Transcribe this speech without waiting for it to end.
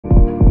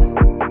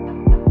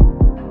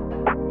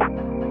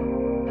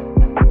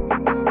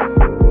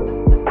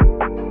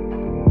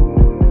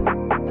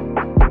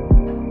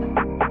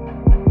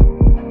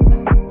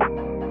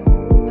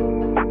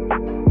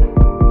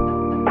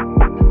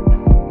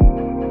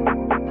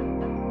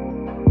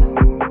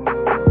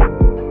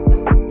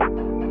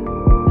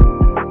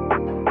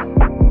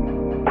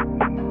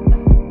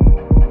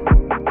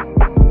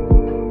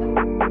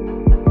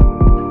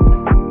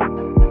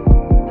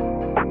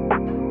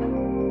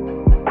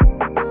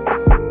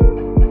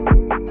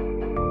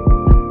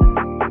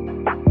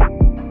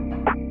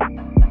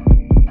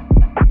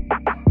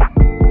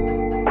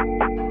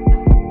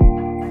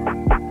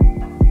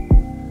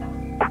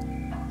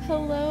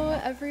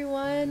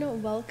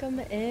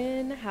welcome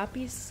in.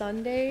 Happy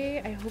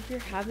Sunday. I hope you're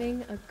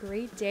having a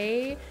great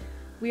day.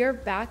 We are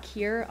back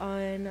here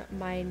on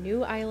my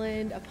new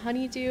island of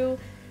Honeydew,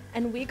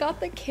 and we got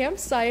the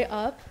campsite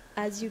up,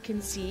 as you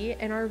can see,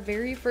 and our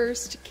very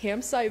first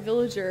campsite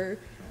villager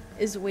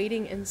is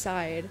waiting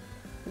inside,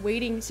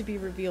 waiting to be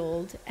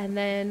revealed. And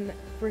then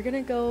we're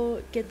gonna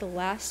go get the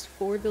last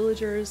 4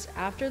 villagers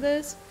after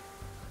this.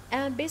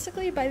 And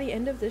basically by the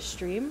end of this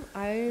stream,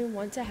 I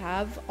want to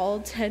have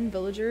all 10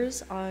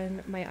 villagers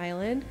on my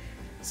island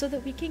so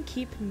that we can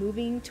keep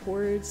moving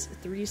towards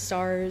 3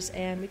 stars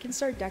and we can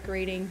start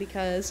decorating,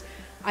 because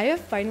I have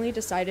finally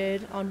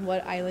decided on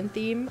what island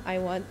theme I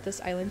want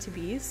this island to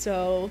be.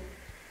 So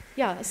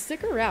yeah,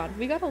 stick around.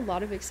 We got a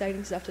lot of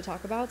exciting stuff to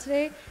talk about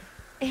today.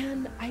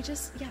 And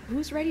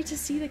who's ready to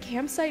see the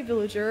campsite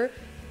villager?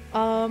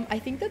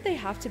 I think that they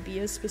have to be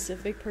a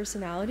specific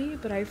personality,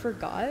 but I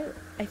forgot.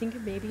 I think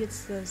maybe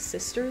it's the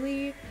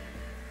sisterly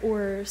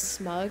or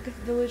smug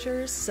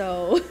villagers.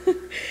 So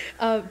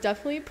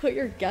definitely put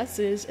your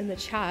guesses in the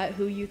chat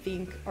who you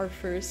think our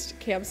first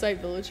campsite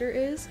villager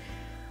is.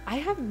 I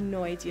have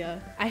no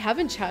idea. I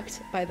haven't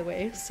checked, by the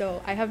way,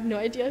 so I have no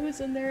idea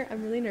who's in there.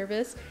 I'm really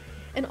nervous.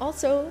 And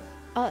also,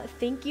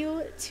 thank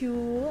you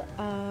to,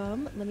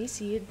 let me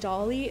see,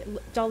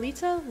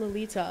 Dalita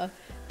Lolita.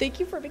 Thank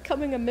you for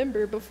becoming a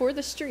member before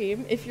the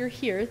stream. If you're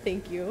here,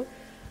 thank you.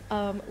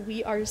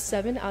 We are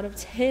 7 out of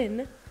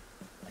 10,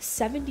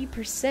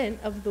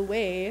 70% of the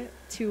way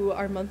to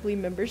our monthly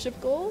membership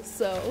goal.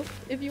 So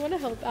if you want to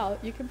help out,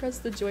 you can press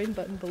the join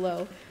button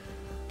below.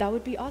 That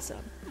would be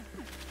awesome.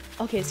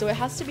 Okay, so it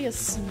has to be a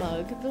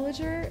smug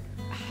villager.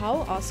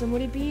 How awesome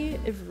would it be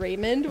if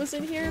Raymond was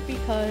in here?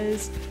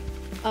 Because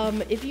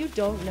if you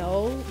don't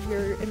know,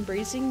 we're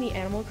embracing the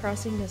Animal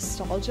Crossing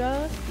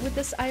nostalgia with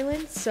this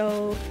island.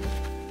 So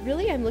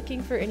really, I'm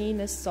looking for any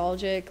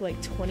nostalgic, like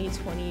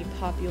 2020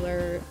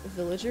 popular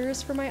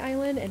villagers for my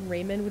island, and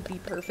Raymond would be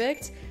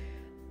perfect.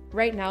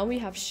 Right now we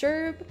have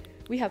Sherb,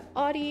 we have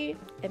Audie,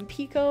 and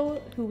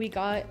Pico, who we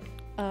got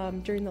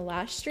during the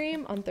last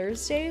stream on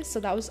Thursday, so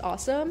that was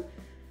awesome.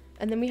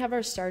 And then we have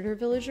our starter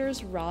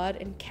villagers, Rod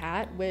and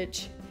Kat,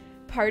 which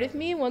part of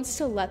me wants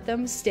to let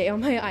them stay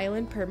on my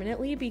island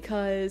permanently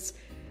because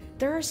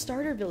they're our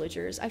starter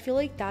villagers. I feel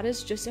like that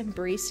is just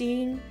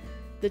embracing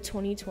the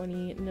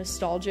 2020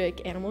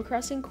 nostalgic Animal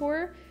Crossing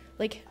core.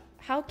 Like,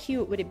 how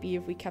cute would it be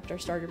if we kept our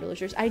starter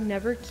villagers? I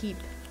never keep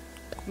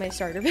my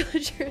starter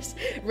villagers.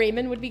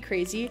 Raymond would be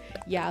crazy.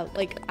 Yeah,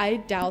 like, I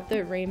doubt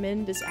that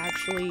Raymond is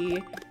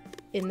actually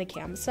in the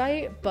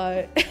campsite,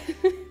 but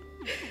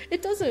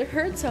it doesn't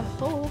hurt to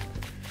hope.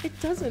 It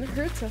doesn't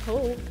hurt to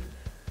hope.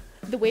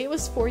 The way it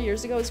was 4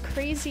 years ago is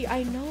crazy,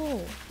 I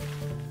know.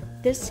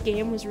 This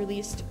game was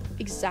released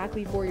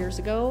exactly 4 years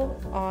ago.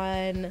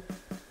 On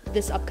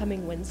this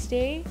upcoming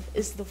Wednesday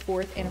is the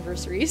 4th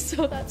anniversary,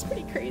 so that's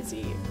pretty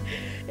crazy.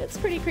 It's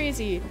pretty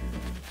crazy.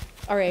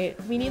 All right,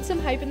 we need some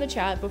hype in the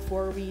chat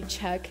before we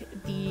check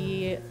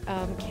the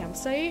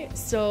campsite.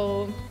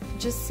 So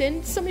just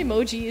send some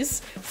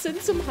emojis, send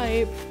some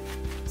hype,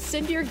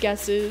 send your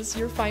guesses,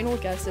 your final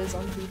guesses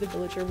on who the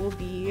villager will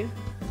be.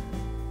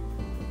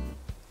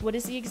 What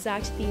is the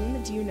exact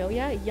theme? Do you know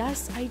yet?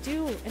 Yes, I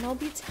do, and I'll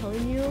be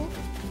telling you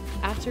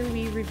after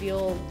we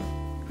reveal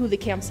who the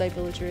campsite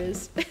villager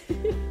is.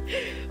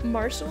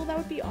 Marshall, that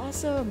would be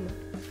awesome.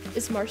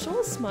 Is Marshall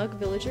a smug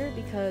villager?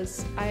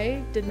 Because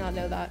I did not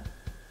know that.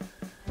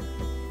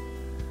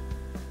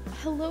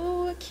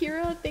 Hello,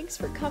 Kira, thanks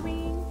for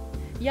coming.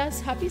 Yes,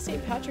 happy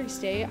St. Patrick's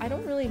Day. I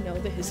don't really know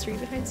the history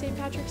behind St.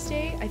 Patrick's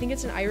Day. I think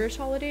it's an Irish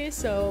holiday,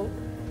 so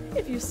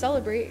if you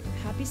celebrate,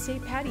 happy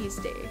St. Patty's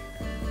Day.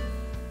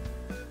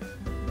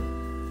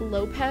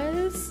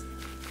 Lopez?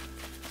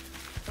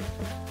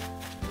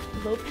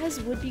 Lopez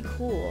would be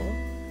cool.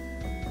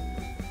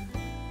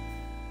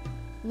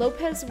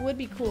 Lopez would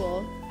be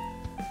cool.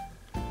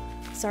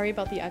 Sorry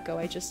about the echo,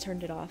 I just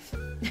turned it off.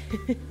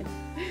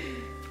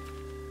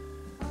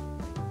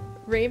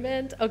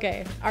 Raymond?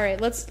 Okay, alright,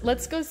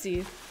 let's go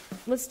see.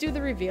 Let's do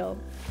the reveal.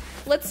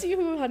 Let's see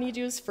who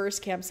Honeydew's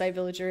first campsite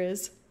villager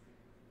is.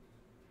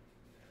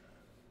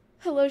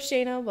 Hello,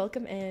 Shayna,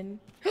 welcome in.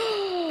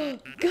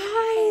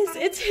 Guys,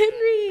 it's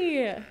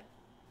Henry!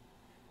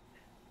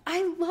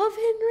 I love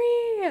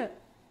Henry!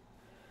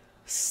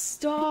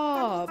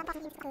 Stop!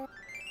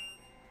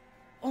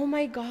 Oh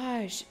my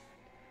gosh.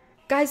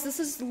 Guys, this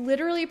is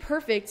literally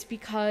perfect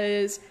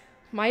because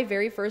my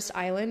very first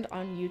island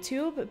on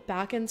YouTube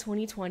back in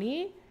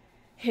 2020,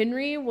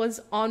 Henry was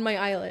on my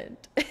island.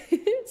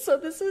 So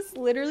this is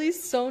literally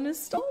so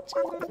nostalgic.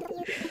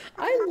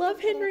 I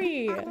love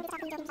Henry.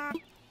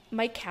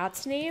 My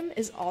cat's name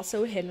is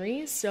also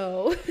Henry,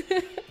 so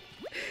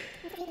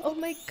oh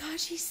my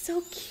gosh, he's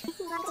so cute.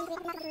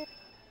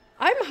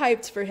 I'm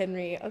hyped for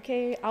Henry.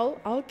 Okay,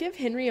 I'll give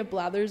Henry a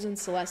Blathers and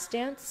Celeste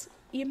dance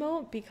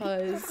emote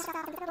because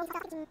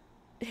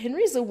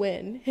Henry's a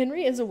win.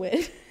 Henry is a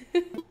win.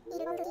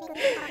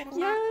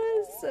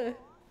 Yes.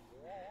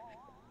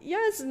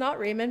 Yes, not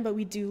Raymond, but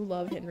we do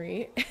love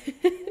Henry.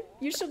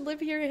 You should live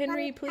here,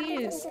 Henry,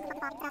 please.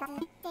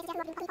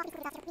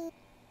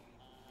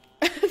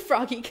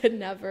 Froggy could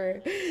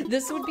never.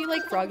 This would be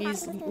like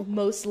Froggy's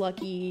most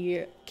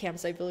lucky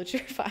campsite villager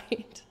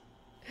find.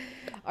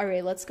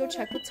 Alright, let's go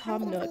check with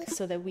Tom Nook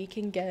so that we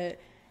can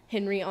get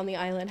Henry on the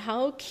island.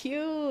 How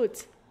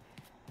cute!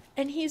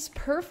 And he's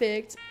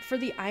perfect for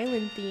the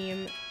island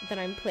theme that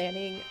I'm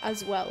planning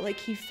as well. Like,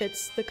 he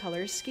fits the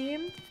color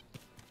scheme.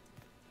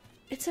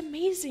 It's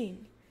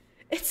amazing.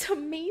 It's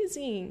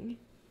amazing.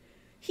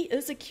 He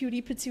is a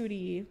cutie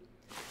patootie.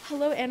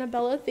 Hello,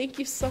 Annabella. Thank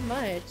you so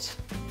much.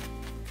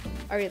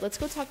 Alright, let's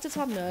go talk to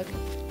Tom Nook.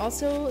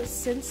 Also,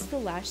 since the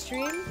last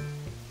stream,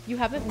 you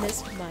haven't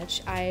missed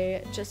much.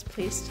 I just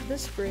placed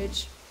this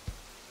bridge,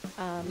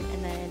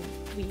 and then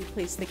we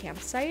placed the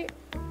campsite.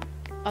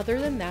 Other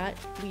than that,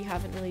 we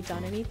haven't really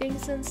done anything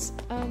since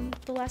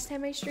the last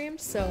time I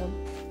streamed, so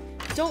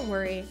don't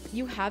worry,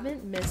 you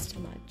haven't missed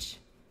much.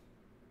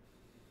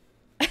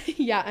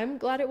 Yeah, I'm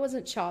glad it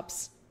wasn't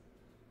Chops.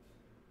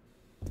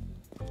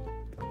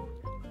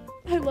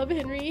 I love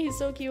Henry, he's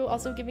so cute,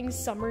 also giving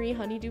summery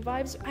Honeydew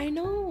vibes. I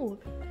know!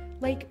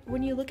 Like,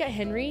 when you look at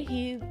Henry,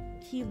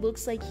 he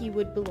looks like he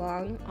would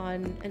belong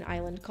on an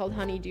island called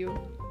Honeydew.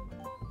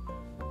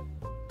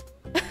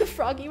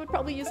 Froggy would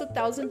probably use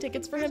 1,000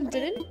 tickets for him.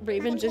 Didn't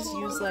Raven just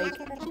use like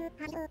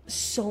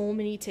so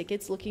many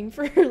tickets looking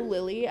for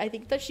Lily? I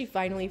think that she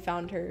finally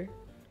found her.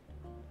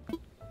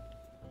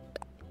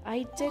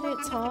 I did it,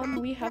 Tom.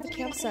 We have a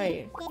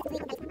campsite.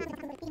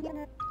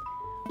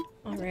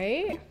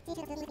 Alright.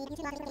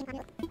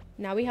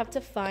 Now we have to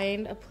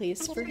find a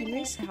place for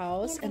Henry's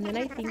house, and then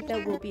I think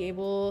that we'll be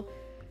able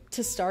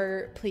to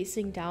start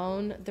placing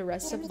down the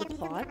rest of the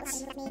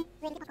plots.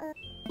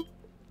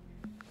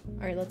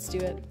 Alright, let's do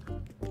it.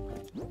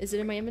 Is it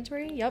in my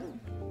inventory? Yep.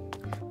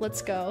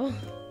 Let's go.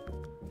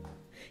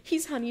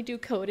 He's honeydew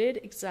coated?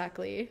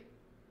 Exactly.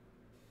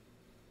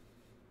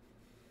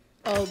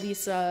 Oh,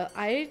 Lisa,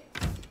 I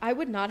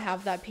would not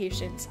have that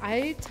patience.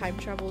 I time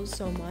travel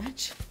so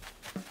much.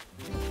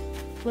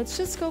 Let's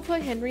just go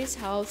put Henry's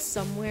house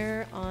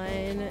somewhere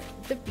on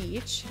the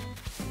beach.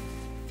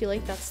 I feel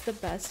like that's the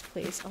best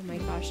place. Oh my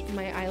gosh,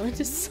 my island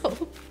is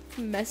so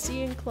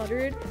messy and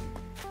cluttered.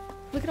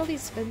 Look at all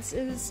these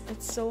fences.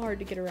 It's so hard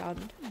to get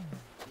around.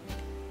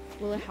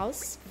 Will a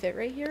house fit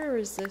right here, or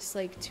is this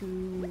like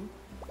too...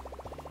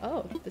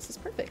 Oh, this is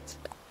perfect.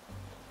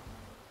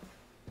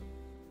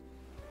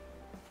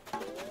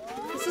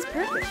 This is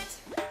perfect.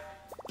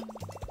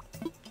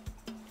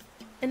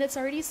 And it's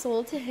already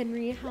sold to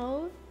Henry.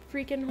 How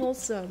freaking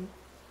wholesome.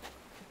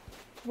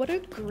 What a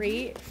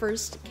great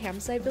first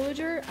campsite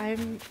villager.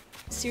 I'm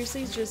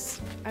seriously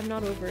just... I'm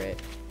not over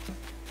it.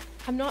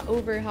 I'm not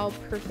over how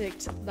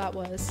perfect that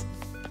was.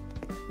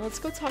 Now let's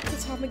go talk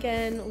to Tom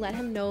again, let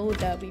him know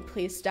that we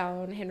placed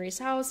down Henry's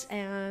house,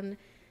 and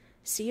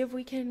see if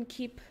we can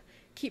keep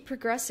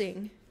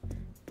progressing.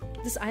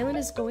 This island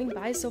is going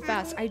by so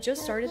fast. I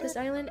just started this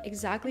island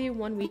exactly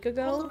 1 week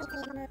ago.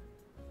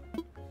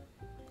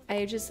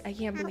 I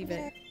can't believe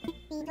it.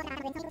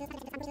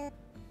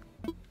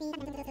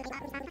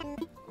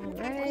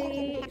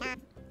 Alright.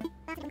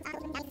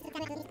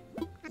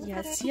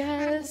 Yes,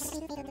 yes.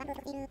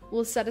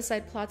 We'll set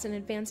aside plots in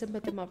advance and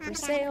put them up for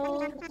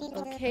sale.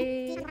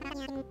 Okay.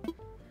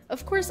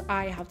 Of course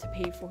I have to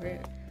pay for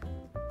it.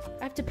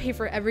 I have to pay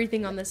for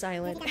everything on this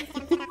island.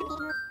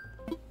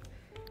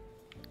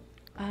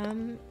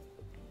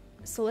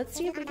 So let's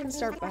see if we can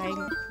start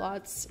buying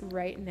plots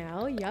right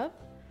now. Yep.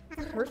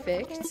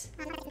 Perfect.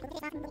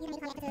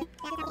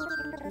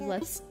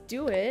 Let's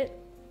do it.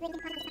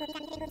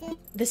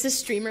 This is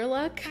streamer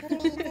luck?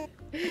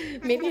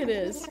 Maybe it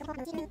is.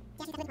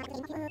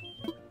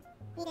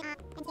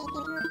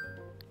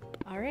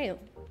 Alright.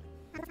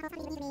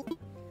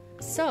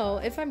 So,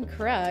 if I'm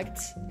correct,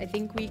 I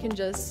think we can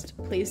just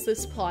place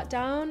this plot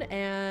down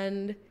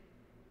and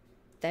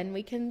then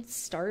we can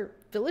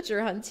start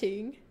villager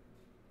hunting.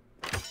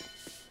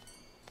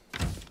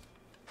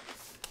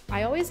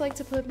 I always like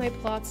to put my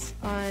plots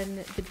on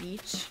the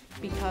beach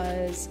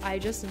because I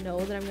just know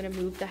that I'm gonna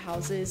move the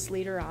houses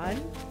later on.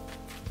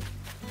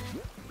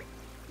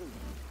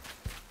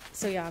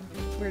 So yeah,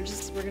 we're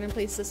gonna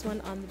place this one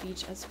on the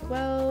beach as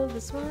well.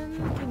 This one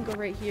can go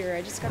right here.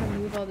 I just gotta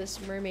move all this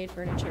mermaid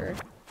furniture.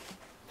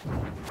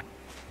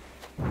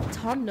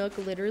 Tom Nook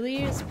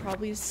literally is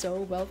probably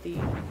so wealthy.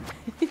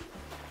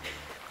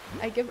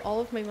 I give all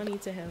of my money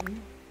to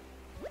him.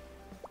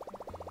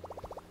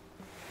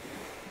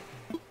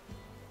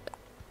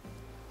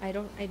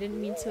 I didn't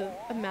mean to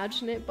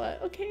imagine it,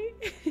 but okay.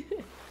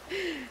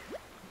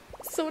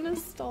 So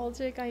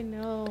nostalgic, I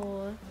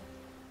know.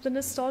 The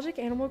nostalgic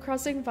Animal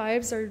Crossing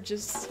vibes are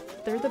just,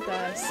 they're the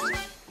best.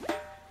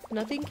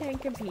 Nothing can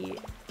compete.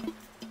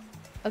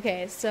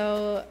 Okay,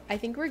 so I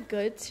think we're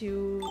good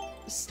to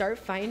start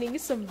finding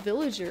some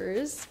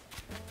villagers.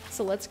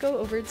 So let's go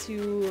over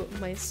to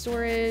my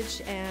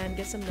storage and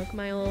get some Nook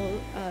Mile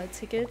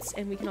tickets,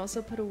 and we can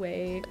also put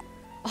away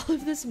all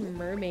of this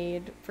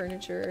mermaid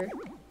furniture.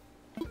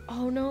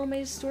 Oh no,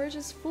 my storage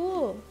is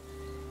full.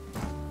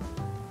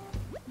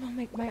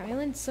 Oh my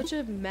island's such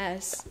a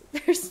mess.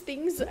 There's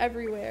things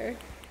everywhere.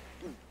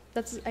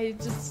 I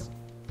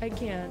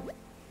can't.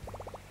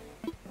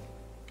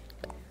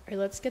 Alright,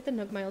 let's get the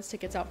Nook Miles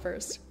tickets out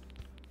first.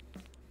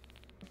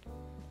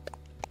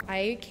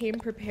 I came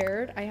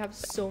prepared. I have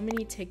so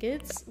many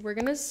tickets. We're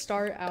gonna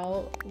start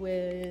out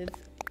with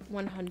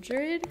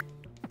 100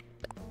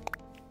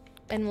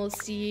 and we'll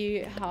see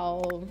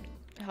how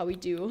we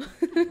do.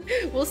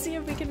 We'll see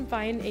if we can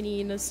find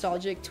any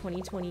nostalgic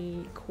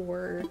 2020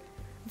 core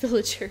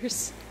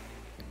villagers.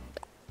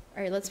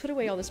 Alright, let's put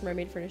away all this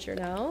mermaid furniture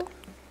now.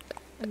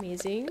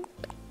 Amazing.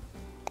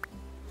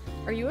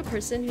 Are you a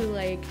person who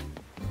like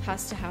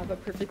has to have a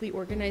perfectly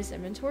organized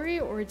inventory,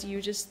 or do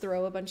you just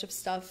throw a bunch of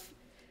stuff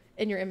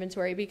in your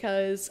inventory?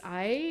 Because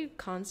I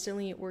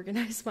constantly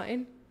organize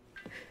mine.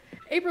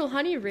 April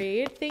Honey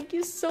raid, thank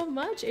you so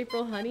much,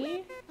 April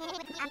Honey.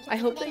 I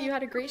hope that you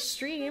had a great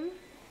stream.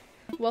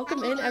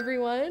 Welcome in,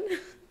 everyone.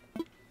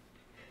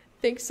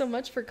 Thanks so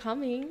much for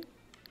coming.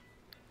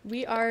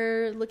 We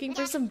are looking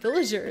for some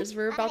villagers.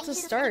 We're about to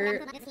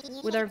start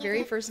with our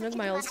very first Nook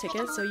Miles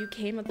ticket, so you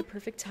came at the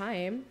perfect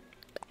time.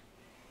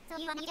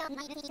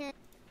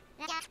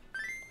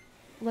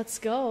 Let's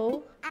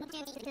go.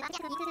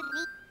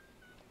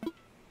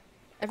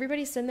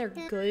 Everybody send their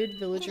good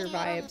villager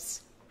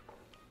vibes.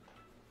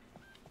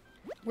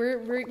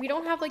 We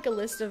don't have like a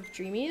list of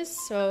dreamies,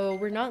 so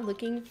we're not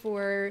looking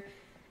for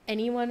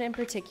anyone in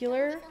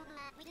particular.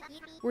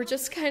 We're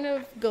just kind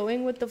of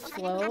going with the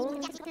flow,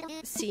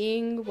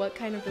 seeing what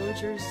kind of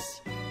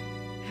villagers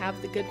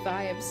have the good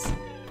vibes,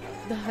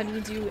 the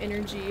honeydew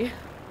energy.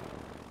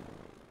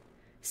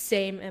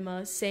 Same,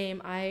 Emma,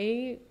 same.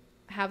 I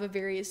have a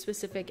very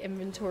specific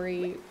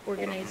inventory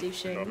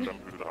organization.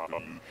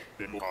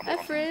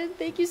 Efren,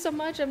 thank you so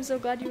much. I'm so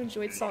glad you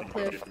enjoyed Salt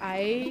Cliff.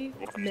 I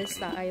miss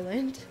that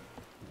island.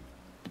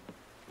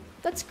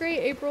 That's great,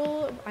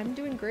 April. I'm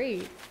doing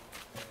great.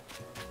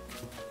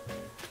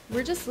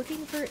 We're just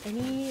looking for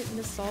any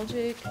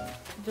nostalgic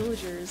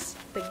villagers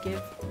that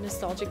give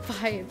nostalgic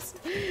vibes.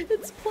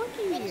 It's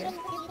Plucky!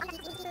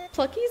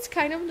 Plucky's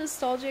kind of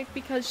nostalgic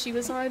because she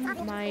was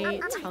on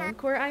my town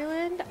core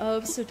island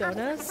of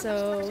Sedona,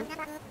 so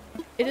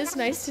it is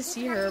nice to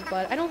see her,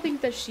 but I don't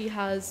think she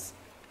has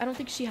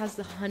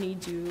the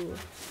honeydew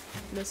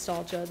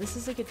nostalgia. This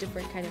is like a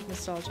different kind of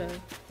nostalgia.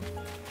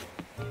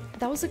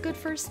 That was a good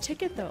first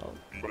ticket though.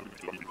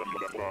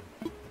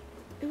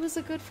 It was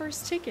a good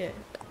first ticket.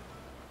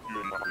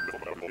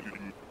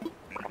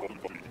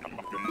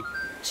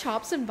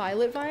 Chops and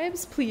Violet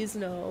vibes? Please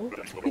no.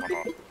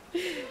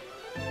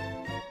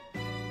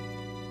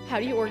 How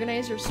do you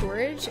organize your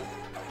storage?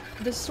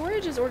 The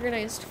storage is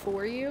organized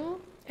for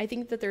you. I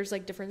think that there's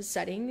like different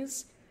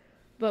settings,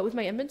 but with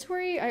my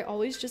inventory, I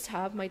always just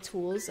have my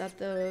tools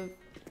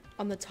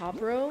on the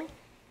top row,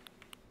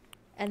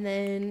 and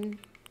then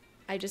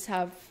I just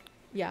have,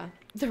 yeah,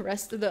 the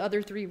rest of the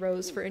other 3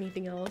 rows for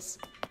anything else.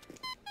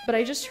 But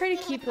I just try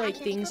to keep like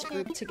things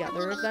grouped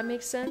together, if that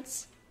makes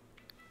sense.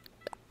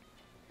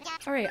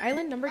 Alright,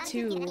 island number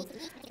 2.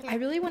 I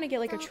really want to get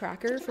like a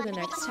tracker for the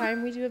next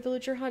time we do a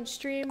villager hunt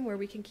stream where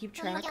we can keep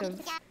track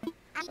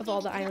of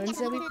all the islands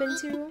that we've been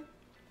to.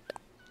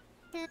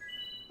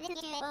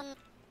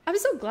 I'm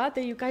so glad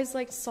that you guys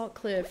liked Salt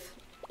Cliff.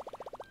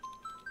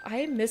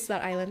 I miss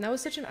that island. That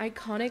was such an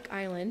iconic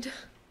island.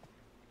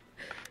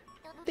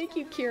 Thank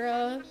you,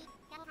 Kira.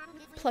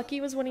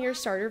 Plucky was one of your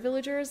starter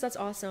villagers? That's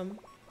awesome.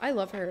 I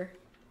love her.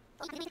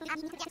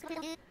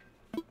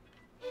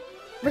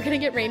 We're gonna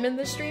get Raymond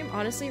this stream.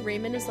 Honestly,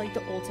 Raymond is like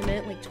the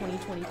ultimate like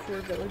 2020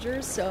 core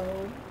villager,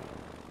 so...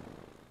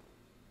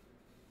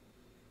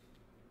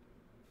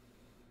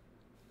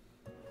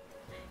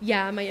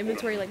 Yeah, my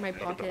inventory, like my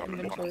pocket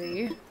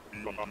inventory.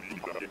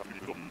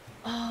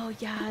 Oh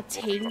yeah,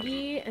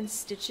 Tangy and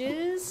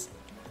Stitches.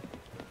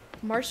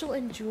 Marshall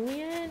and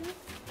Julian.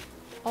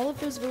 All of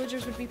those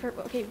villagers would be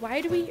perfect. Okay,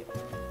 why do we...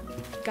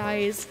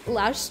 Guys,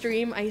 last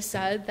stream I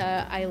said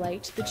that I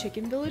liked the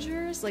chicken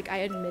villagers. Like,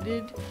 I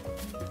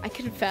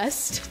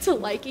confessed to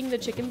liking the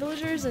chicken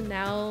villagers, and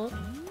now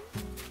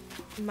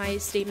my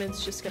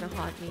statement's just gonna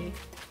haunt me.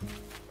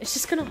 It's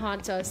just gonna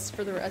haunt us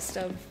for the rest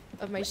of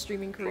my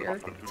streaming career.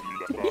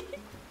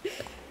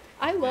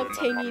 I love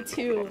Tangy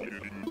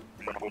too.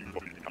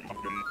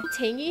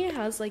 Tangy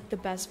has like the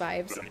best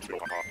vibes.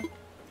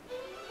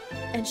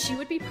 And she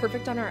would be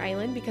perfect on our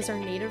island because our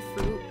native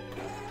fruit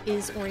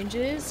is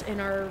oranges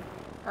and our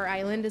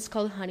island is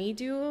called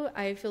Honeydew.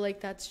 I feel like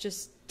that's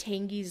just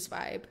Tangy's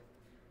vibe.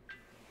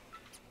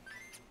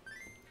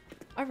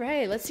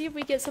 Alright, let's see if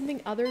we get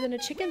something other than a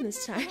chicken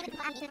this time.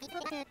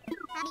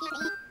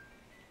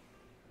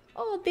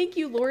 Oh, thank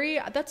you, Lori.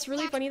 That's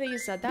really funny that you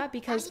said that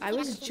because I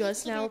was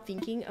just now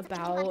thinking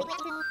about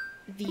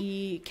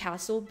the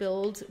castle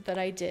build that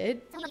I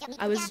did.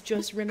 I was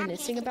just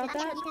reminiscing about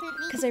that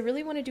because I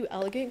really want to do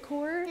elegant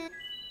core.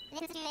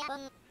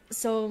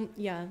 So,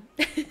 yeah.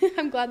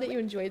 I'm glad that you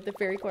enjoyed the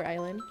Fairy Core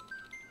Island.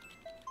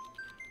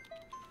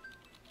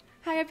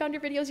 Hi, I found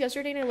your videos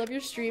yesterday and I love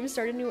your stream.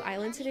 Started a new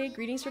island today.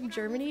 Greetings from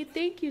Germany.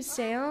 Thank you,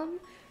 Sam.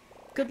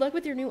 Good luck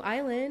with your new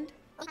island.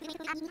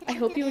 I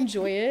hope you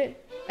enjoy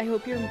it. I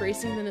hope you're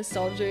embracing the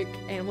nostalgic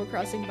Animal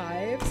Crossing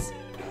vibes.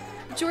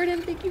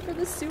 Jordan, thank you for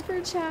the super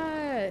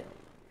chat.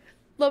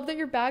 Love that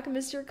you're back.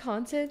 Missed your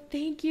content.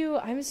 Thank you.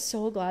 I'm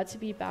so glad to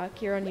be back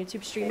here on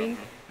YouTube streaming.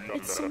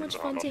 It's so much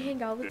fun to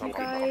hang out with you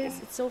guys.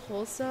 It's so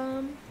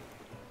wholesome.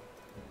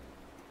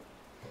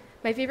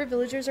 My favorite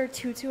villagers are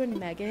Tutu and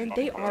Megan.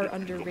 They are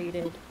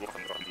underrated.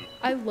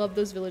 I love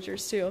those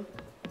villagers too.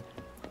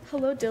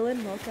 Hello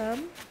Dylan,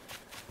 welcome.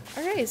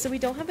 Alright, so we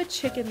don't have a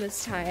chicken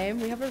this time.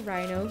 We have a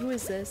rhino. Who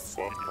is this?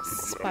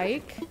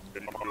 Spike.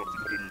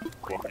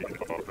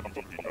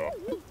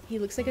 He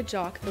looks like a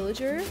jock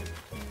villager.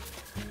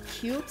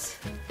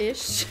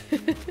 Cute-ish.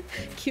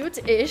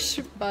 Cute-ish,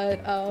 but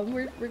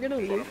we're gonna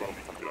leave.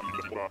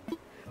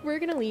 We're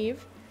gonna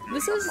leave.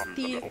 This is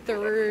the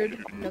 3rd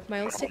Nook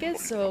Miles ticket,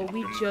 so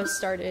we just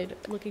started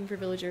looking for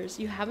villagers.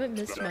 You haven't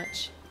missed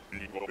much.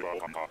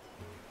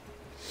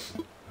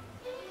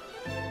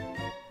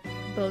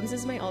 Bones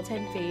is my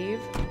all-time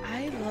fave.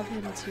 I love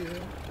him too.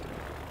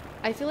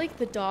 I feel like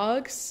the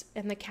dogs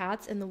and the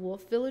cats and the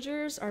wolf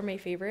villagers are my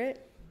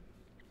favorite.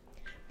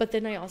 But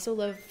then I also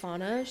love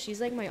Fauna. She's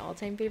like my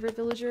all-time favorite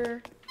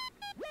villager.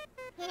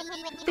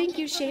 Thank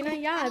you,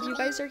 Shayna. Yeah, if you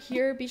guys are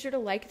here, be sure to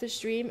like the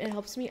stream. It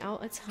helps me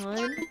out a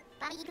ton.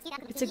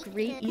 It's a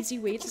great, easy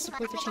way to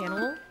support the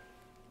channel.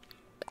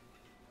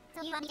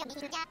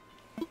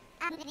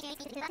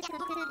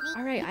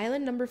 Alright,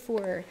 island number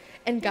 4.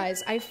 And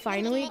guys, I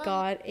finally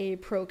got a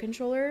Pro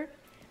controller.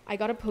 I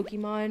got a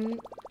Pokemon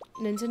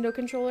Nintendo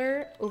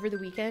controller over the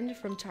weekend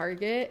from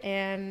Target,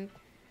 and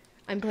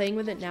I'm playing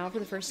with it now for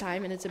the first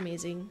time, and it's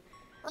amazing.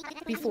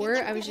 Before,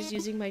 I was just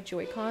using my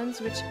Joy-Cons,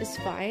 which is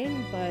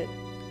fine, but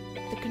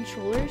the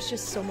controller is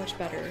just so much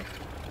better.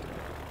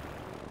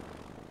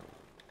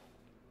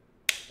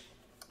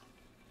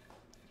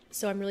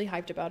 So I'm really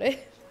hyped about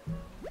it.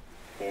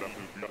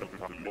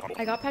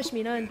 I got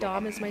Pashmina and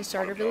Dom as my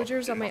starter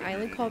villagers on my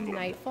island called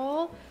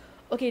Nightfall.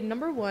 Okay,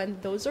 number 1,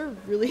 those are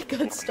really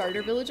good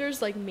starter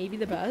villagers, like maybe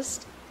the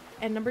best.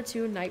 And number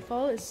 2,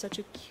 Nightfall is such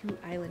a cute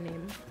island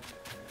name.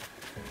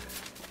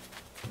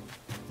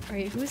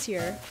 Alright, who's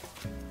here?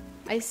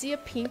 I see a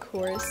pink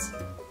horse.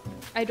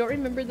 I don't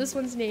remember this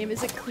one's name.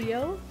 Is it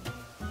Cleo?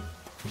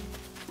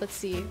 Let's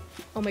see.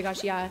 Oh my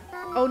gosh, yeah.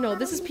 Oh no,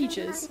 this is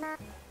Peaches.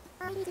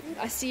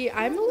 I see,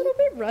 I'm a little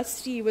bit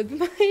rusty with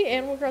my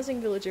Animal Crossing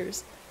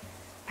villagers.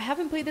 I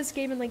haven't played this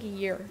game in like a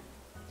year.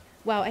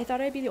 Wow, I thought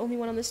I'd be the only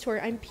one on this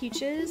tour. I'm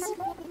Peaches.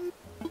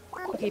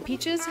 Okay,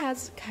 Peaches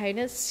has kind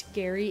of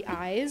scary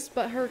eyes,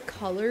 but her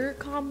color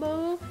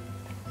combo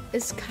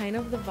is kind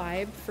of the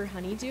vibe for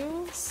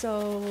Honeydew.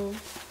 So,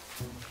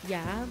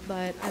 yeah,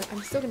 but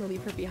I'm still gonna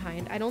leave her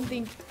behind. I don't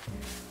think...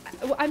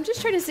 I'm just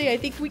trying to say I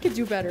think we could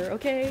do better,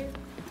 okay?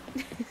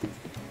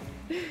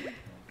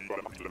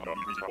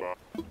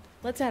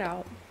 Let's head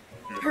out.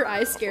 Her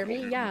eyes scare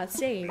me. Yeah,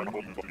 same.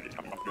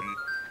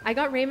 I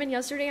got ramen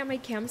yesterday at my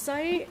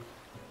campsite.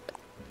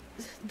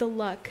 The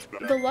luck.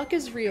 The luck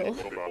is real.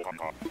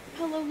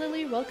 Hello,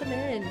 Lily. Welcome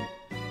in.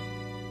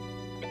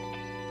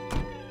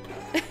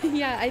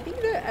 Yeah, I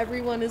think that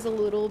everyone is a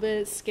little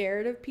bit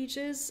scared of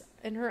Peaches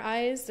and her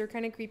eyes. They're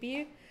kind of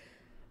creepy.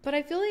 But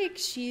I feel like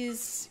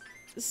she's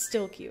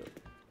still cute.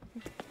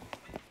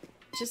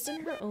 Just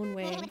in her own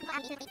way.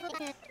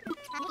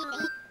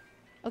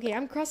 Okay,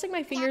 I'm crossing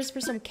my fingers for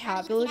some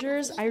cat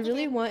villagers. I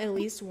really want at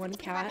least one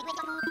cat.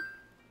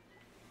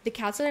 The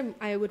cats that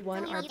I would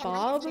want are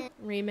Bob,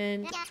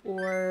 Raymond,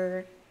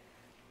 or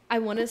I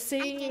want to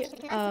say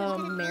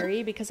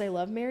Mary because I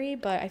love Mary,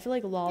 but I feel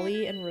like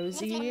Lolly and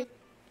Rosie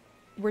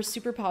were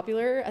super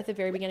popular at the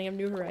very beginning of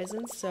New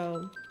Horizons,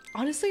 so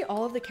honestly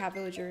all of the cat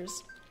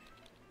villagers.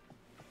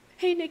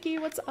 Hey Nikki,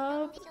 what's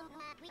up?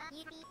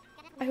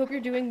 I hope you're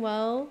doing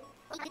well.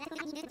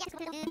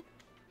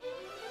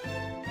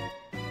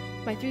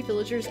 My 3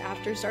 villagers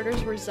after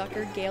starters were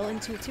Zucker, Gale,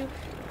 and Tutu.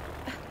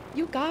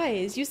 You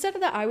guys, you said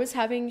that I was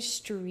having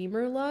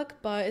streamer luck,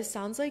 but it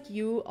sounds like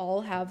you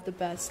all have the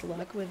best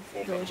luck with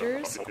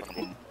villagers.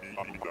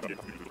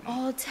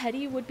 Oh,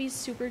 Teddy would be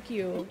super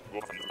cute.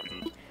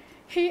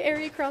 Hey,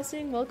 Area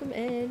Crossing, welcome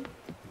in.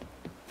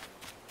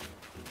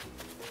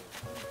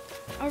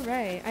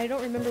 Alright, I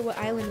don't remember what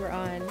island we're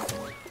on.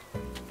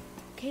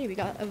 Okay, we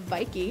got a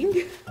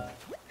Viking.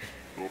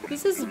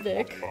 This is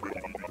Vic.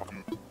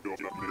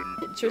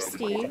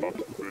 Interesting.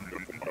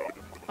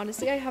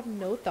 Honestly, I have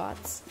no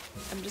thoughts.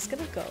 I'm just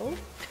gonna go.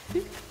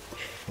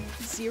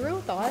 0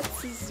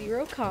 thoughts,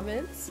 0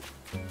 comments.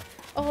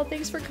 Oh,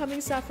 thanks for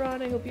coming,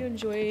 Saffron. I hope you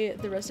enjoy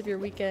the rest of your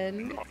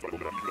weekend.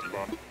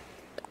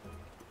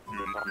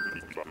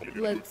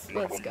 Let's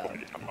go.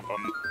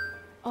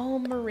 Oh,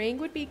 meringue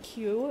would be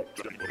cute.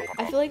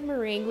 I feel like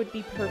meringue would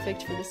be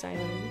perfect for this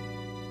island.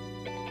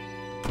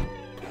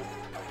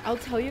 I'll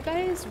tell you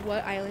guys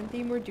what island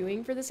theme we're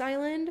doing for this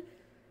island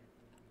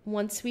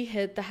once we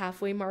hit the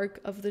halfway mark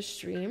of the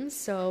stream,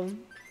 so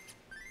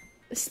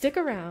stick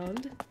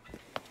around.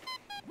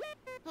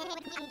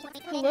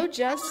 Hello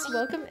Jess,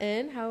 welcome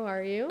in. How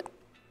are you?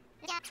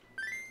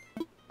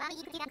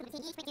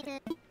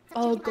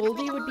 Oh,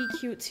 Goldie would be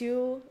cute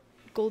too.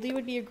 Goldie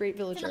would be a great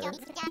villager.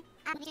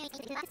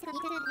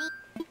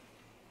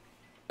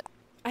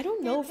 I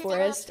don't know,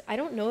 Forest. I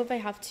don't know if I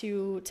have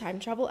to time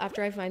travel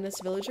after I find this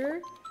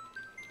villager.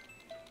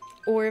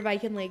 Or if I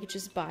can, like,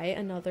 just buy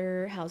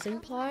another housing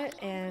plot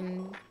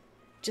and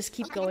just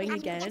keep going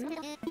again.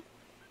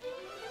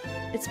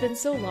 It's been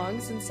so long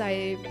since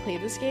I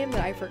played this game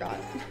that I forgot.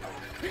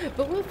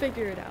 But we'll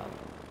figure it out.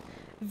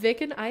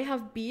 Vic and I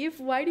have beef?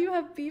 Why do you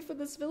have beef with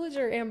this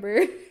villager,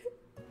 Amber?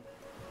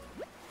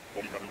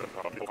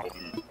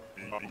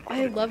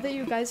 I love that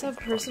you guys have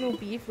personal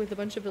beef with a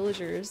bunch of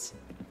villagers.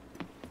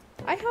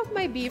 I have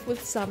my beef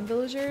with some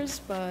villagers,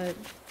 but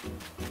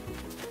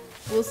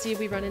we'll see if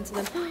we run into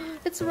them.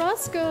 It's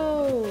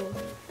Roscoe!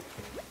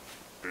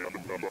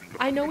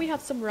 I know we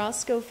have some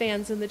Roscoe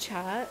fans in the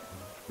chat.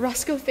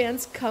 Roscoe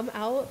fans, come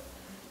out.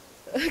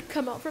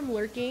 Come out from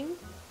lurking.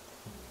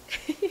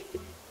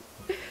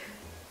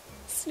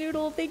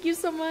 Snoodle, thank you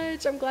so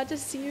much. I'm glad to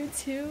see you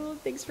too.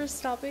 Thanks for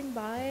stopping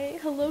by.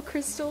 Hello,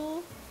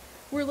 Crystal.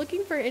 We're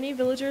looking for any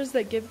villagers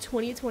that give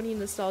 2020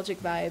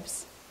 nostalgic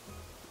vibes.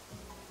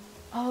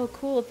 Oh,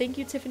 cool. Thank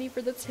you, Tiffany,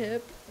 for the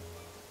tip.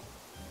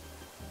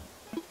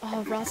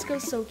 Oh,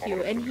 Roscoe's so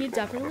cute. And he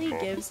definitely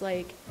gives,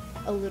 like,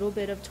 a little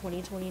bit of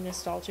 2020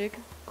 nostalgic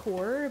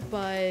core,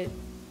 but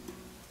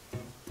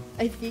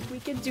I think we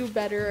can do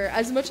better.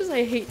 As much as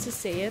I hate to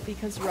say it,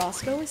 because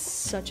Roscoe is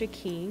such a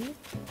king,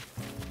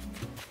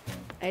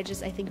 I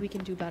think we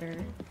can do better.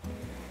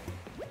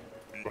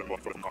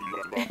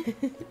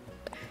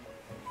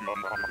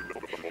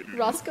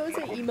 Roscoe is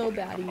an emo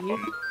baddie.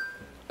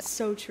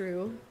 So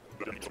true.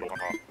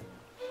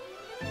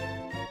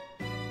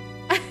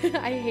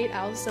 I hate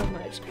Al so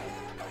much.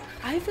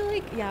 I feel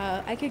like,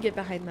 yeah, I could get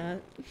behind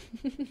that.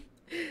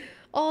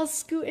 Oh,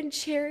 Scoot and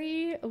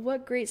Cherry.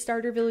 What great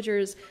starter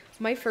villagers.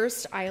 My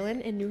first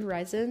island in New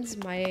Horizons,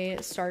 my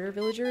starter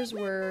villagers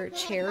were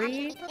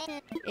Cherry,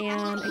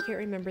 and I can't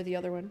remember the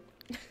other one.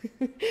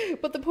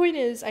 But the point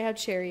is, I had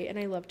Cherry, and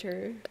I loved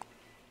her.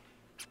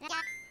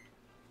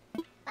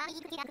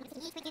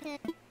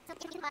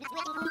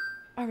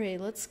 Alright,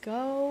 let's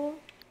go.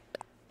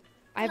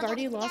 I've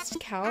already lost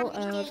count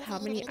of how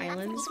many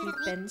islands we've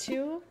been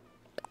to.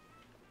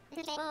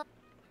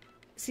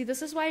 See,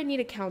 this is why I need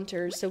a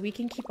counter, so we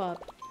can keep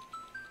up.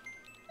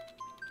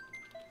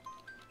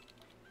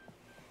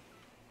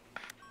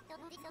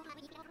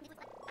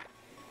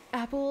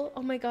 Apple?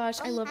 Oh my gosh,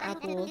 I love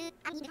Apple.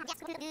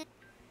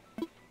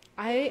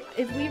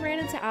 If we ran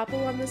into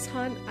Apple on this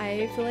hunt,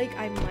 I feel like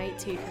I might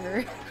take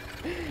her.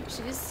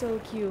 She is so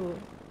cute.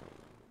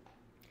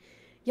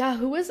 Yeah,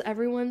 who was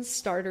everyone's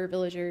starter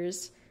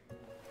villagers?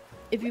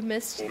 If you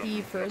missed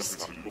the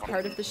first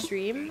part of the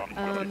stream,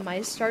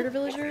 my starter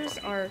villagers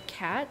are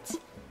Cat,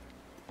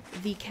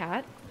 the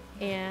cat,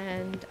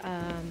 and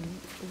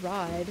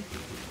Rod,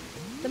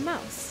 the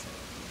mouse.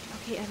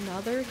 Okay,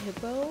 another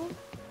hippo.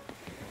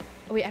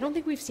 Oh wait, I don't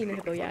think we've seen a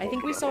hippo yet. I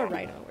think we saw a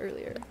rhino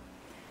earlier.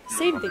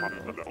 Same thing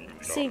though.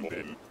 Same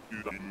thing.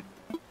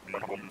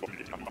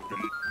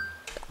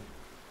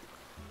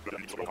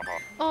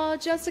 Oh,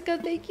 Jessica,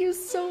 thank you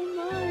so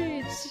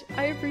much.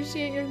 I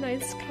appreciate your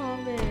nice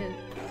comment.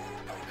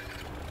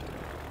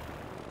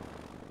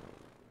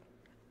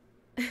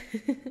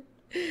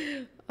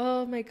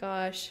 Oh my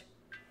gosh.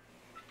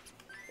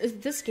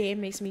 This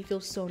game makes me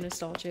feel so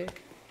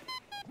nostalgic.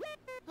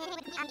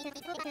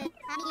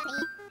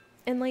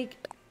 And like,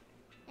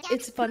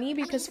 it's funny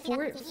because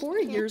four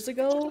years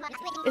ago,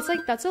 it's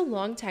like that's a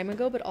long time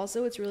ago, but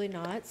also it's really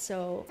not.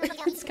 So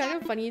it's kind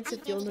of funny to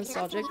feel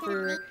nostalgic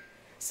for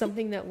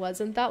something that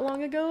wasn't that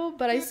long ago,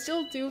 but I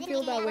still do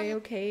feel that way,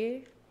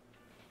 okay?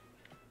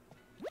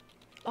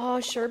 Oh,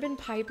 Sherb and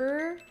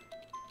Piper.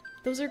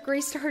 Those are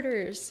great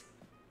starters.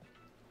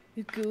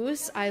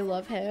 Goose, I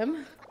love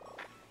him.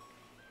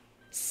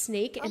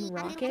 Snake and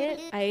Rocket,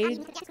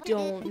 I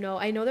don't know.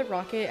 I know that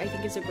Rocket, I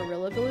think, is a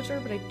gorilla villager,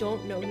 but I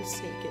don't know who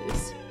Snake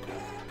is.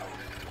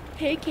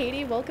 Hey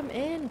Katie, welcome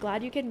in.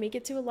 Glad you could make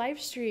it to a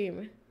live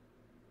stream.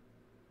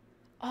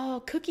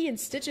 Oh, Cookie and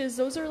Stitches,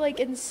 those are like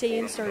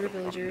insane starter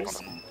villagers.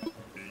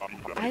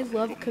 I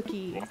love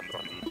Cookie.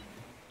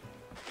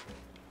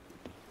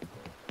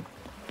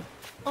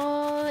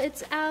 Oh,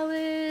 it's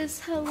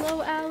Alice.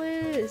 Hello,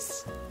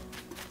 Alice.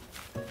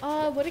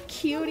 Oh, what a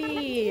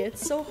cutie.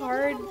 It's so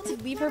hard to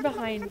leave her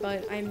behind,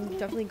 but I'm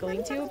definitely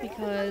going to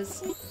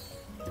because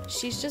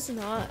she's just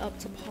not up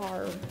to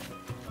par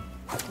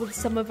with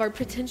some of our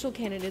potential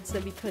candidates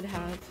that we could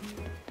have.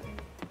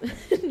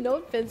 No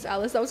offense,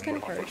 Alice. That was kind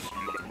of harsh.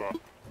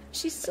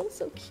 She's still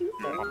so cute,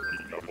 though.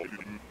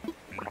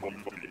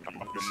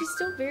 She's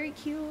still very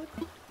cute.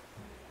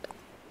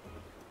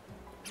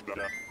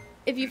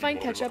 If you find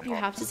Ketchup, you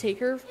have to take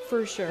her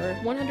for sure.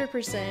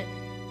 100%.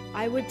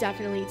 I would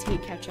definitely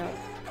take Ketchup.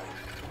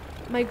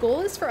 My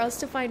goal is for us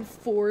to find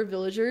 4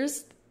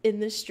 villagers in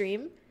this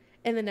stream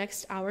in the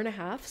next hour and a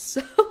half,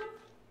 so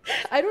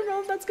I don't know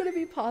if that's gonna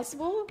be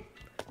possible,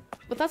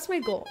 but that's my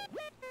goal.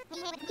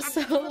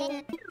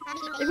 So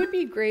it would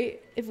be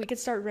great if we could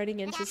start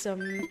running into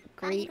some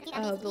great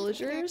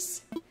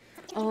villagers.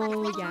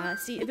 Oh yeah,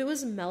 see, if it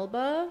was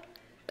Melba,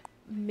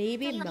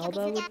 maybe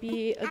Melba would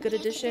be a good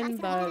addition,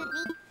 but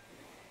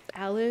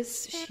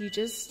Alice,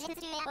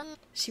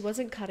 she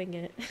wasn't cutting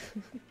it.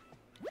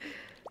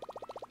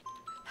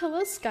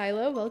 Hello,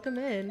 Skyla. Welcome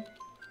in.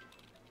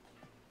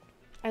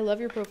 I love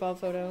your profile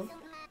photo.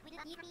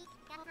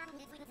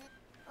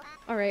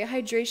 Alright,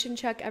 hydration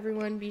check,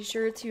 everyone. Be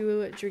sure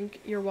to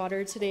drink your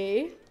water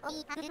today.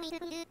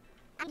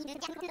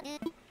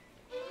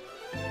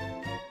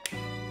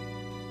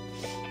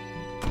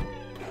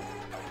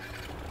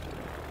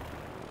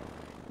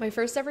 My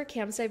first ever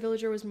campsite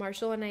villager was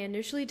Marshall, and I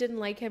initially didn't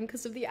like him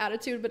because of the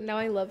attitude, but now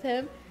I love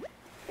him.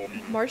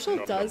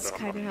 Marshall does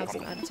kind of have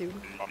some attitude.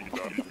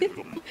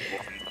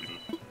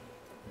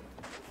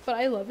 But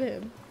I love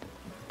him.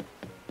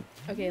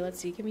 Okay, let's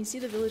see. Can we see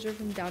the villager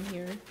from down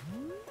here?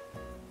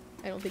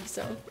 I don't think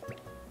so.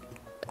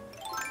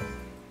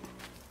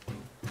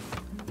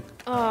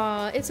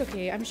 It's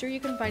okay. I'm sure you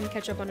can find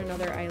ketchup on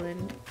another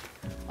island.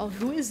 Oh,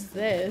 who is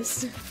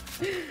this?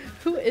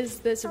 Who is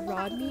this?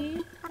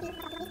 Rodney?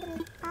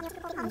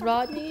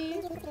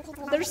 Rodney?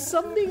 There's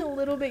something a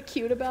little bit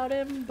cute about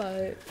him,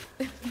 but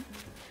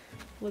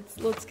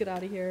let's get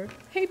out of here.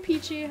 Hey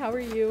Peachy, how are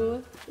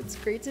you? It's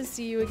great to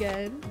see you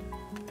again.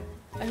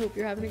 I hope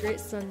you're having a great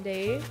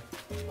Sunday.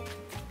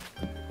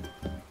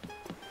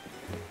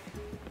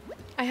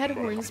 I had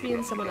Hornsby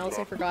and someone else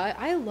I forgot.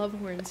 I love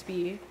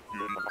Hornsby.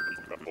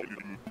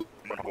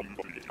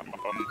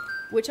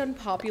 Which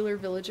unpopular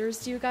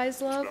villagers do you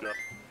guys love?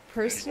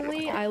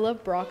 Personally, I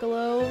love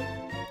Broccolo.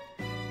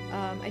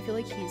 I feel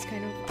like he's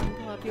kind of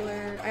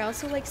unpopular. I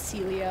also like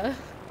Celia.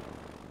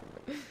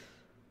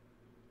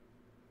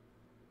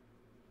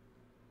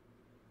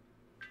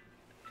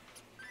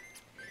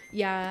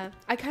 Yeah,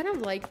 I kind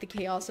of like the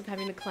chaos of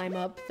having to climb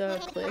up the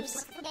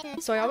cliffs,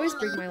 so I always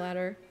bring my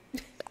ladder.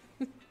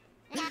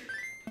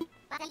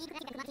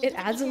 It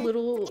adds a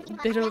little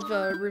bit of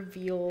a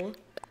reveal.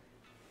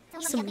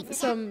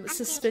 Some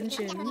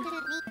suspension.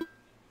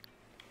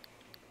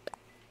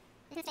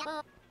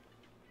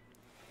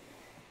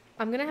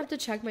 I'm gonna have to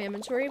check my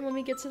inventory when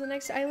we get to the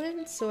next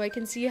island so I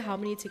can see how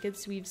many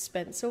tickets we've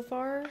spent so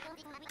far.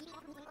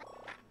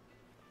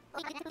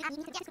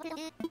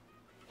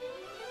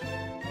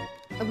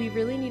 We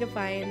really need to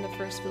find the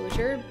first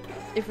villager.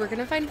 If we're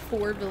gonna find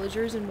 4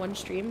 villagers in one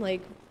stream,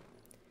 like,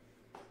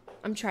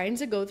 I'm trying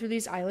to go through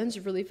these islands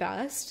really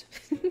fast.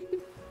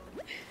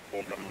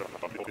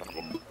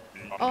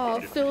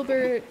 Oh,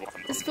 Filbert.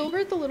 Is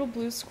Filbert the little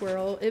blue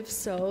squirrel? If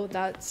so,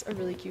 that's a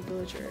really cute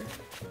villager.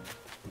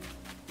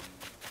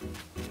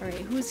 Alright,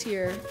 who's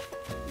here?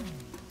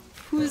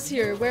 Who's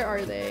here? Where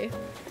are they?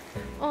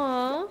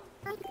 Aw,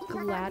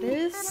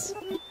 Gladys?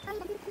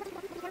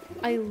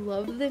 I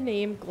love the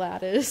name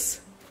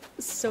Gladys.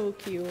 So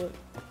cute.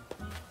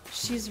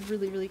 She's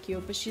really, really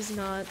cute, but she's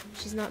not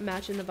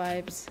matching the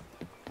vibes.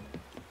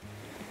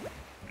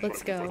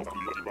 Let's go.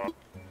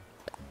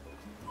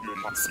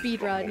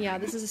 Speedrun, yeah,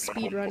 this is a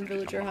speedrun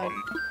villager hunt.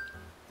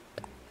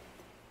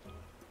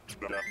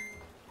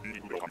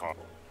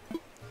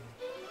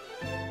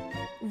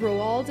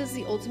 Roald is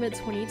the ultimate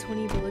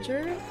 2020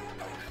 villager.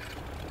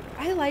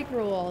 I like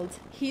Roald.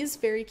 He's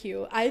very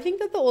cute. I think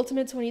that the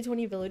ultimate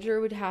 2020 villager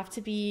would have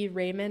to be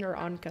Raymond or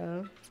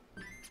Anka.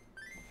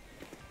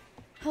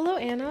 Hello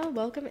Anna,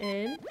 welcome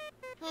in.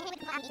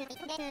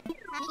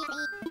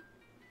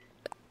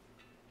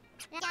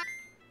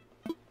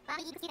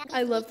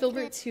 I love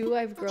Filbert too.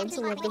 I've grown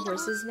to love the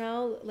horses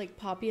now, like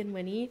Poppy and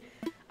Winnie.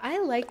 I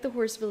like the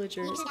horse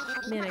villagers.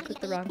 Man, I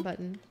clicked the wrong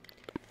button.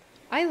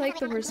 I like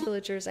the horse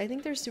villagers. I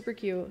think they're super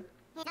cute.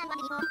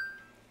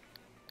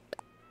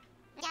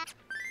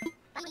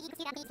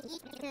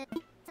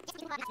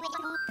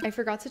 I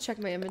forgot to check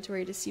my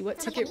inventory to see what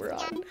ticket we're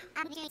on.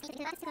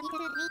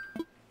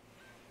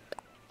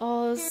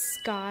 Oh,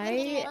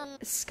 Sky.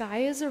 Sky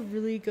is a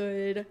really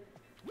good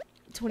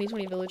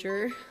 2020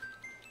 villager.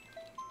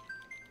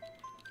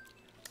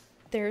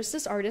 There's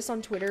this artist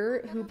on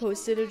Twitter who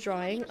posted a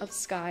drawing of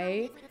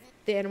Sky,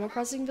 the Animal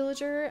Crossing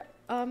villager,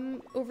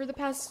 over the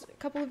past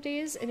couple of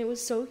days, and it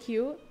was so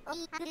cute.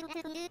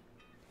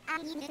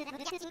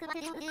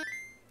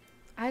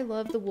 I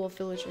love the wolf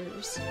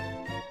villagers.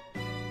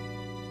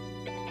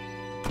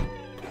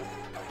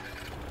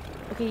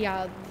 Okay,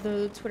 yeah,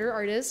 the Twitter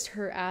artist,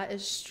 her @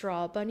 is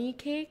Straw Bunny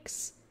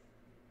Cakes,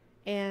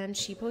 and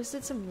she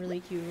posted some really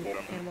cute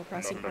Animal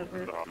Crossing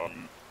artwork,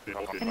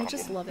 and I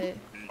just love it.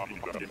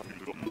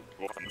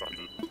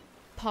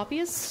 Poppy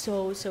is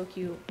so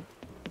cute.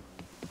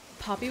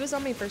 Poppy was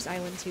on my first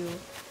island too.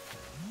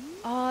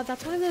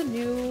 That's one of the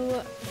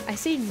new, I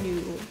say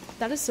new,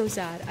 that is so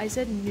sad. I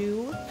said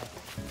new.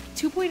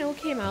 2.0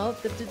 came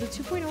out, the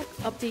 2.0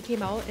 update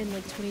came out in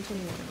like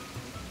 2021.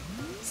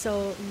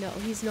 So no,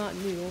 he's not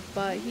new,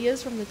 but he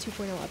is from the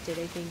 2.0 update,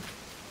 I think.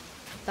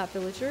 That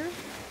villager?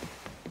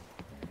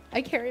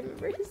 I can't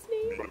remember his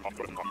name.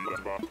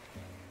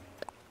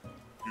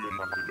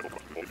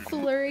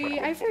 Flurry,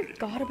 I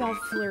forgot about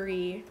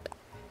Flurry.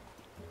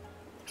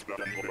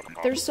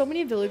 There's so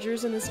many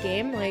villagers in this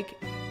game, like,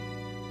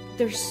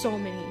 there's so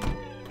many.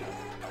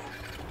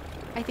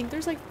 I think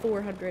there's like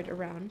 400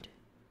 around.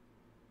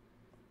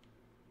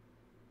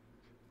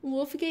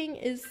 Wolfgang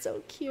is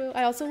so cute.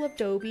 I also love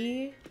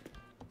Dobie.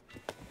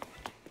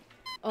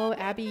 Oh,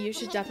 Abby, you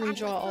should definitely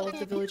draw all of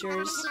the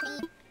villagers.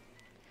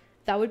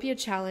 That would be a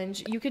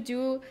challenge. You could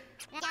do...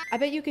 I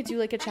bet you could do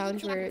like a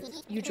challenge where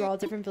you draw a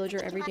different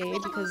villager every day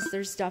because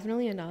there's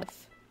definitely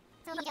enough.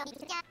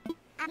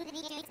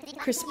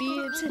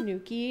 Crispy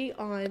Tanuki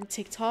on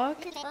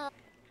TikTok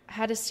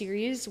had a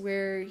series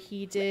where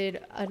he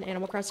did an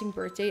Animal Crossing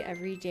birthday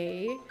every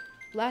day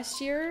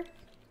last year.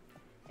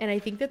 And I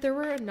think that there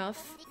were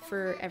enough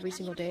for every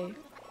single day.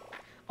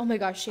 Oh my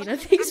gosh, Shayna,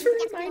 thanks for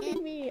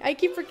reminding me. I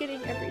keep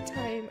forgetting every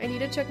time. I need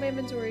to check my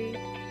inventory.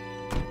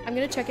 I'm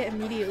gonna check it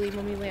immediately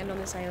when we land on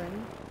this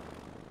island.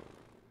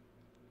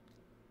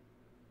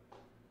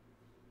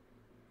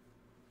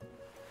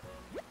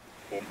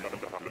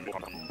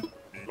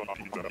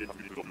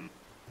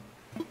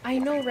 I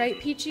know, right,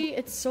 Peachy?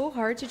 It's so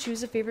hard to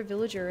choose a favorite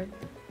villager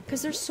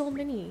because there's so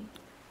many.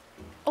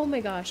 Oh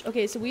my gosh.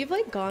 Okay, so we've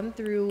like gone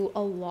through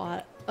a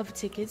lot of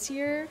tickets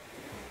here.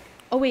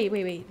 Oh,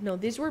 wait. No,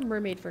 these were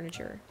mermaid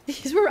furniture.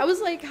 These were, I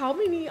was like, how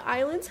many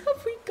islands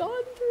have we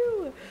gone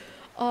through?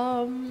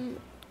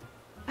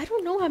 I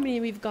don't know how many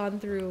we've gone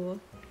through.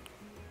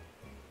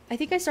 I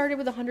think I started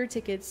with 100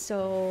 tickets,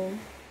 so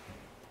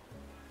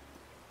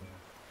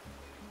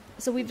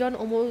we've done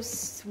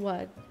almost,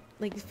 what,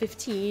 like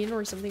 15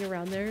 or something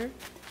around there.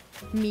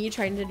 Me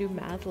trying to do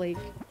math, like...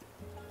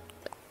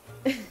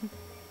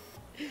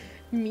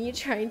 Me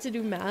trying to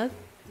do math.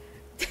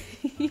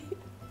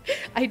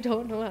 I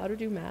don't know how to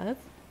do math.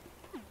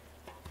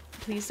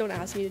 Please don't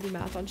ask me to do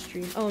math on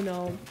stream. Oh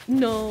no.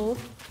 No.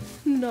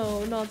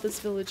 No, not this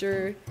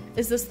villager.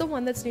 Is this the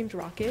one that's named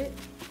Rocket?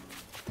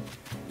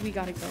 We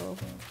gotta go.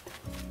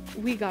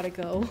 We gotta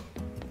go.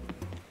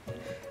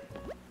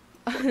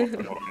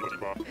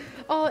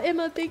 Oh,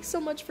 Emma, thanks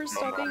so much for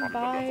stopping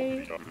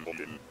by.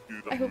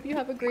 I hope you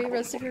have a great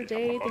rest of your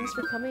day. Thanks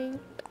for coming.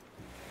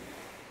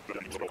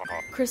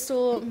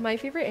 Crystal, my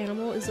favorite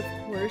animal is of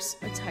course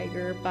a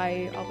tiger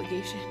by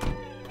obligation.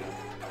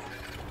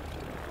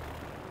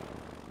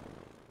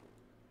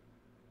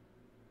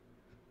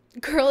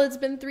 Girl, it's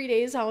been 3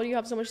 days. How do you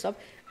have so much stuff?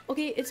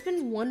 Okay, it's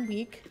been 1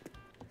 week.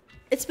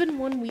 It's been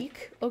 1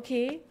 week,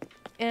 okay?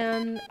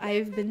 And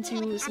I've been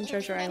to some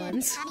treasure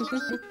islands.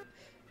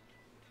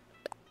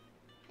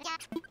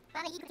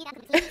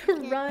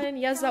 Run!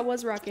 Yes, that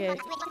was Rocket.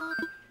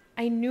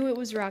 I knew it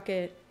was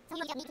Rocket.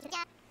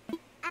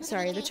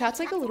 Sorry, the chat's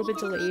like a little bit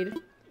delayed.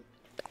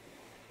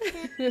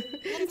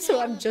 So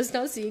I'm just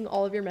now seeing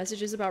all of your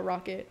messages about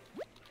Rocket.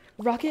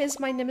 Rocket is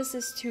my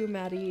nemesis too,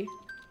 Maddie.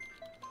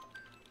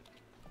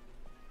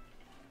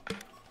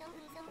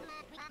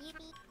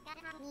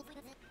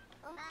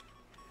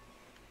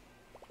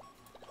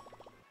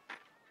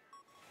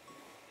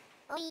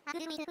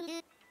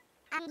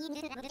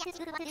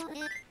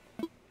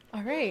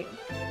 Alright.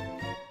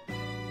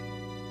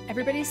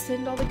 Everybody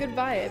send all the good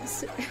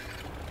vibes.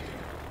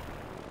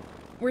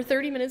 We're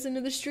 30 minutes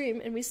into the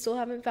stream and we still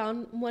haven't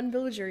found one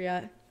villager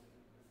yet.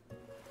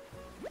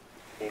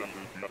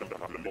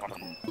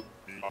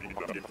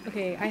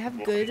 Okay, I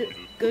have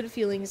good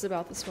feelings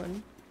about this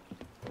one.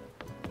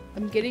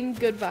 I'm getting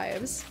good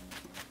vibes.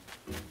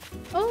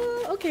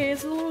 Oh, okay,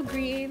 it's a little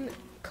green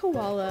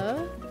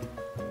koala.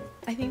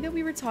 I think that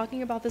we were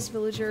talking about this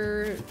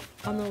villager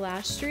on the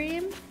last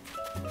stream.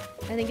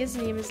 I think his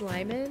name is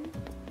Lyman.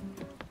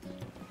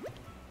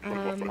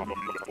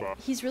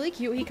 He's really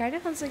cute. He kind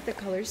of has like the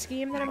color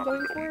scheme that I'm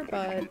going for,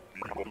 but...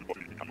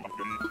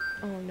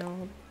 Oh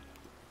no.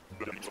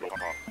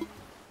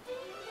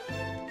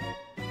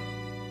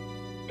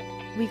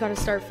 We gotta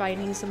start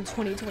finding some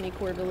 2020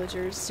 core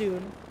villagers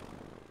soon.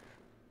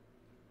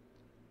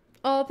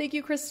 Oh, thank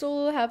you,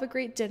 Crystal. Have a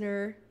great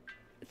dinner.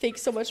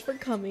 Thanks so much for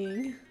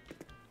coming.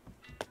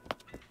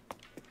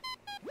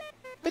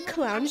 The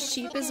clown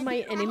sheep is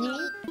my enemy.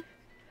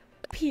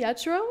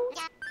 Pietro?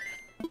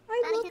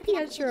 I love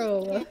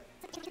Pietro.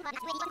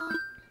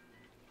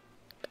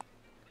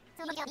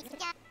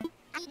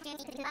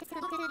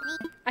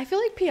 I feel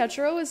like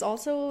Pietro is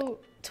also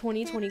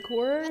 2020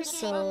 core,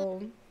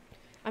 so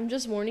I'm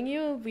just warning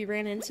you, if we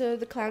ran into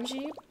the clown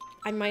sheep,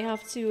 I might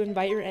have to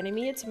invite your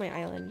enemy to my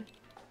island.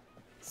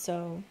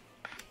 So...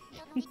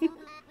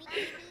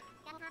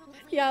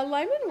 Yeah,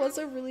 Lyman was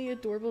a really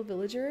adorable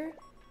villager.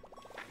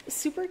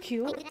 Super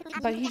cute,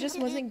 but he just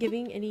wasn't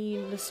giving any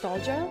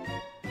nostalgia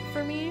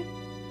for me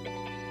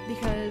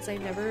because I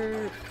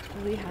never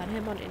really had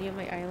him on any of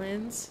my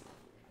islands.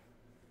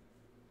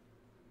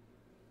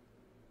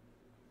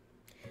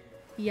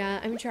 Yeah,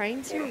 I'm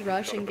trying to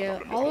rush and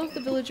get all of the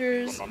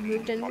villagers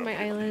moved into my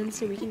island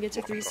so we can get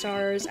to 3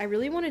 stars. I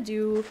really want to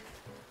do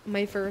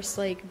my first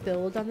like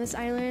build on this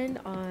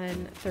island on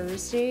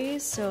Thursday,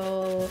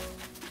 so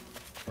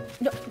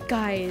no,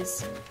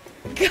 guys,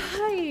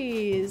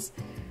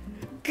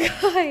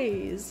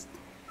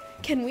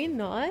 can we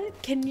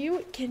not? Can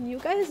you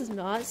guys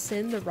not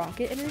send the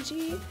rocket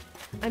energy?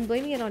 I'm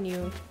blaming it on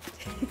you.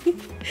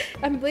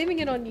 I'm blaming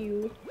it on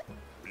you.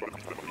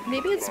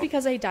 Maybe it's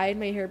because I dyed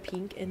my hair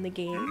pink in the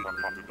game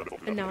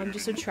and now I'm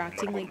just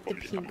attracting like the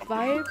pink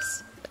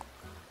vibes.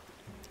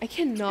 I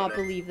cannot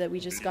believe that we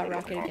just got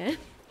Rocket again.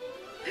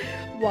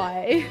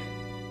 Why?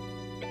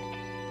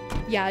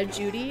 Yeah,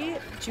 Judy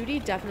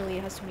definitely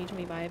has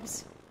 2020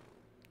 vibes.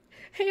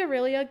 Hey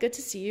Aurelia, good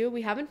to see you.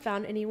 We haven't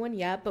found anyone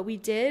yet, but we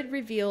did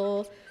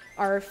reveal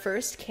our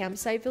first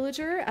campsite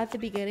villager at the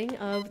beginning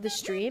of the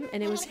stream,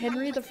 and it was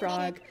Henry the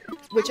Frog,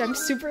 which I'm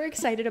super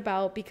excited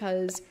about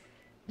because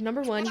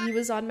number one, he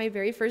was on my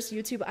very first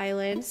YouTube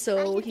island,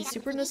 so he's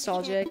super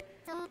nostalgic.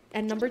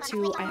 And number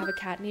two, I have a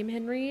cat named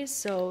Henry,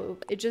 so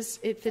it fits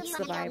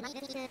the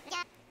vibe.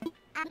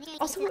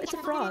 Also, it's a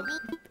frog,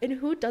 and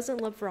who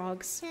doesn't love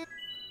frogs?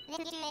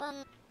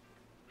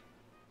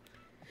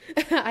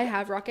 I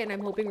have Rocket, and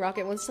I'm hoping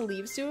Rocket wants to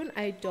leave soon.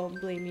 I don't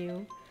blame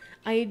you.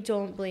 I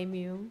don't blame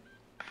you.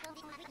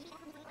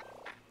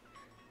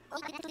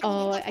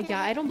 Oh,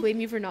 yeah, I don't blame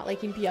you for not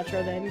liking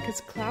Pietro then,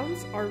 because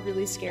clowns are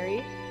really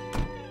scary.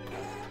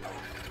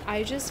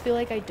 I just feel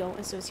like I don't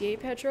associate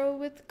Pietro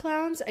with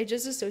clowns. I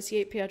just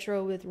associate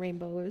Pietro with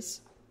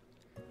rainbows.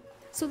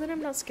 So then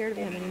I'm not scared of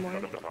him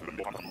anymore.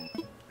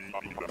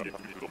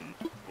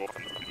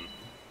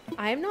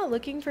 I'm not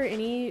looking for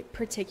any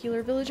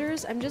particular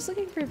villagers. I'm just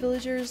looking for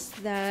villagers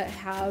that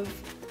have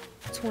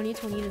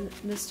 2020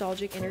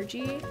 nostalgic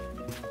energy.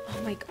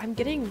 Oh my, I'm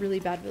getting really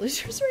bad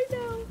villagers right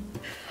now.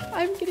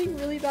 I'm getting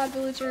really bad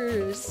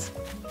villagers.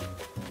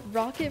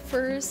 Rocket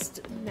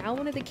first, now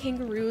one of the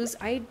kangaroos.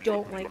 I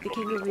don't like the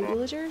kangaroo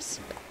villagers.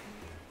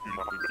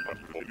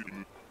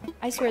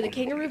 I swear, the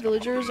kangaroo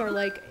villagers are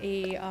like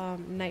a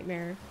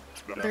nightmare.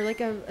 They're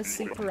like a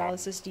sleep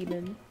paralysis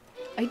demon.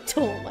 I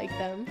don't like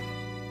them.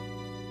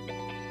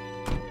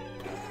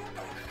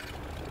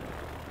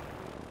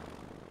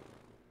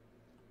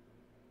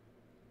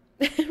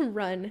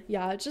 Run.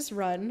 Yeah, just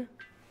run.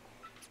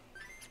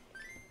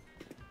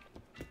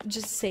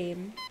 Just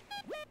same.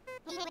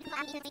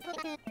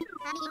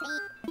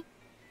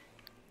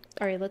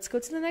 Alright, let's go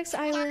to the next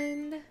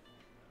island.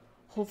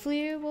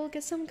 Hopefully we'll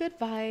get some good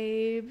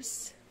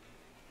vibes.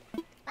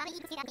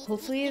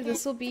 Hopefully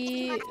this will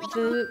be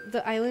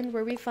the island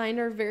where we find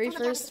our very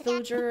first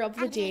villager of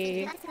the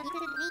day.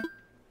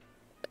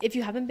 If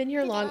you haven't been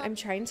here long, I'm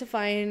trying to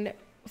find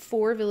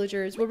 4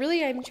 villagers. Well,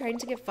 really, I'm trying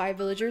to get 5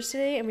 villagers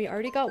today, and we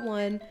already got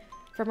 1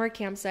 from our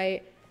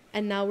campsite,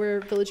 and now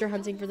we're villager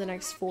hunting for the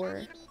next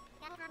 4.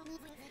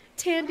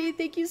 Tandy,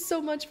 thank you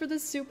so much for the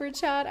super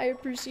chat. I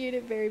appreciate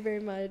it very, very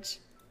much.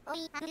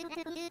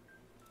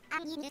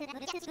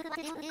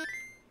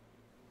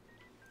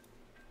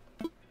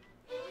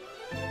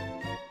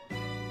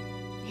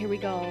 Here we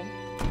go.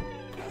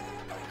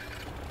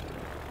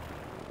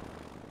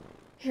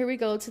 Here we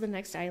go to the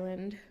next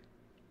island.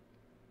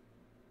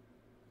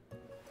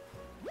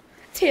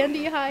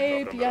 Tandy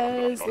hype,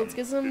 yes, let's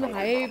get some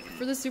hype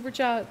for the super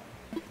chat.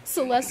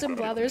 Celeste and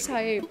Blathers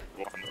hype.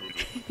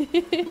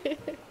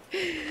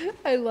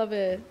 I love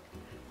it.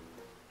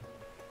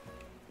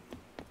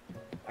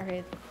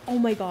 Alright. Oh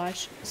my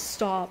gosh.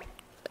 Stop.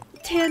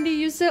 Tandy,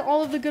 you sent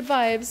all of the good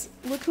vibes.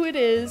 Look who it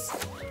is.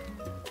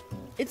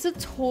 It's a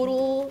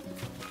total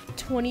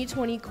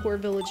 2020 core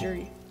villager.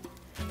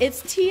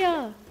 It's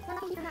Tia.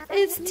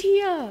 It's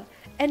Tia.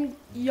 And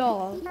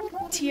y'all,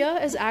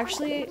 Tia is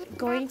actually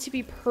going to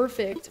be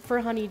perfect for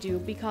Honeydew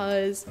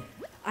because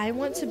I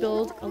want to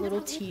build a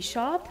little tea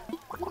shop.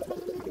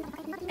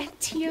 And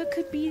Tia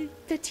could be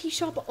the tea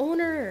shop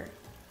owner.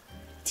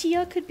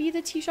 Tia could be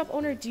the tea shop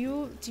owner. Do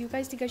you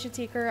guys think I should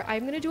take her?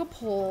 I'm gonna do a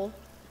poll.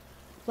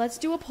 Let's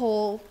do a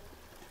poll.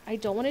 I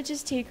don't want to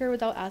just take her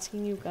without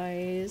asking you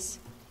guys.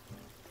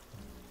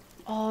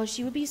 Oh,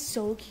 she would be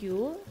so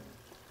cute.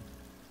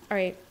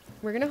 Alright,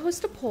 we're gonna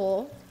host a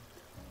poll.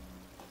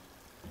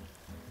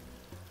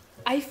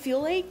 I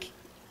feel like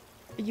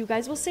you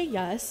guys will say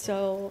yes,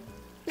 so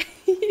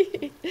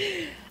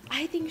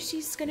I think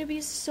she's gonna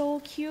be so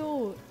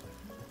cute.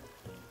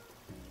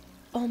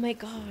 Oh my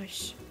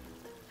gosh.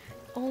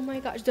 Oh my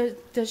gosh.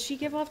 Does she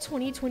give off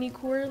 2020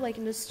 core like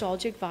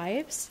nostalgic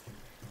vibes?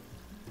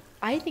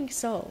 I think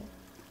so.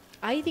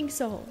 I think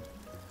so.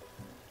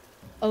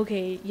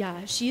 Okay,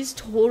 yeah, she's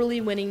totally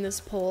winning this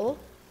poll.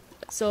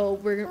 So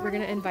we're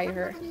gonna invite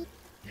her.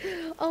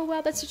 Oh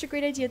wow, that's such a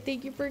great idea.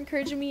 Thank you for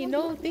encouraging me.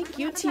 No, thank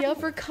you, Tia,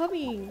 for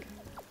coming.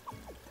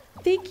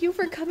 Thank you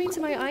for coming to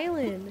my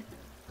island.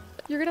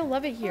 You're gonna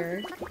love it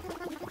here.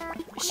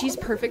 She's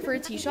perfect for a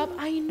tea shop.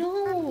 I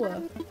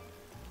know.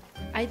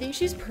 I think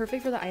she's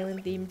perfect for the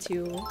island theme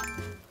too.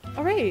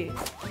 Alright.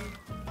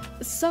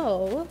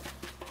 So,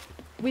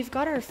 we've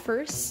got our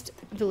first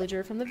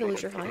villager from the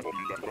villager hunt.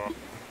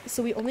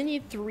 So we only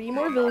need 3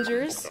 more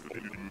villagers.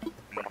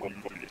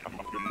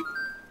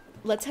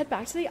 Let's head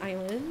back to the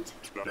island.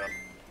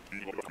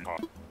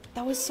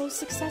 That was so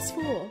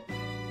successful.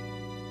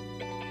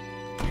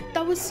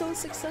 That was so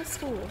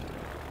successful.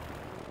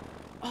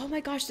 Oh my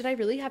gosh, did I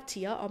really have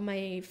Tia on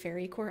my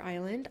fairy core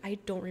island? I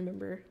don't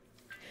remember.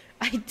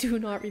 I do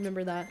not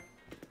remember that.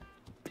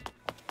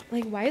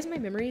 Like, why is my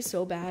memory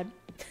so bad?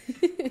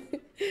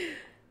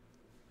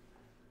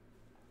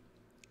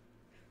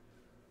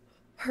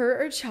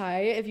 Her or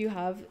Chai, if you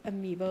have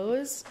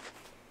amiibos.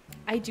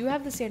 I do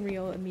have the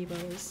Sanrio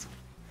amiibos.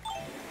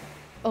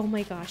 Oh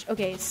my gosh.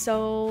 Okay,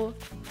 so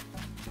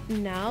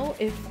now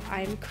if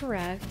I'm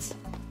correct,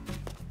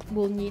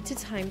 we'll need to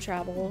time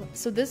travel.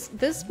 So this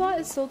spot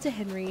is sold to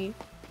Henry.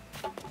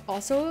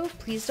 Also,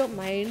 please don't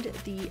mind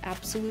the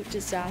absolute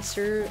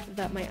disaster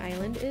that my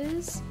island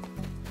is.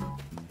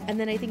 And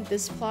then I think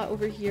this plot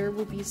over here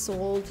will be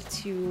sold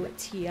to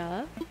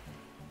Tia.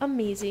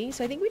 Amazing.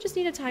 So I think we just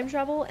need to time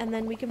travel and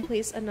then we can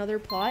place another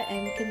plot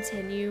and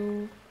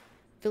continue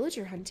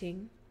villager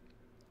hunting.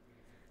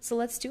 So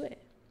let's do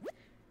it.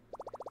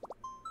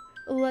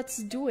 Let's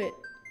do it.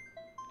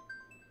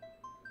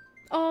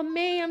 Oh,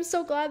 May, I'm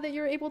so glad that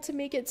you're able to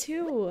make it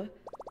too.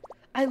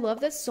 I love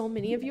that so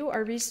many of you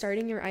are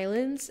restarting your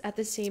islands at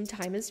the same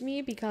time as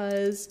me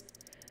because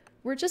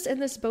we're just in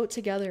this boat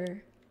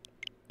together.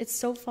 It's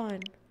so fun.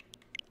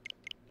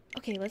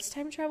 Okay, let's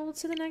time travel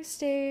to the next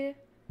day.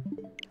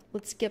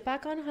 Let's get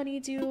back on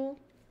Honeydew.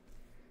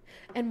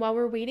 And while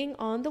we're waiting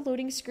on the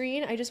loading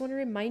screen, I just want to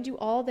remind you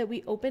all that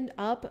we opened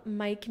up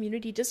my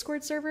community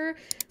Discord server.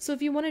 So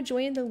if you want to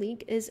join, the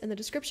link is in the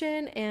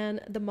description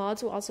and the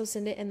mods will also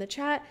send it in the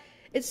chat.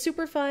 It's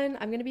super fun.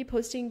 I'm going to be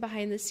posting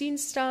behind the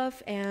scenes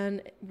stuff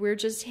and we're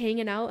just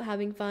hanging out,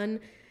 having fun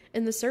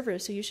in the server.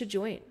 So you should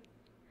join.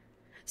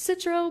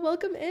 Citro,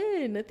 welcome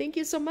in. Thank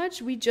you so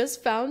much. We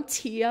just found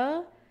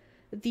Tia,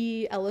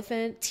 the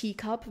elephant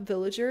teacup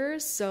villager.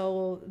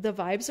 So the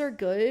vibes are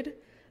good.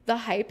 The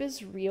hype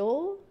is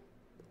real.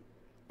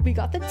 We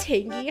got the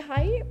tangy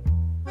hype.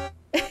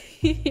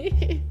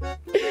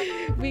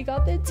 We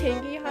got the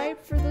tangy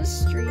hype for the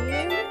stream.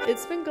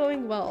 It's been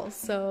going well,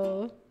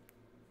 so...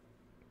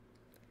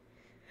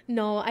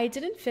 No, I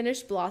didn't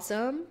finish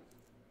Blossom.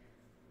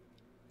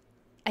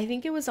 I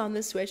think it was on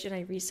the Switch and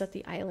I reset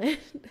the island.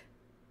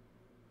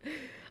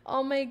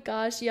 Oh my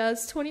gosh,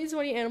 yes,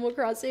 2020 Animal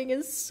Crossing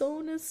is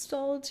so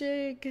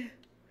nostalgic.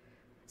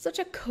 Such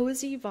a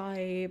cozy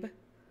vibe.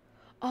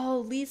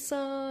 Oh,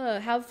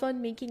 Lisa, have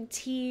fun making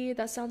tea.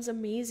 That sounds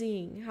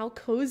amazing. How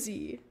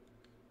cozy.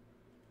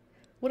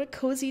 What a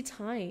cozy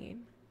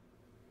time.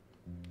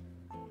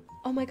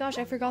 Oh my gosh,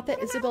 I forgot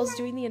that Isabel's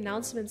doing the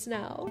announcements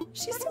now.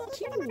 She's so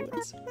cute.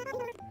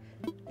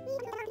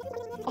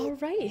 All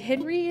right,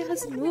 Henry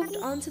has moved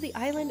onto the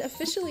island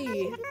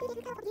officially.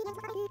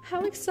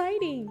 How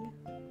exciting.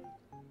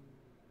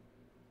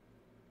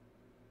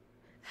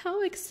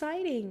 How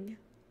exciting.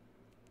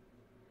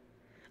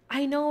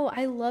 I know,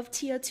 I love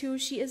Tia too.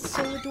 She is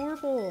so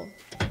adorable.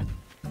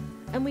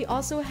 And we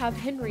also have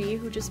Henry,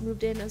 who just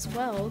moved in as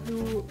well,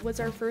 who was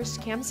our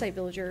first campsite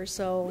villager.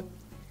 So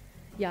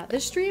yeah,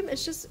 this stream,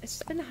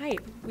 it's been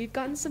hype. We've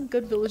gotten some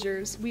good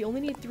villagers. We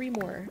only need 3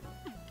 more.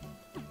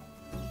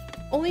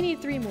 Only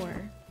need 3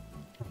 more.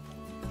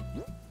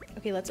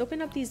 Okay, let's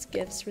open up these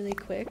gifts really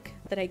quick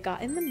that I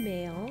got in the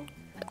mail.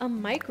 A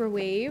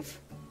microwave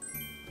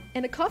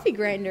and a coffee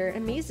grinder.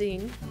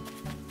 Amazing.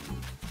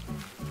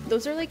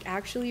 Those are like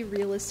actually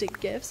realistic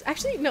gifts.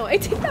 Actually, no, I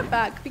take that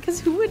back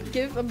because who would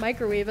give a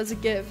microwave as a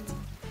gift?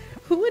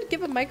 Who would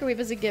give a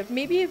microwave as a gift?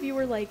 Maybe if you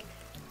were like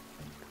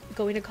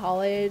going to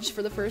college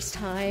for the first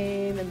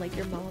time and like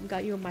your mom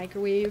got you a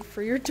microwave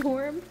for your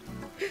dorm.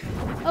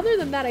 Other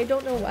than that, I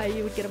don't know why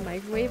you would get a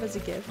microwave as a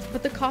gift.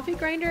 But the coffee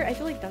grinder, I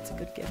feel like that's a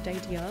good gift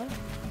idea.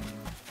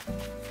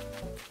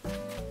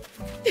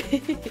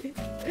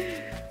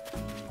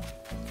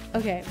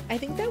 Okay, I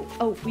think that,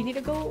 oh, we need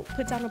to go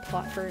put down a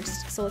plot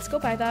first. So let's go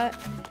buy that.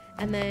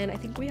 And then I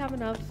think we have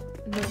enough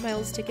No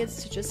Miles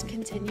tickets to just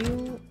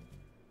continue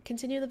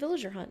the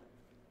villager hunt.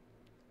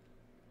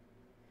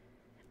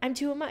 I'm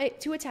too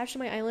attached to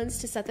my islands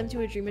to set them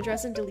to a dream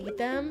address and delete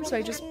them, so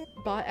I just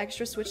bought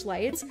extra Switch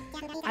lights.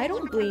 I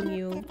don't blame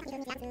you.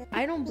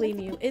 I don't blame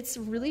you. It's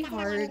really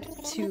hard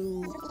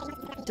to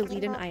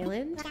delete an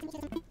island.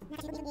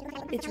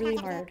 It's really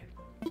hard.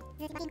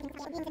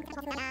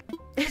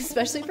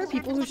 Especially for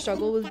people who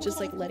struggle with just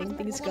like letting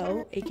things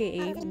go,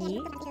 aka me.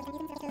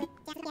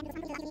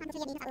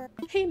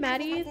 Hey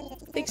Maddie,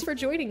 thanks for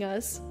joining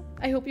us.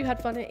 I hope you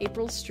had fun at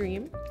April's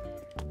stream.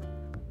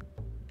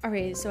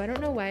 Alright, so I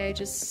don't know why I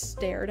just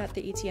stared at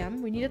the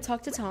ATM. We need to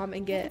talk to Tom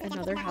and get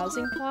another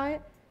housing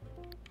plot.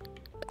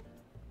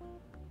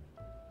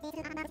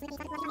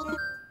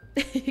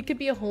 It could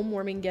be a home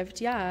warming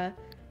gift, yeah.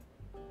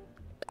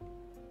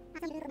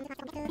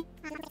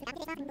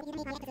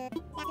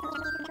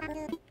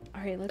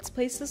 Alright, let's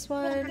place this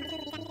one.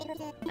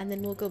 And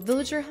then we'll go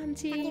villager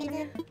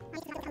hunting.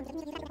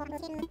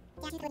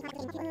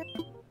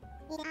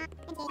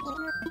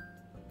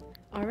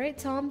 Alright,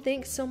 Tom,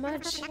 thanks so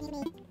much.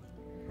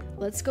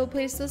 Let's go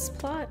place this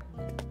plot.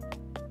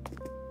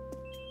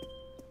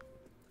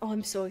 Oh,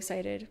 I'm so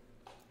excited.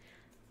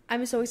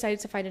 I'm so excited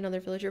to find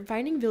another villager.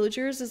 Finding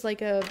villagers is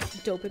like a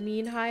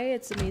dopamine high.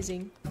 It's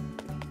amazing.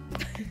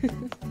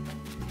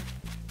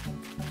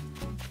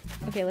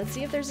 Okay, let's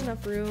see if there's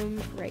enough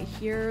room right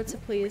here to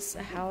place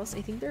a house.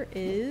 I think there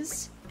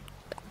is.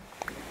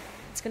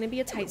 It's gonna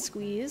be a tight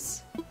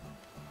squeeze.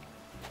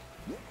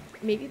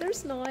 Maybe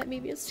there's not.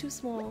 Maybe it's too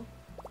small.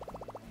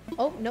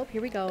 Oh, nope.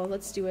 Here we go.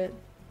 Let's do it.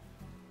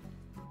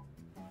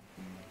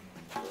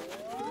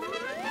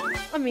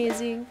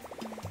 Amazing.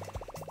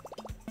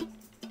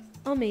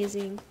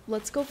 Amazing.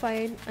 Let's go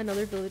find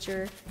another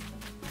villager.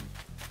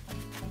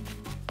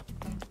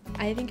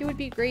 I think it would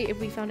be great if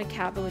we found a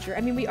cat villager.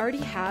 I mean, we already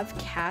have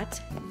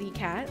Cat the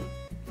cat,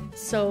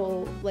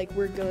 so like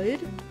we're good.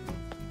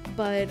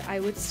 But I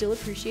would still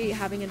appreciate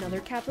having another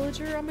cat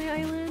villager on my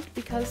island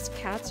because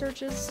cats are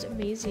just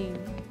amazing.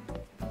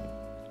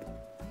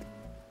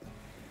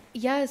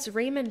 Yes,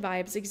 Raymond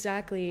vibes,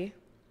 exactly.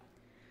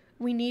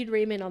 We need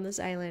Raymond on this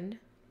island.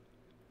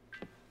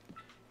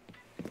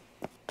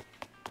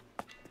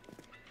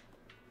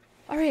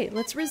 Alright,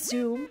 let's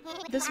resume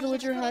this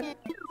villager hunt.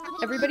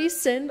 Everybody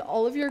send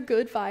all of your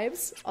good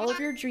vibes, all of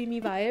your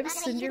dreamy vibes,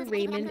 send your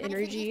Raymond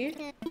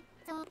energy.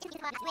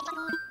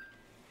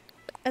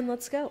 And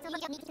let's go.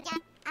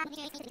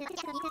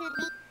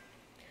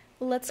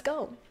 Let's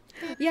go.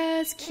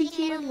 Yes,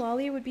 Kiki and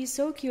Lolly would be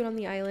so cute on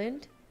the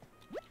island.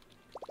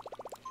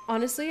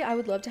 Honestly, I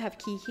would love to have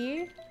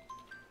Kiki.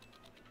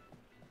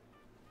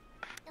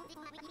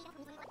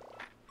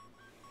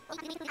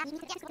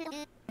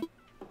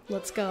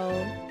 Let's go.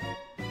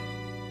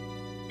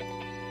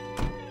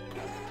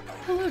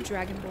 Hello,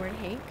 Dragonborn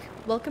Hank.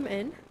 Welcome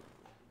in.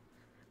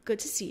 Good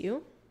to see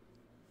you.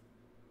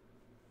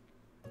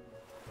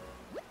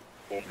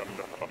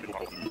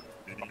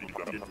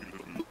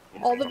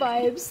 All the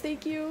vibes,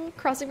 thank you.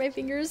 Crossing my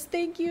fingers,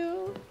 thank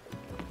you.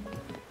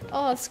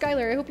 Oh,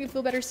 Skylar, I hope you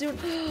feel better soon.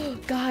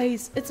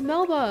 Guys, it's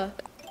Melba.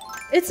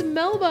 It's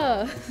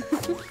Melba.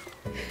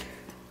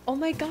 Oh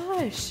my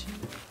gosh.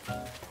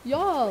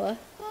 Y'all.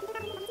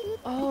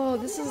 Oh,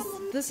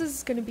 this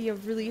is gonna be a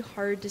really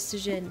hard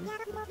decision.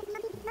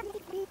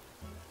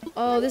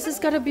 Oh, this is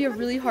gonna be a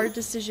really hard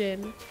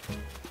decision.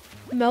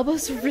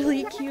 Melba's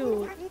really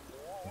cute.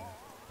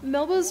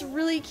 Melba's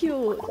really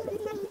cute.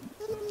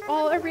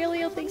 Oh,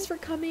 Aurelio, thanks for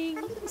coming.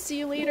 See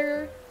you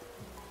later.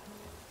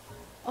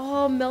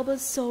 Oh,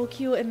 Melba's so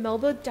cute, and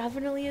Melba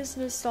definitely is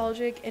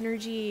nostalgic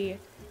energy.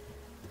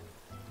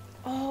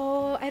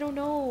 Oh, I don't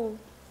know.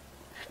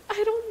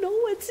 I don't know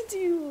what to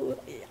do.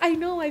 I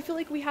know, I feel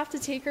like we have to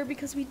take her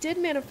because we did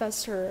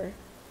manifest her.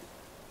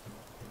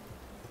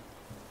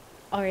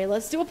 Alright,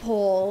 let's do a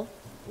poll.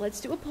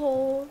 Let's do a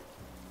poll.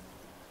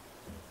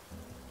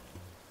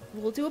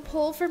 We'll do a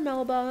poll for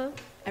Melba.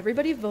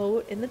 Everybody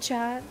vote in the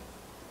chat.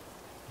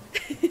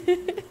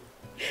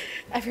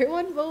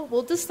 Everyone vote.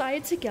 We'll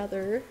decide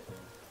together.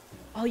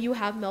 Oh, you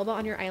have Melba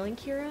on your island,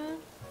 Kira?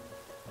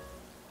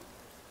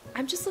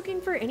 I'm just looking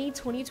for any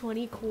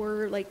 2020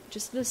 core, like,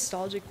 just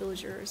nostalgic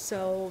villager.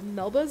 So,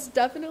 Melba's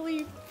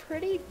definitely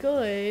pretty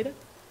good.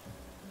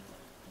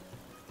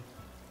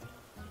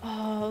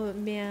 Oh,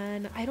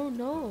 man. I don't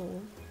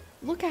know.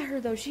 Look at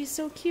her, though. She's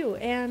so cute.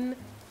 And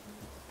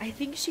I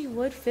think she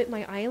would fit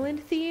my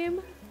island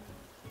theme.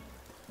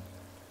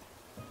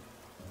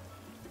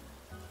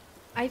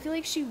 I feel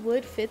like she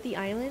would fit the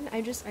island.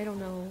 I don't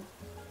know.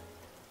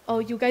 Oh,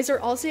 you guys are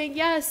all saying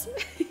yes.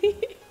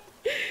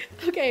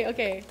 Okay,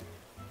 okay.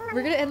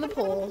 We're gonna end the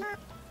poll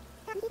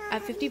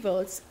at 50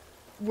 votes.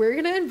 We're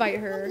gonna invite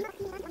her.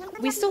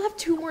 We still have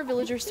 2 more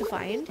villagers to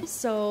find,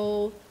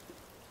 so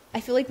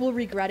I feel like we'll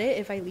regret it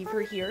if I leave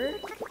her here.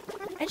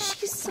 And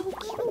she's so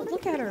cute.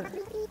 Look at her.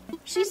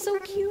 She's so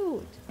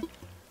cute.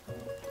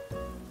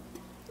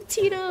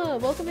 Tina,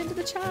 welcome into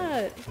the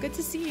chat. Good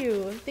to see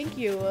you. Thank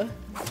you.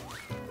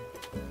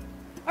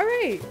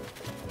 Alright.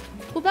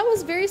 Well, that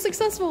was very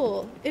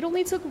successful. It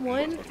only took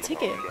 1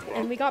 ticket,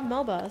 and we got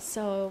Melba,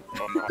 so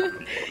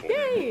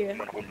yay!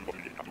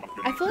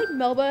 I feel like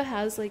Melba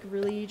has like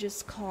really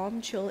just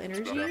calm, chill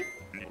energy.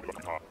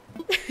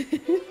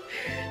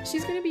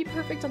 She's gonna be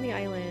perfect on the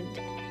island.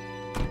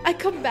 I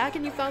come back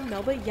and you found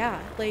Melba? Yeah,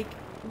 like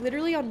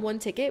literally on 1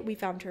 ticket we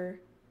found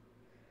her.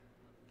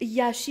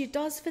 Yeah, she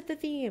does fit the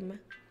theme.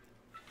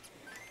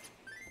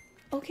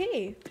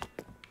 Okay.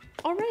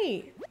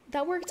 Alright,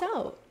 that worked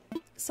out.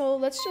 So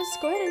let's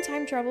just go ahead and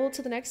time travel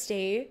to the next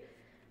day.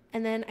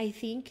 And then I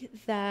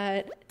think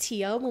that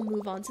Tia will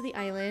move on to the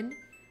island.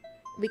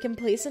 We can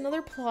place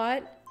another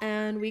plot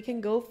and we can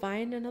go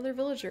find another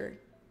villager.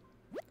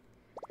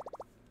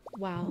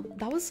 Wow,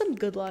 that was some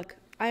good luck.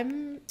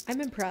 I'm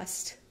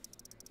impressed.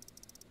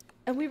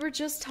 And we were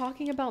just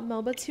talking about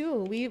Melba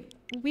too.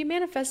 We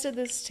manifested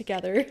this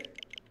together.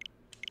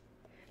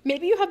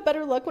 Maybe you have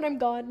better luck when I'm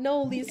gone.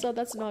 No, Lisa,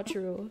 that's not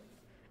true.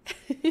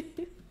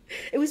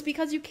 It was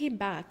because you came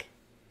back.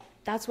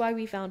 That's why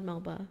we found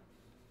Melba.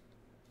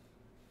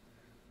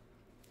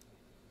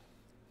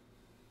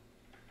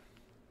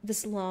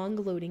 This long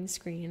loading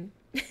screen.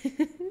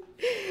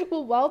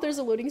 Well, while there's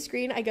a loading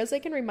screen, I guess I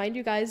can remind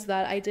you guys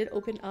that I did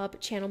open up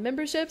channel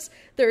memberships.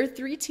 There are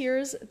 3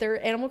 tiers.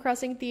 They're Animal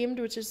Crossing themed,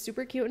 which is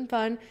super cute and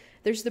fun.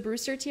 There's the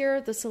Brewster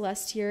tier, the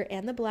Celeste tier,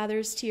 and the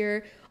Blathers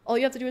tier. All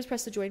you have to do is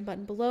press the join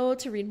button below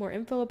to read more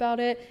info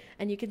about it.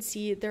 And you can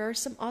see there are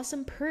some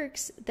awesome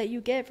perks that you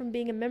get from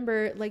being a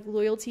member, like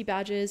loyalty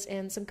badges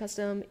and some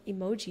custom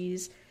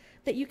emojis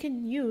that you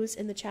can use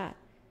in the chat.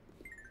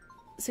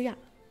 So yeah,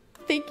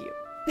 thank you.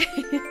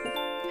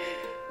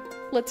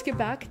 Let's get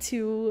back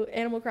to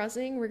Animal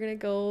Crossing. We're gonna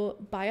go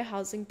buy a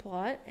housing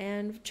plot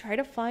and try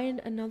to find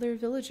another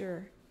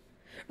villager.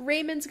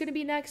 Raymond's gonna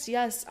be next.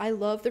 Yes, I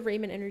love the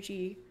Raymond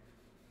energy.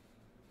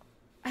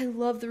 I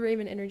love the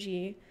Raymond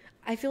energy.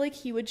 I feel like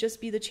he would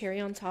just be the cherry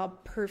on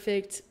top,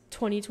 perfect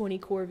 2020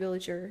 core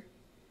villager.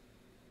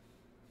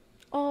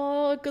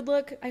 Oh, good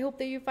luck. I hope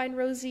that you find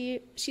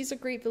Rosie. She's a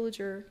great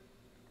villager.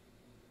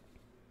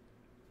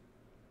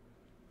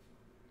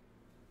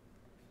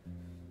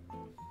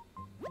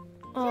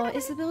 Oh,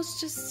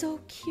 Isabel's just so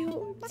cute.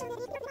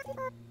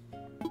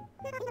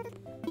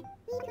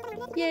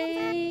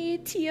 Yay!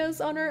 Tia's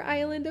on our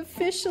island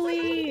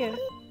officially!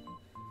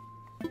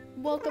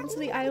 Welcome to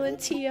the island,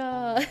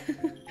 Tia!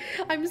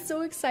 I'm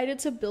so excited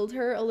to build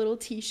her a little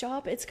tea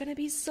shop. It's gonna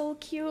be so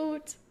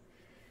cute!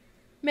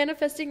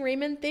 Manifesting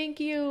Raymond, thank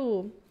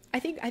you! I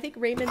think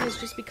Raymond has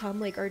just become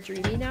like our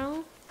dreamy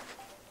now.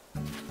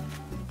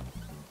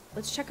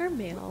 Let's check our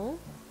mail.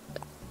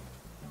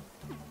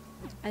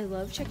 I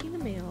love checking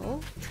the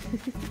mail.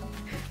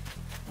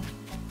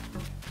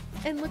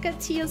 And look at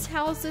Tia's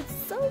house, it's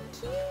so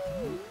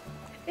cute!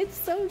 It's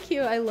so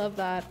cute, I love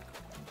that.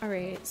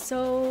 Alright,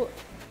 so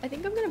I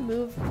think I'm gonna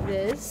move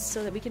this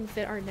so that we can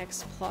fit our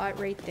next plot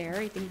right there.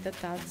 I think that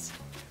that's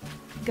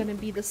gonna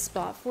be the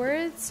spot for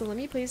it. So let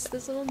me place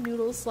this little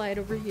noodle slide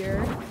over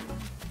here.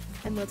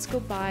 And let's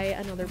go buy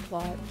another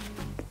plot.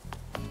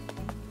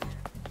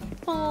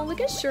 Oh,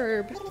 look at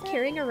Sherb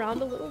carrying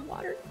around a little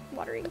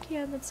watering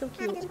can. That's so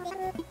cute.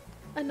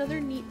 Another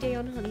neat day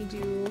on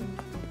Honeydew.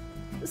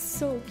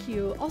 So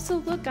cute. Also,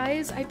 look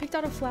guys, I picked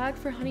out a flag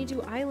for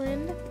Honeydew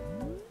Island.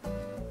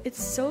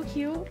 It's so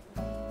cute.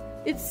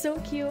 It's so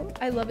cute.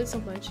 I love it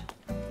so much.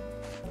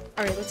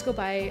 Alright, let's go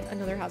buy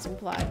another housing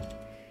plot.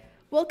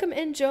 Welcome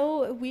in,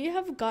 Joe. We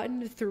have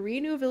gotten 3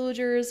 new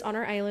villagers on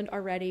our island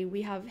already.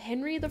 We have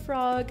Henry the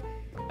frog,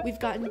 we've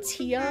gotten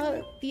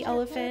Tia the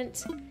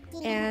elephant,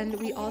 and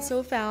we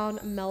also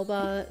found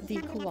Melba the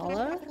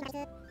koala.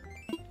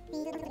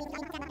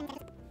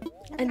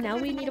 And now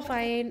we need to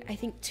find, I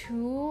think,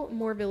 2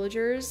 more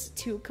villagers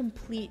to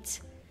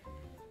complete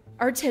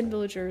our 10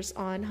 villagers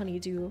on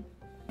Honeydew.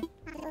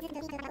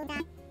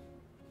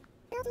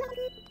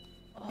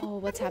 Oh,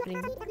 what's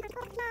happening?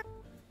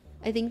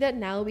 I think that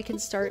now we can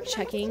start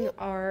checking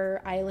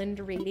our island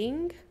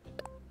rating.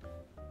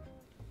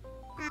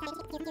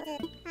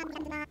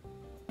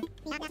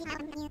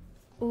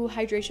 Ooh,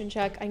 hydration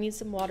check. I need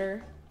some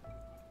water.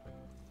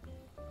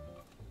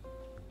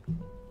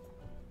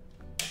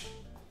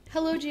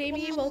 Hello,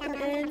 Jamie. Welcome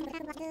in.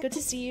 Good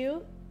to see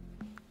you.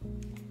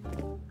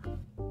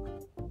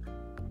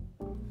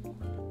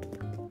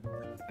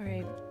 All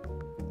right.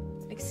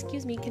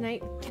 Excuse me. Can I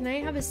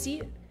have a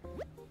seat?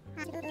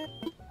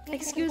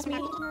 Excuse me.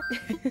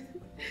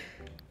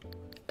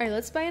 Alright,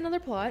 let's buy another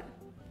plot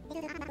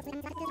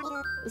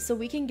so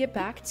we can get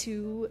back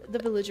to the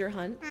villager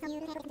hunt.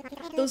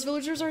 Those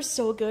villagers are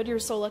so good. You're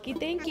so lucky.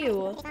 Thank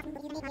you.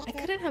 I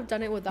couldn't have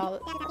done it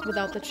without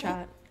the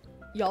chat.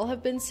 Y'all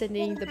have been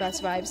sending the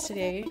best vibes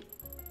today.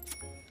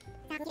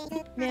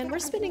 Man, we're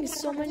spending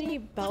so many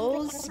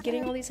bells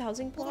getting all these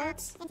housing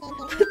plots.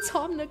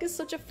 Tom Nook is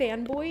such a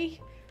fanboy.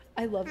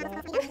 I love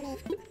that.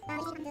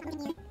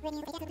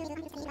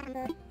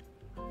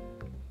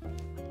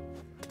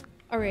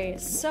 Alright,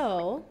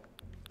 so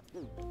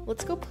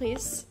let's go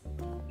place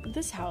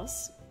this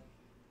house.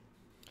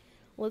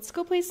 Let's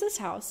go place this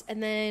house,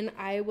 and then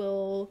I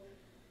will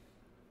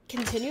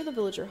continue the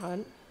villager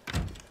hunt.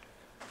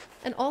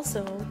 And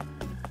also,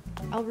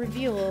 I'll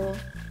reveal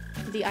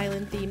the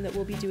island theme that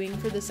we'll be doing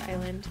for this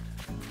island.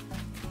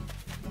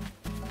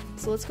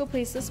 So let's go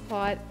place this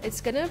plot.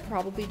 It's gonna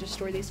probably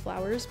destroy these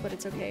flowers, but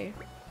it's okay.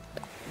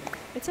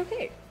 It's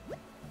okay.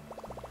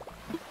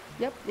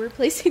 Yep, we're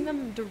placing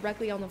them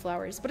directly on the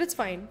flowers, but it's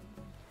fine.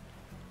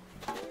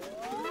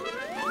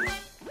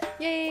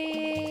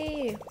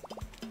 Yay!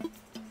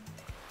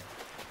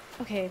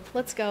 Okay,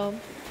 let's go.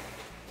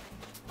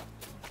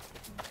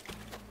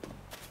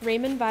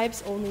 Raymond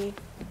vibes only.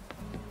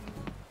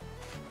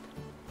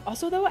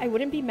 Also though, I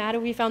wouldn't be mad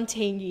if we found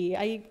Tangy.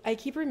 I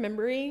keep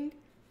remembering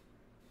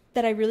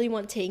that I really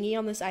want Tangy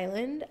on this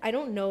island. I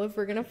don't know if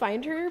we're gonna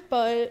find her,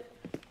 but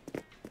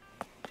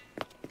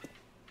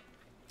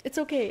it's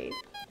okay.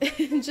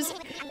 Just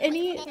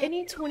any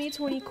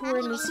 2020 core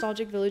and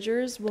nostalgic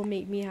villagers will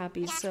make me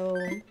happy, so.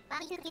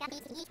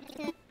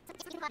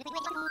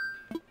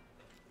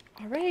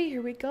 Alright,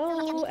 here we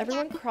go.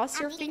 Everyone cross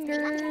your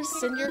fingers,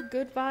 send your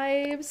good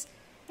vibes,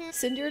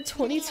 send your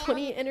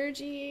 2020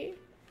 energy.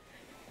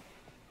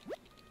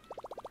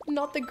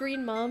 Not the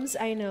green mums,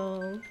 I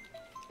know.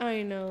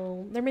 I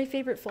know. They're my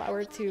favorite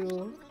flower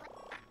too.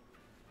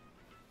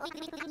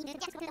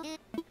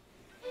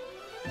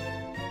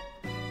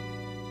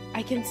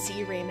 I can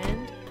see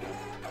Raymond.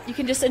 You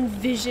can just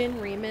envision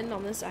Raymond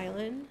on this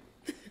island.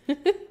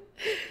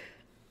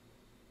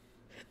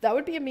 That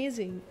would be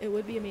amazing. It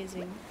would be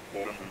amazing.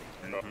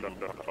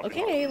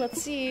 Okay,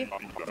 let's see.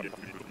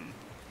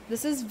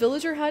 This is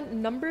Villager Hunt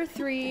number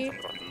 3.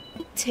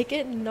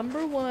 Ticket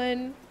number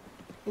 1.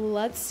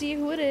 Let's see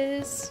who it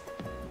is.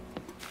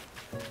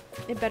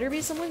 It better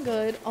be someone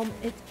good.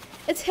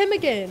 It's him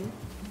again.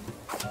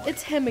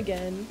 It's him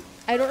again.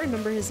 I don't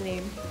remember his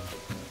name.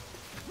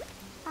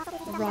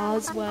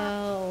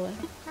 Roswell.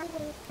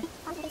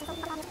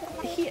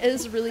 He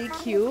is really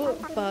cute,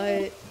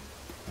 but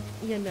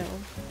you know.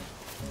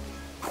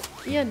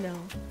 You know.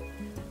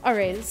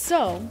 Alright,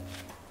 so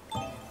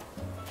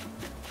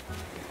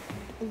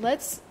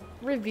let's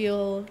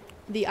reveal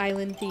the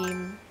island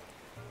theme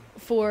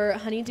for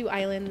Honeydew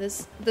Island,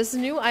 this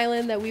new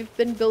island that we've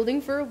been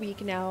building for a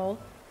week now.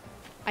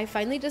 I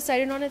finally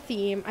decided on a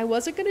theme. I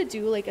wasn't gonna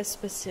do like a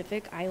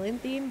specific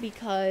island theme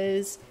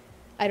because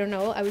I don't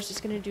know, I was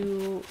just gonna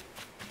do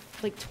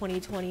like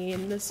 2020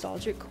 and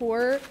nostalgic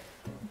core,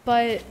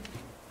 but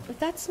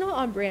that's not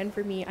on brand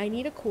for me. I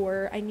need a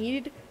core. I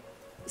need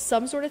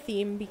some sort of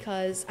theme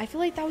because I feel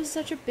like that was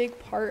such a big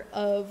part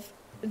of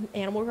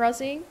Animal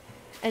Crossing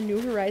and New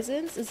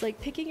Horizons is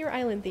like picking your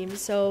island theme.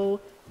 So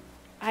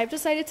I've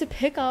decided to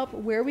pick up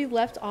where we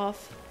left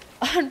off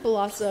on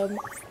Blossom,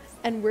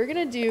 and we're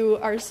gonna do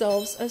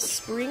ourselves a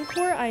spring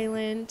core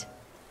island.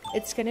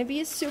 It's gonna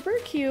be super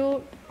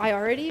cute. I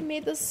already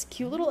made this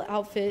cute little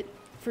outfit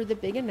for the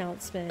big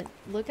announcement.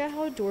 Look at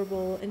how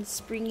adorable and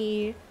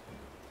springy.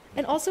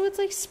 And also it's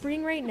like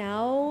spring right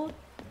now.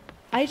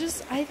 I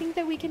think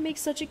that we can make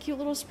such a cute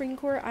little spring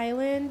core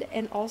island,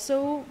 and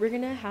also we're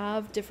gonna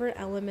have different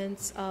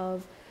elements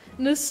of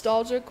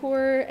nostalgia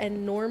core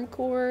and norm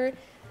core.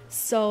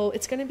 So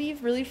it's gonna be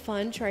really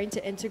fun trying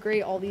to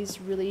integrate all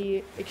these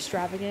really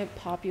extravagant,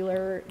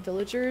 popular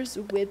villagers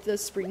with the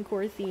spring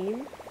core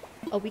theme.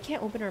 Oh, we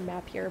can't open our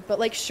map here, but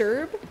like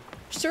Sherb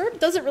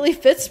doesn't really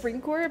fit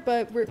spring core,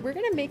 but we're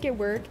gonna make it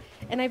work.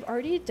 And I've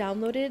already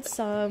downloaded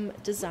some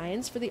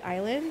designs for the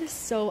island,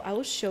 so I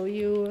will show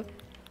you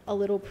a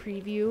little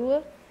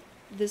preview.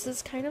 This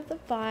is kind of the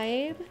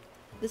vibe.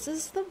 This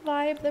is the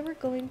vibe that we're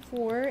going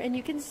for, and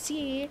you can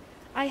see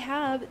I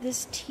have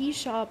this tea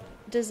shop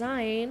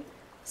design.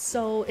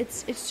 So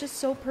it's just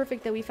so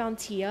perfect that we found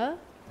Tia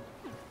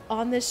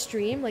on this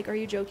stream. Like, are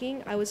you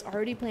joking? I was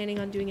already planning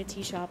on doing a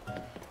tea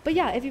shop. But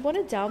yeah, if you want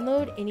to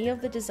download any of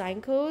the design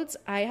codes,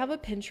 I have a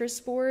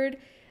Pinterest board.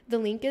 The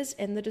link is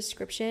in the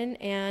description,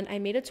 and I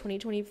made a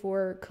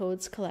 2024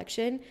 codes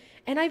collection,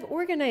 and I've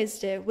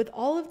organized it with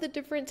all of the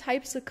different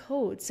types of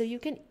codes, so you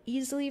can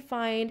easily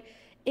find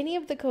any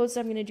of the codes that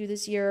I'm going to do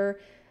this year.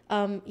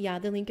 Yeah,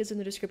 the link is in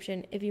the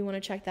description if you want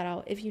to check that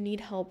out, if you need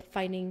help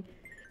finding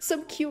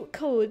some cute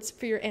codes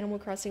for your Animal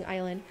Crossing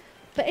island.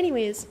 But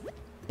anyways,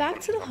 back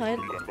to the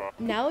hunt.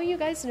 Now you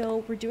guys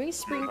know we're doing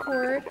spring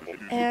core,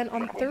 and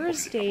on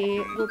Thursday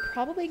we're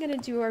probably going to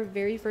do our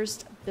very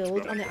first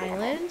build on the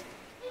island.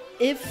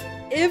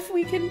 If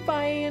we can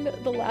find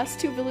the last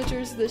 2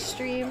 villagers this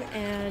stream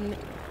and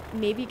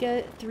maybe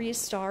get 3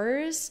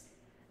 stars,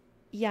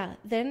 yeah,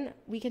 then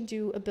we can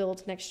do a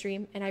build next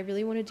stream. And I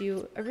really want to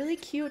do a really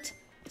cute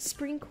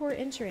spring core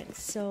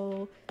entrance,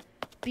 so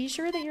be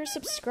sure that you're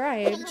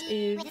subscribed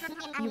if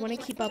you want to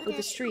keep up with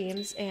the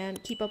streams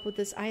and keep up with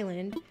this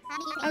island.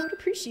 I would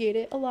appreciate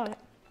it a lot.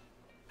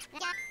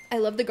 I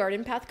love the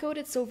garden path code.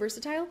 It's so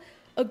versatile.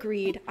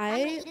 Agreed.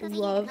 I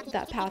love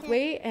that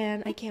pathway,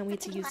 and I can't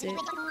wait to use it.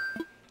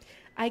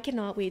 I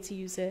cannot wait to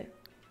use it.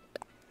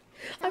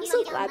 I'm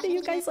so glad that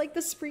you guys like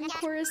the spring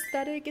core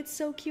aesthetic. It's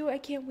so cute. I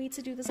can't wait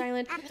to do this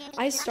island.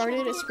 I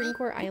started a spring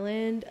core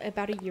island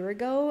about a year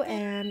ago,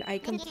 and I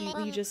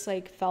completely just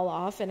like fell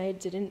off and I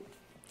didn't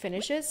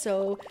finish it.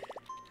 So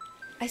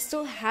I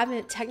still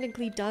haven't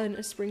technically done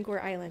a spring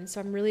core island. So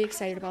I'm really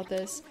excited about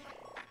this.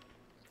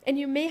 And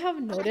you may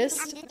have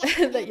noticed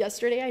that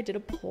yesterday I did a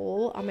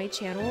poll on my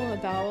channel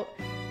about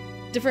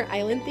different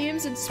island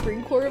themes, and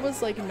spring core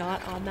was like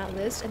not on that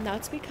list, and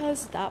that's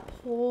because that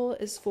poll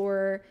is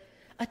for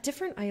a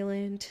different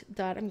island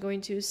that I'm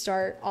going to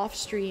start off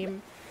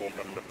stream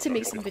to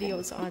make some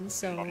videos on.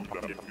 So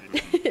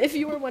if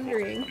you were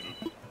wondering.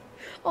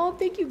 Oh,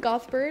 thank you,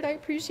 Gothbird. I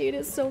appreciate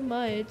it so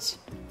much.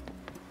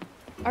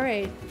 All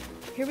right,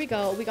 here we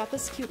go. We got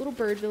this cute little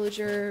bird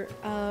villager.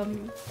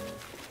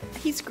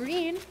 He's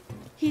green.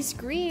 He's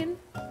green,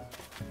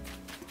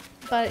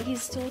 but he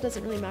still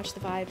doesn't really match the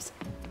vibes.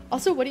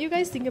 Also, what do you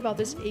guys think about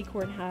this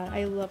acorn hat?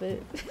 I love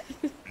it.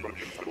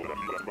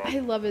 I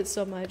love it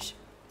so much.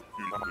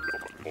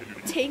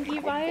 Tangy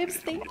vibes?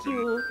 Thank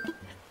you.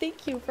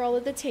 Thank you for all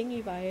of the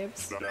tangy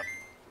vibes.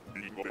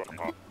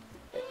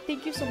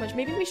 Thank you so much.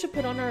 Maybe we should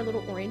put on our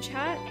little orange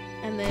hat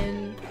and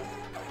then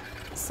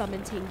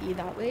summon Tangy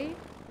that way.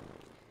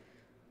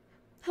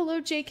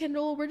 Hello, J.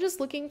 Kendall. We're just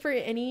looking for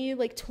any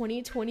like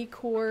 2020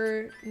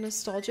 core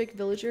nostalgic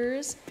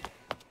villagers.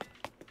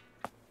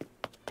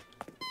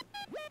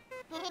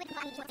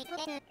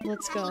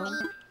 Let's go.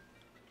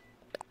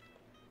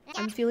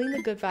 I'm feeling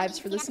the good vibes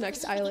for this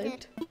next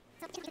island.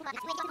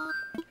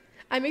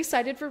 I'm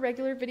excited for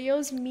regular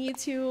videos. Me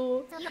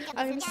too.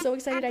 I'm so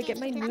excited. I get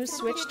my new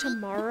Switch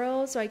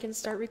tomorrow, so I can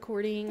start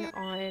recording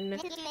on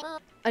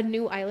a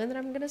new island that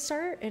I'm gonna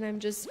start, and I'm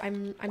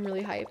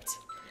really hyped.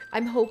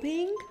 I'm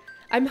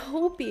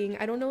hoping,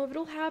 I don't know if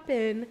it'll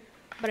happen,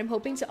 but I'm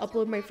hoping to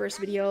upload my first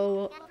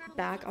video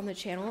back on the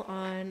channel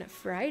on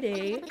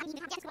Friday.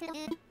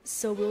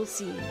 So we'll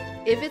see.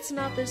 If it's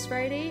not this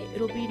Friday,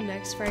 it'll be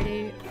next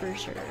Friday for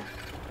sure.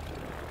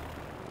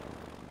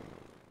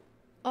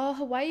 Oh,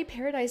 Hawaii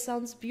Paradise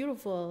sounds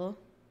beautiful.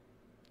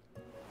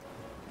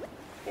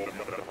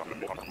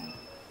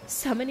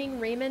 Summoning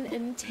Raymond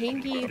and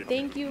Tangy.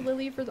 Thank you,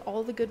 Lily, for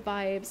all the good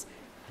vibes.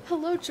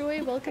 Hello,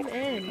 Joy. Welcome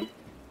in.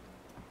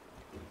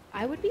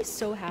 I would be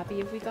so happy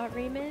if we got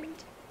Raymond.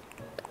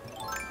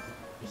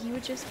 He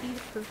would just be the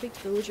perfect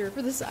villager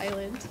for this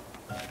island.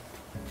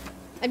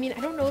 I mean,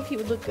 I don't know if he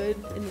would look good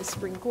in the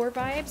spring core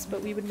vibes,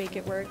 but we would make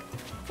it work.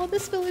 Oh,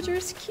 this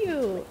villager's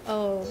cute.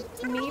 Oh,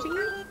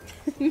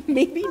 maybe?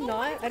 Maybe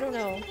not? I don't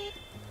know.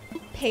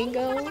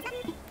 Pango.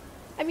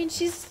 I mean,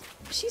 she's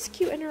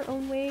cute in her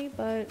own way,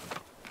 but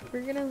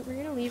we're gonna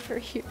leave her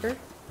here.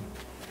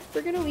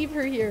 We're gonna leave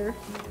her here.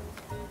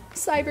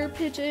 Cyber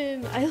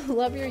Pigeon, I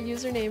love your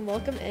username.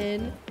 Welcome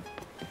in.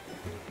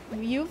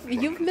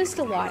 You've missed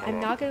a lot, I'm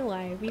not gonna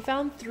lie. We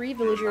found 3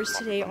 villagers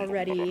today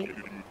already.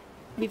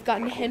 We've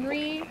gotten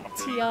Henry,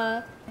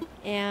 Tia,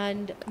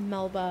 and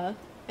Melba.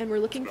 And we're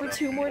looking for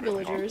 2 more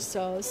villagers,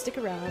 so stick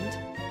around.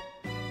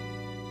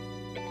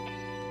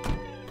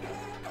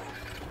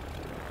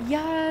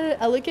 Yeah,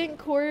 Elegant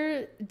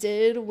Core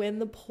did win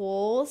the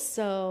poll,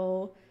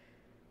 so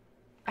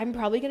I'm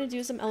probably gonna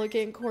do some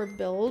Elegant Core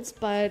builds,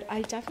 but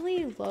I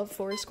definitely love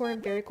Forest Core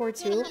and Fairy Core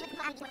too.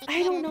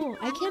 I don't know,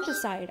 I can't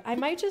decide. I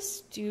might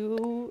just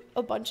do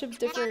a bunch of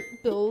different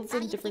builds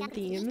and different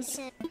themes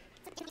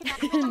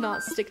and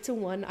not stick to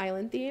one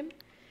island theme.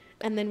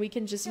 And then we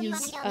can just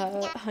use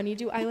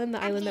Honeydew Island,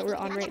 the island that we're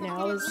on right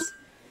now, is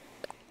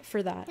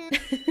for that.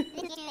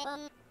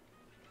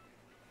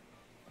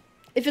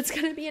 If it's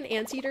gonna be an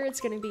anteater, it's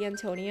gonna be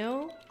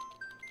Antonio.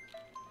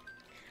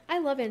 I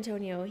love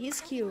Antonio,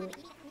 he's cute.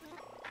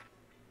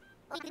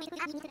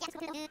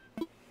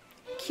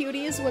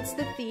 Cuties, what's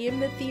the theme?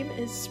 The theme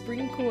is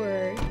spring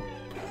core.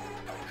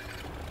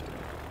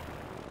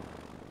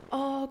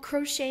 Oh,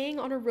 crocheting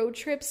on a road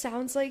trip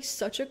sounds like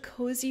such a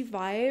cozy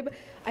vibe.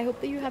 I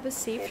hope that you have a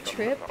safe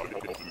trip.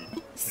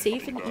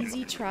 Safe and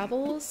easy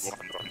travels.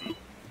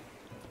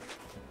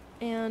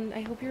 And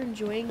I hope you're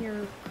enjoying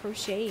your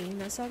crocheting.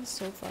 That sounds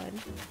so fun.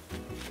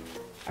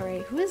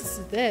 Alright, who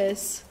is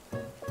this?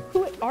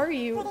 Who are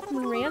you?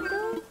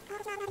 Miranda?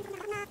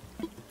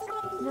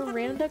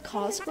 Miranda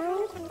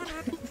Cosgrove?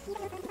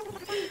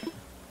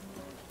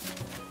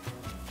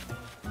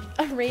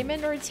 A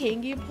Raymond or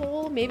Tangy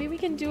poll? Maybe we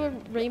can do a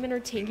Raymond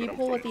or Tangy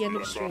poll at the end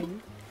of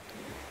stream.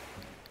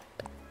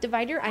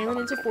 Divide your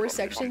island into 4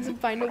 sections and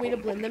find a way to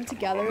blend them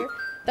together.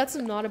 That's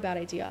not a bad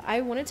idea.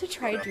 I wanted to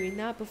try doing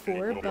that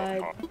before,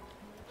 but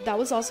that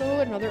was also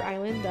another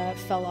island that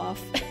fell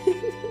off.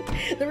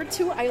 There were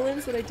 2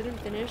 islands that I didn't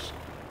finish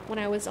when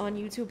I was on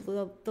YouTube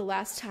the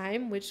last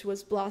time, which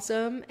was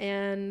Blossom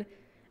and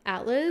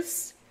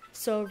Atlas.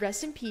 So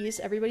rest in peace.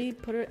 Everybody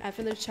put an F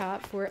in the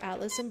chat for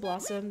Atlas and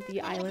Blossom,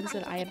 the islands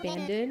that I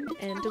abandoned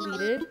and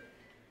deleted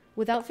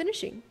without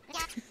finishing.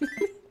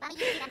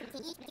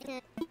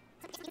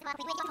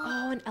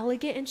 Oh, an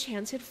elegant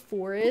enchanted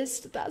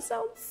forest. That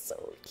sounds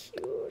so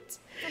cute.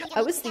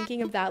 I was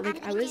thinking of that.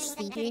 Like, I was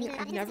thinking,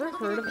 I've never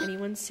heard of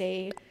anyone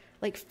say,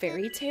 like,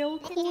 fairy tale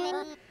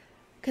core.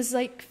 Because,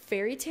 like,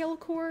 fairy tale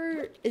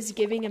core is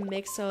giving a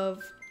mix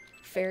of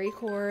fairy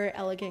core,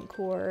 elegant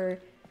core,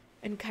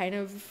 and kind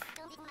of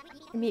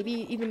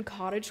maybe even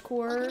cottage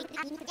core.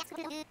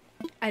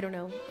 I don't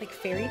know. Like,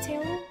 fairy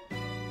tale?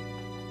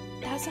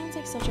 That sounds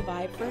like such a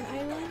vibe for an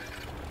island.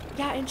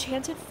 Yeah,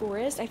 enchanted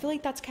forest. I feel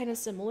like that's kind of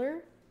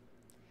similar.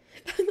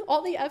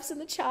 All the F's in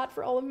the chat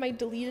for all of my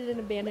deleted and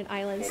abandoned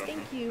islands.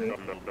 Thank you.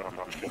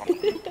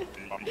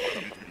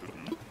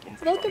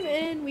 Welcome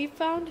in. We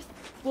found,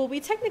 well, we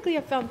technically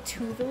have found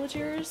 2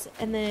 villagers,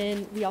 and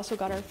then we also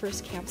got our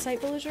first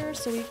campsite villager,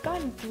 so we've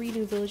gotten 3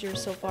 new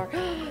villagers so far.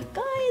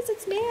 Guys,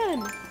 it's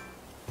Man!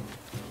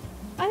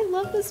 I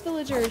love this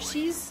villager.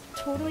 She's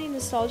totally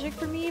nostalgic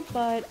for me,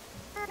 but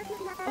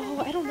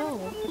oh, I don't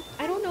know.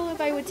 I don't know if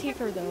I would take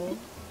her though.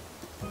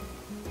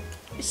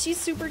 She's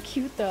super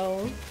cute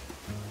though.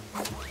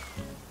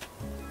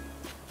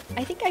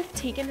 I think I've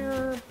taken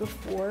her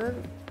before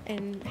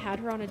and had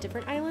her on a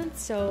different island,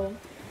 so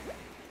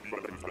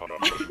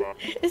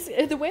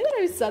the way that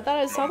I said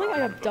that, it sounded like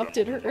I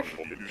abducted her.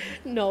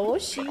 No,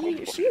 she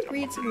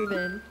agreed to move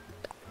in.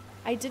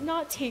 I did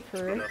not take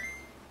her.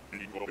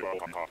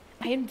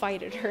 I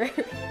invited her.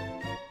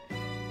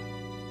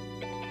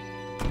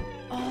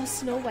 Oh,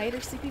 Snow White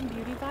or Sleeping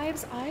Beauty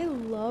vibes? I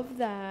love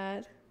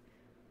that.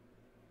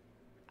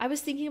 I was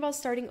thinking about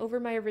starting over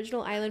my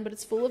original island, but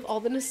it's full of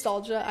all the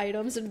nostalgia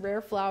items and rare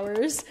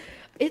flowers.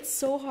 It's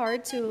so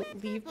hard to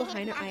leave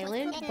behind an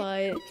island,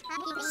 but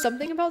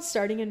something about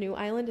starting a new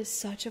island is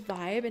such a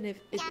vibe, and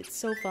it's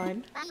so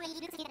fun.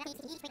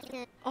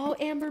 Oh,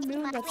 Amber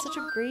Moon, that's such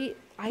a great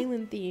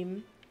island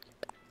theme.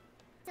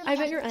 I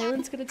bet your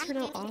island's gonna turn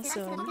out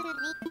awesome.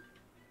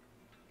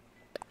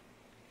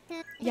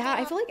 Yeah,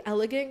 I feel like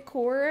Elegant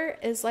Core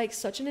is like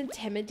such an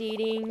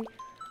intimidating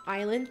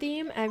island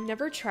theme. I've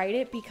never tried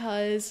it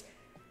because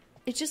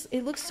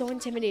it looks so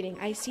intimidating.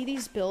 I see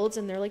these builds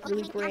and they're like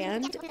really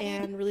grand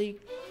and really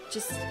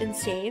just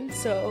insane,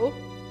 so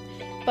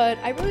but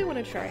I really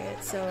want to try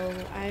it, so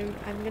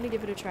I'm gonna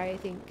give it a try, I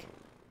think.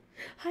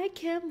 Hi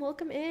Kim,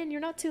 welcome in.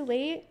 You're not too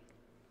late.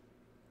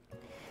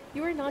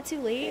 You are not too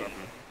late.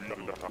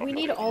 We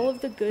need all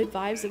of the good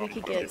vibes that we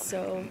could get,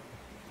 so...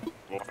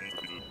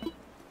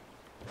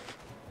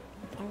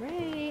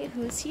 Alright,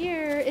 who's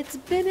here? It's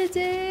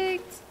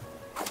Benedict!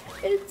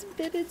 It's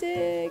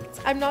Benedict!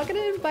 I'm not gonna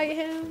invite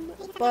him,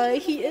 but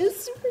he is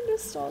super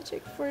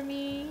nostalgic for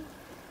me.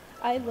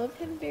 I love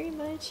him very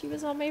much. He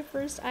was on my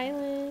first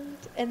island,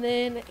 and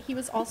then he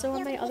was also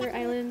on my other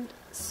island,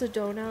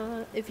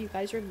 Sedona, if you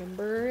guys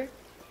remember.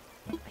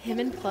 Him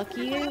and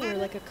Plucky were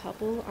like a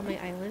couple on my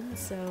island,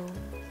 so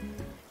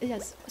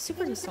yes,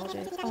 super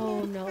nostalgic.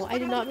 Oh no, I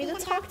did not mean to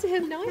talk to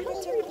him. Now I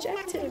have to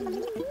reject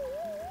him.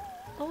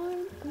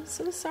 Oh, I'm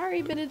so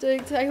sorry,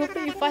 Benedict. I hope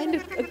that you find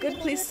a good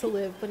place to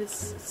live, but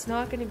it's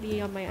not going to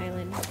be on my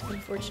island,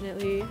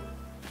 unfortunately.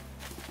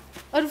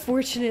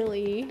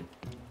 Unfortunately.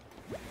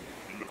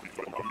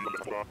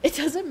 It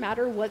doesn't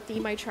matter what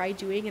theme I try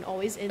doing, it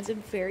always ends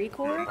in fairy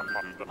core.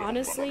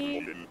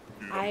 Honestly,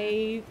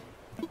 I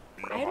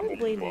don't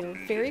blame you.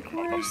 Fairy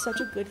core is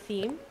such a good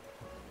theme.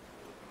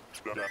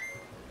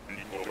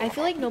 I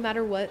feel like no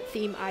matter what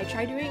theme I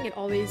try doing, it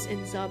always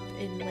ends up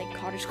in like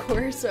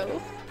cottagecore,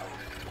 so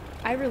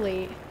I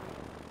relate.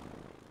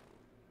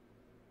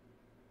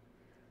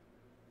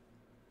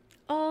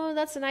 Oh,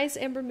 that's a nice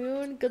Amber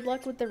Moon. Good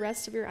luck with the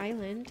rest of your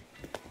island.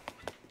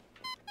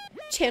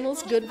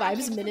 Channels good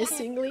vibes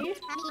menacingly.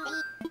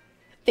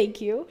 Thank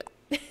you.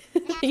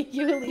 Thank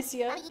you,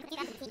 Alicia.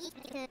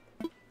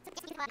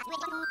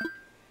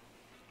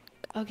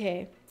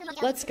 Okay,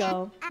 let's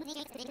go.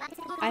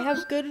 I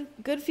have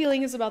good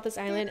feelings about this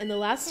island, and the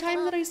last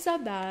time that I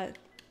said that,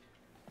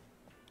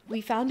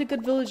 we found a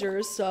good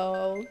villager,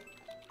 so...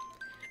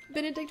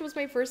 Benedict was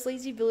my first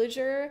lazy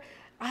villager.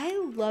 I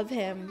love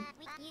him.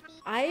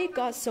 I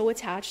got so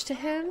attached to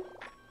him.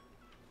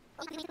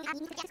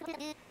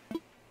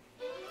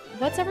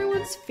 What's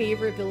everyone's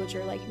favorite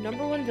villager? Like,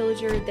 #1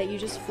 villager that you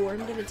just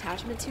formed an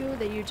attachment to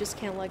that you just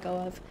can't let go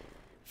of?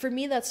 For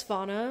me, that's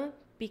Fauna,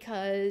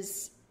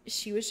 because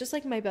she was just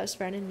like my best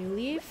friend in New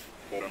Leaf,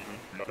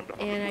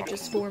 and I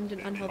just formed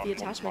an unhealthy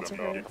attachment to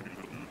her,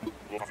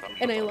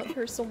 and I love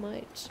her so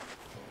much.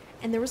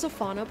 And there was a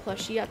Fauna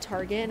plushie at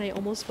Target, and I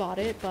almost bought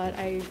it, but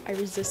I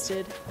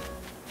resisted.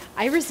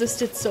 I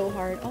resisted so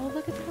hard. Oh,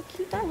 look at how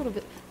cute that little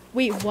bit.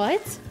 Wait,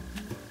 what?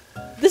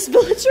 This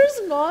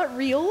villager's not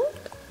real?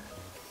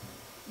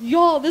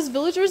 Y'all, this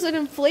villager's an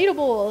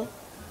inflatable.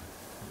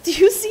 Do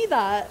you see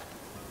that?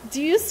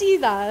 Do you see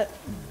that?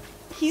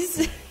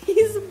 He's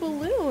a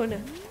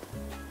balloon.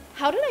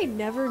 How did I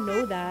never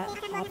know that?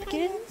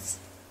 Hopkins?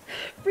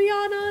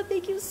 Brianna,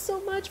 thank you so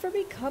much for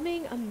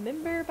becoming a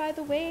member, by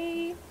the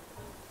way.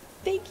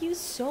 Thank you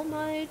so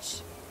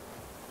much.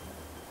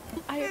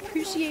 I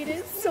appreciate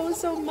it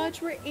so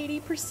much. We're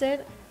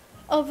 80%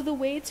 of the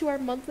way to our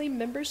monthly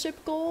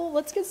membership goal.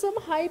 Let's get some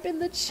hype in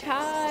the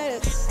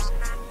chat.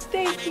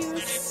 Thank you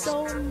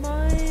so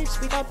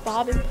much. We got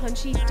Bob and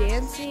Punchy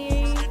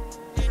dancing.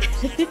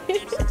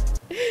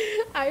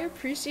 I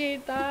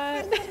appreciate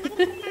that.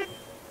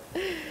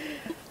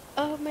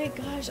 Oh my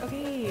gosh.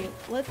 Okay,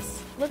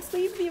 let's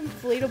leave the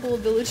inflatable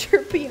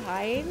villager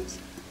behind.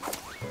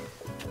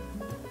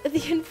 The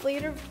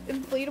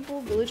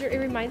inflatable villager, it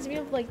reminds me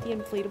of like the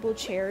inflatable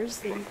chairs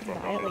that you can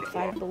buy at like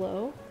Five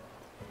Below.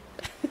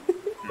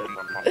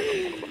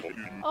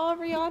 Oh,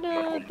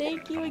 Rihanna,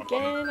 thank you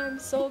again. I'm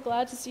so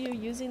glad to see you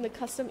using the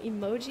custom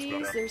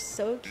emojis. They're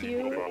so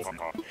cute.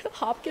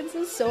 Hopkins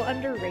is so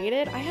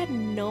underrated. I had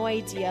no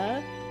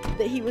idea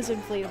that he was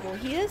inflatable.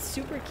 He is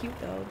super cute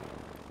though.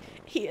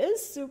 He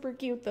is super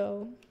cute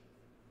though.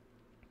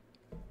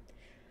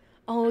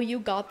 Oh, you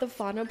got the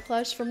Fauna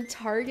plush from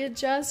Target,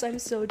 Jess? I'm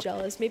so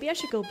jealous. Maybe I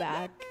should go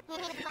back.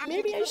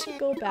 Maybe I should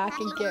go back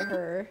and get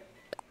her.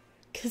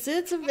 Because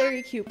it's a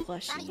very cute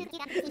plushie.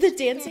 The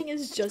dancing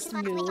is just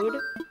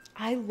mood.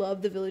 I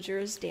love the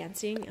villagers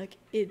dancing. Like,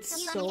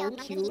 it's so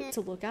cute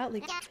to look at.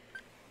 Like,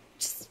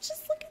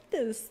 just look at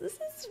this. This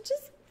is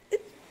just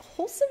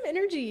wholesome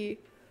energy.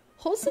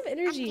 Wholesome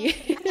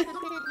energy.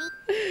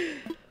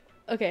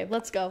 Okay,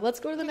 let's go.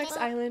 Let's go to the next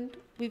island.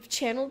 We've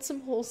channeled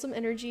some wholesome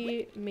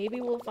energy.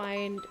 Maybe we'll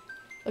find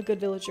a good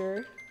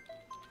villager.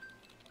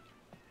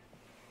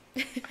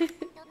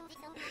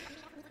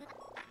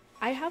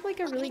 I have like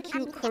a really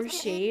cute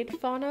crocheted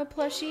Fauna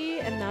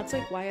plushie, and that's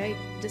like why I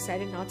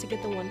decided not to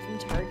get the one from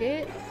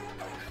Target,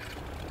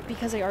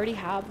 because I already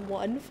have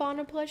one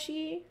Fauna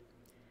plushie.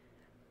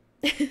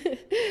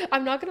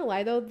 I'm not gonna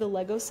lie though, the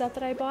Lego set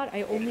that I bought,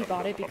 I only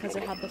bought it because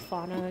it had the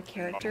Fauna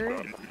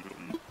character.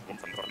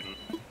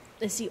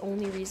 It's the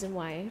only reason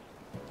why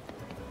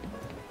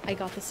I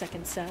got the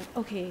second set.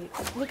 Okay,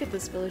 look at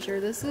this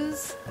villager. This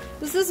is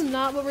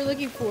not what we're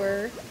looking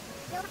for.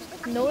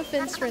 No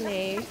offense,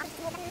 Renee.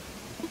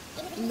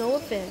 No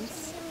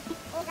offense.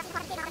 Oh,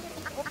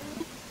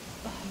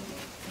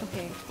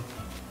 okay.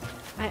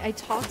 I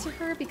talked to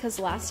her because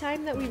last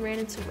time that we ran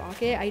into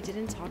Rocket, I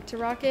didn't talk to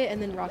Rocket,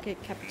 and then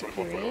Rocket kept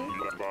appearing.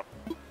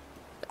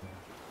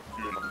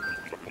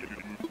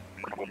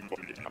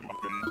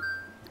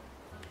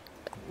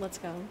 Let's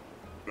go.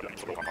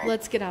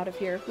 Let's get out of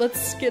here. Let's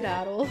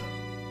skedaddle.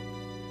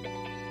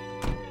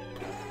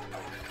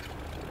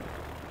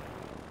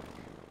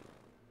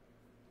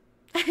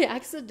 I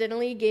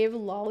accidentally gave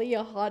Lolly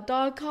a hot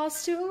dog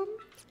costume.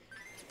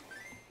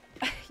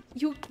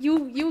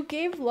 You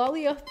gave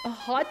Lolly a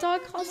hot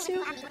dog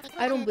costume?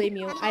 I don't blame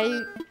you.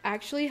 I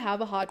actually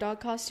have a hot dog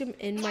costume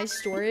in my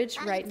storage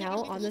right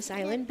now on this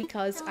island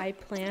because I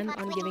plan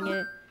on giving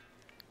it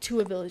to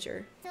a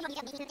villager.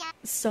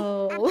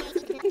 So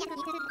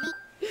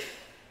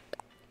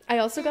I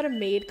also got a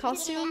maid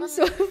costume,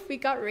 so if we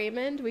got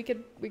Raymond, we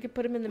could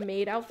put him in the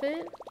maid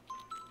outfit.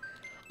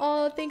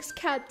 Oh, thanks,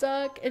 Cat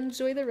Duck.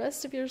 Enjoy the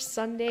rest of your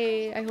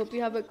Sunday. I hope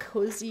you have a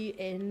cozy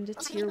end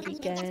to your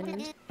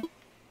weekend.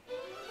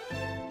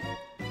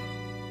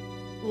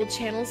 We'll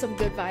channel some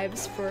good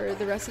vibes for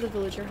the rest of the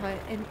villager hut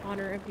in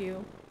honor of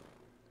you.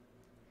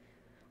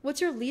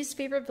 What's your least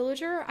favorite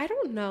villager? I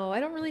don't know. I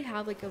don't really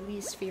have like a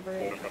least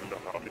favorite.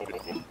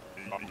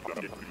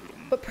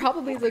 But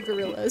probably the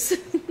gorillas.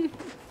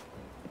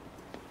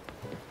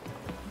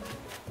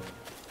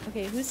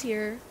 Okay, who's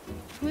here?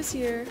 Who's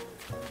here?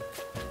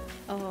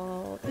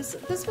 Oh, this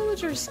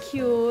villager's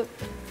cute.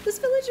 This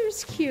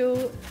villager's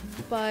cute,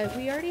 but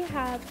we already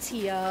have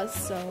Tia,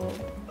 so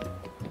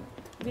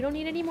we don't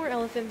need any more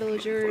elephant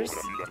villagers.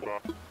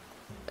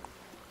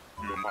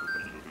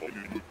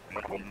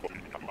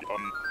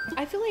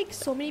 I feel like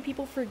so many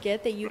people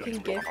forget that you can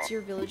gift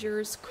your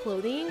villagers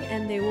clothing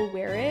and they will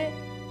wear it.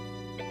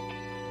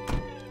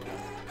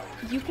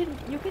 You can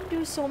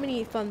do so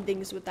many fun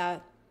things with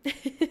that.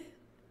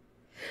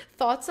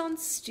 Thoughts on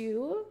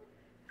Stu?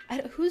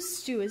 Who's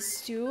Stu? Is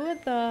Stu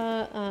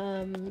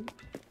the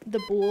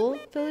bull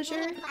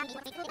villager?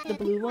 The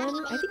blue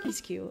one? I think he's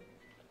cute.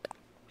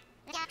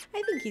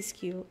 I think he's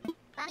cute.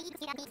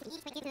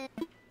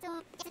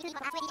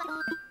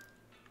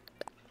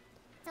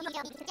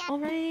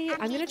 Alright,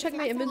 I'm gonna check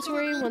my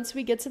inventory once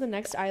we get to the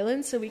next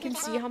island so we can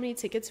see how many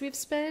tickets we've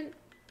spent.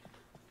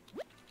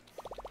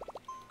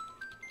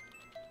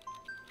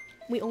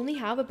 We only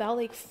have about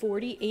like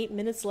 48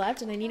 minutes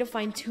left and I need to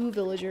find 2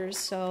 villagers,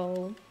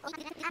 so...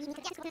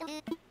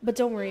 But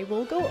don't worry,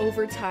 we'll go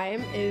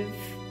overtime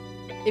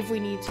if we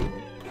need to.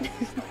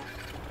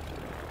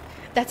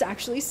 That's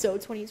actually so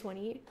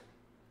 2020.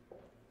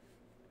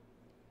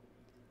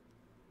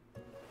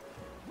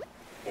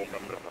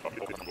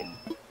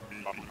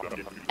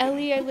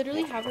 Ellie, I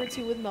literally have her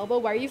too with Melba.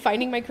 Why are you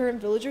finding my current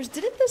villagers?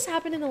 Didn't this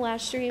happen in the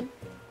last stream?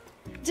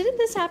 Didn't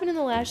this happen in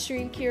the last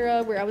stream,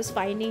 Kira, where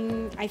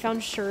I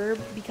found Sherb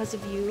because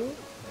of you?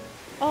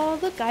 Oh,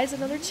 look guys,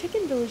 another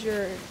chicken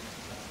villager.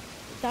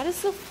 That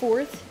is the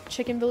 4th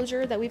chicken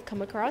villager that we've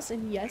come across,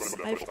 and yes,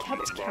 I've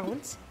kept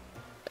count.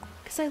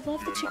 Because I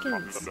love the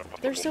chickens.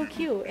 They're so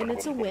cute, and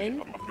it's a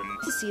win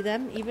to see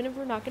them. Even if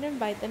we're not going to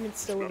invite them, it's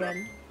still a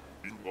win.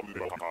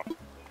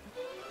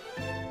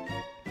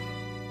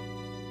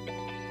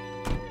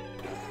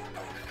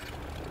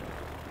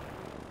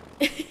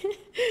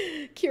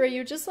 Kira,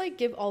 you just like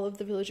give all of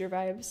the villager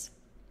vibes.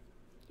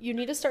 You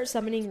need to start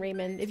summoning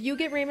Raymond. If you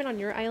get Raymond on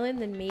your island,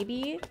 then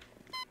maybe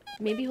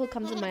he'll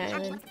come to my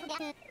island.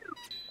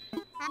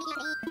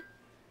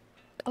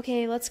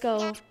 Okay, let's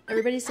go.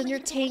 Everybody send your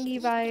Tangy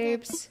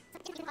vibes.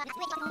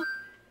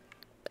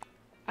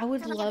 I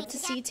would love to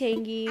see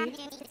Tangy.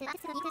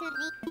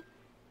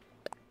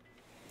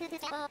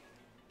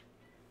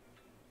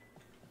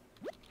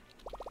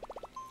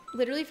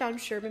 Literally found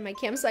Sherb in my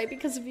campsite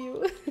because of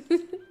you.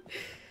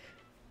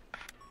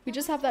 We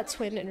just have that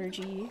twin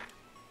energy.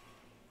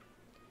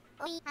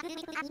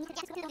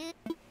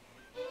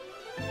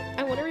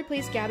 I want to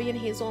replace Gabby and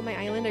Hazel on my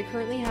island. I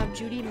currently have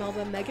Judy,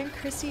 Melba, Megan,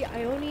 Chrissy,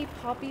 Ione,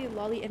 Poppy,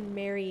 Lolly, and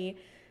Mary.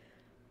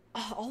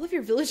 Oh, all of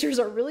your villagers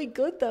are really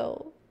good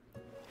though.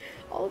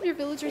 All of your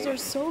villagers are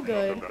so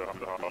good.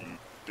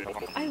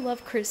 I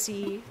love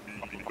Chrissy.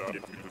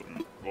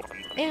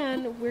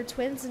 And we're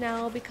twins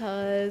now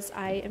because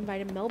I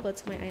invited Melba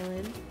to my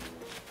island.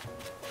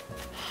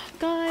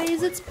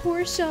 Guys, it's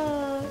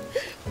Portia.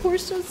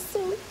 Portia's so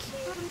cute.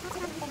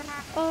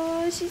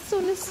 Oh, she's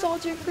so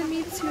nostalgic for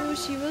me too.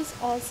 She was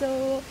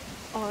also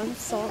on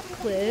Salt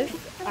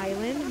Cliff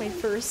Island, my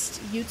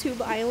first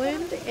YouTube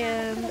island,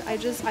 and I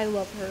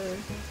love her.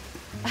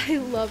 I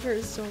love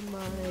her so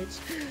much.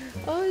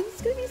 Oh,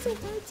 it's gonna be so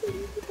hard to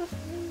leave her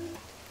behind.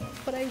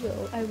 But I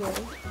will.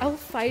 I'll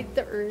fight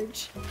the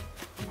urge.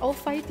 I'll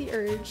fight the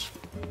urge.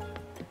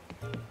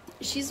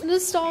 She's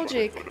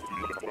nostalgic,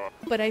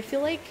 but I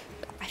feel like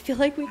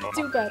we could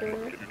do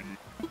better.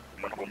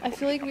 I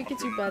feel like we could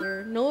do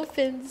better. No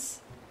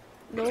offense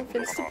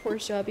to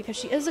Portia, because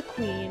she is a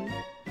queen.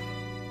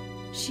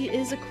 She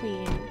is a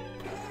queen.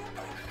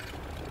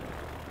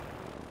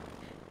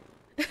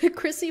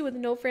 Chrissy with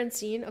no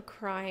Francine, a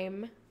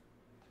crime.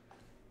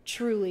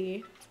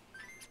 Truly.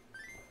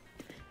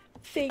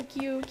 Thank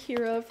you,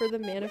 Kira, for the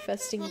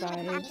manifesting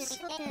vibes.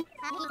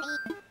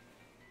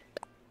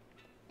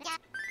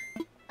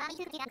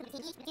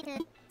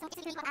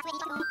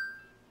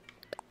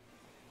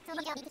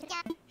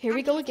 Here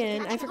we go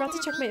again. I forgot to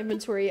check my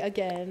inventory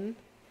again.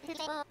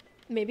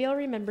 Maybe I'll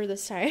remember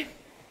this time.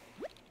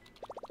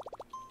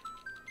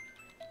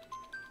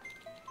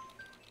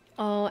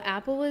 Oh,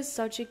 Apple is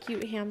such a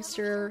cute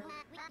hamster.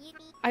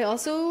 I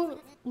also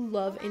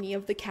love any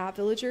of the cat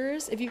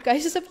villagers. If you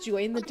guys just have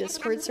joined the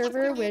Discord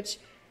server, which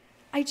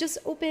I just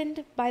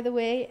opened, by the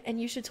way, and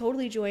you should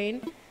totally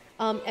join.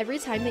 Every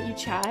time that you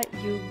chat,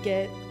 you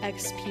get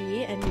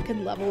XP and you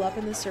can level up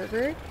in the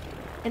server.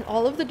 And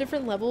all of the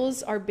different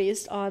levels are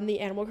based on the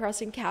Animal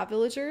Crossing cat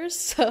villagers,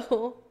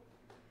 so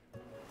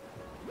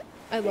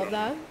I love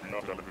that.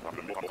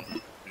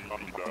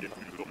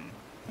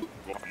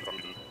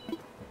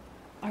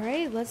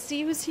 Alright, let's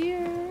see who's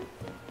here.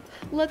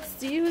 Let's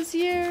see who's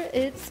here.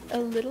 It's a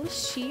little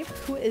sheep.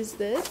 Who is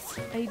this?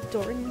 I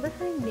don't remember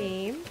her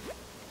name.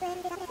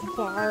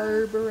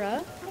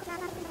 Barbara.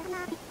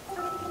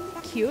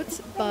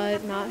 Cute,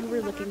 but not who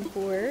we're looking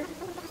for.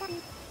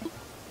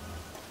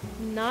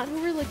 Not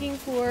who we're looking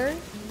for,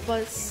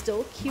 but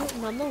still cute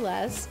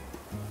nonetheless.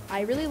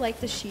 I really like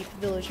the sheep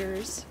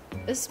villagers,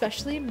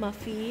 especially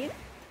Muffy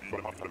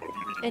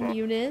and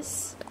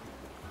Eunice.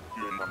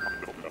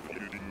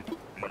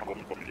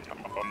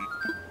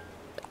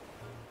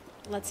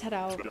 Let's head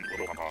out.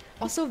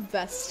 Also,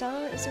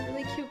 Vesta is a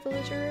really cute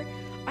villager.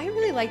 I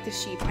really like the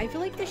sheep. I feel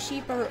like the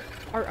sheep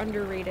are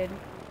underrated.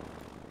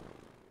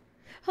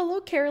 Hello,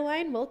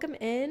 Caroline. Welcome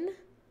in.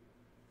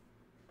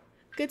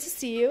 Good to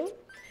see you.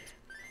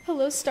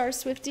 Hello, Star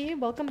Swifty.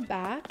 Welcome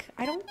back.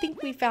 I don't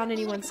think we found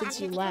anyone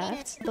since you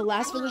left. The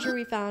last villager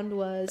we found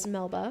was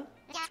Melba.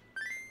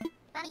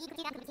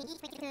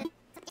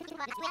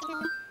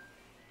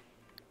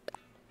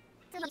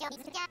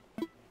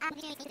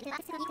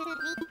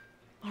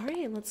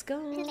 Alright, let's go.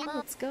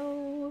 Let's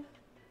go.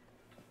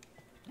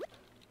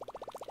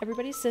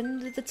 Everybody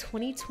send the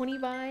 2020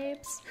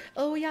 vibes.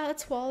 Oh yeah,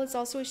 Twal is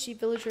also a sheep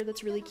villager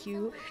that's really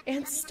cute.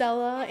 And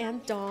Stella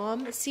and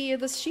Dom. See,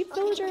 the sheep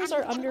villagers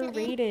are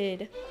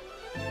underrated.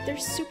 They're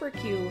super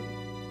cute.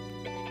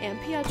 And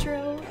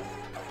Pietro.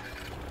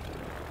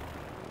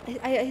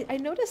 I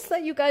noticed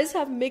that you guys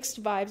have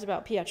mixed vibes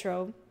about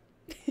Pietro.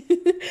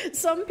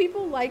 Some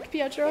people like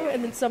Pietro,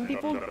 and then some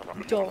people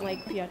don't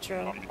like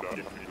Pietro.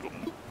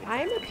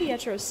 I'm a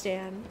Pietro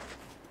stan.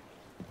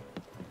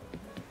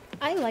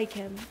 I like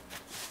him.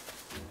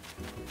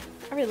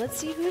 Alright, let's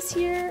see who's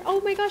here.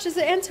 Oh my gosh, is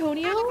it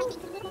Antonio?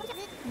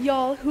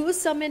 Y'all, who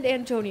summoned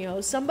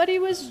Antonio? Somebody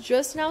was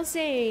just now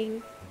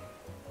saying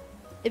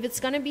if it's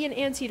gonna be an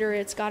anteater,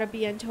 it's gotta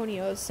be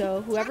Antonio.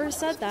 So whoever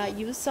said that,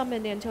 you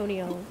summoned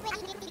Antonio.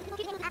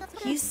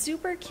 He's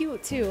super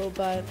cute too,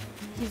 but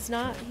he's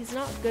not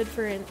good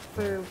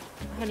for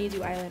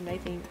Honeydew Island, I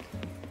think.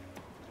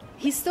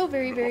 He's still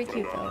very, very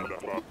cute though.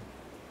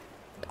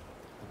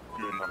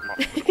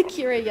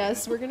 Kira,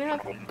 yes, we're gonna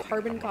have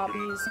carbon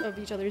copies of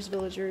each other's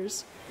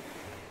villagers.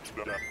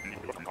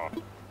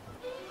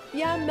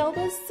 Yeah,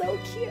 Melba's so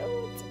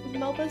cute.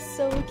 Melba's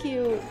so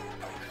cute.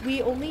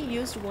 We only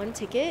used one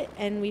ticket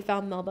and we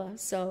found Melba,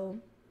 so.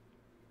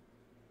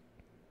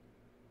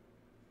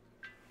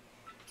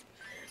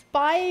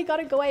 Bye,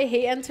 gotta go. I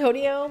hate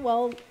Antonio.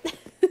 Well,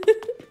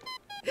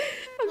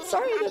 I'm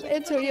sorry that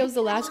Antonio's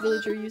the last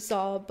villager you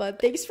saw,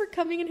 but thanks for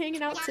coming and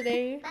hanging out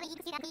today.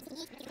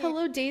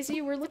 Hello,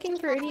 Daisy. We're looking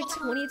for any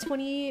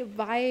 2020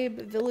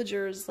 vibe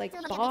villagers like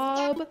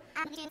Bob,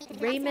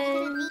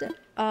 Raymond,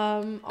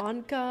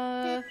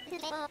 Anka,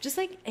 just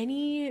like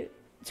any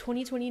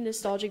 2020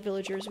 nostalgic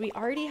villagers. We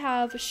already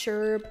have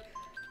Sherb,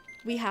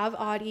 we have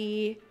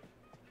Audie,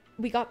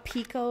 we got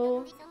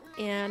Pico,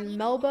 and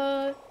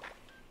Melba,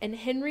 and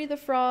Henry the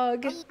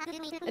Frog,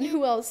 and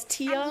who else?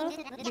 Tia,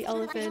 the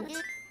elephant.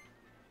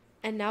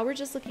 And now we're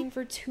just looking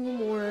for 2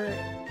 more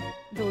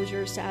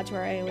villagers to add to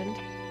our island.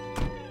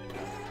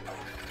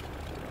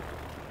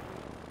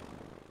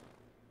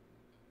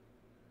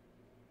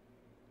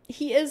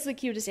 He is the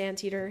cutest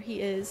anteater.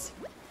 He is.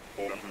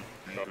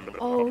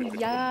 Oh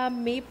yeah,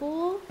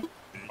 Maple.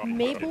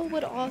 Maple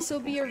would also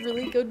be a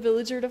really good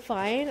villager to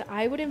find.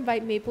 I would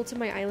invite Maple to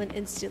my island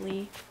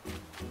instantly.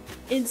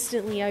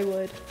 Instantly, I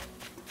would.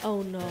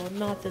 Oh no,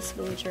 not this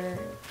villager.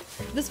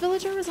 This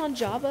villager was on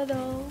Java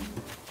though.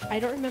 I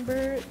don't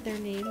remember their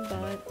name,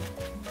 but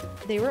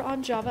they were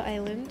on Java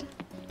Island.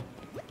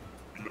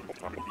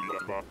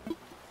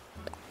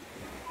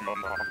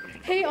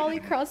 Hey Ollie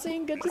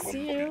Crossing, good to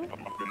see you.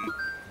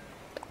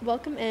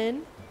 Welcome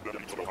in.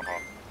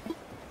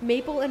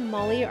 Maple and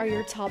Molly are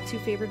your top 2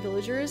 favorite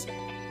villagers.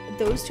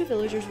 Those 2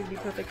 villagers would be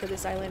perfect for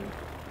this island.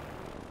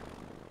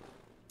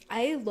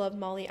 I love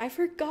Molly. I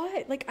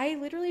forgot, like I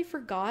literally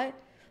forgot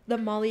that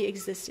Molly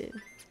existed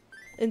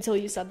until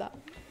you said that.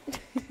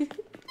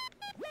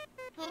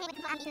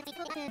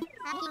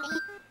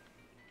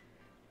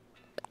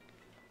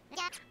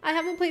 I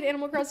haven't played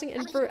Animal Crossing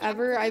in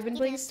forever. I've been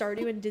playing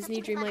Stardew and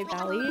Disney Dreamlight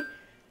Valley.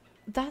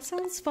 That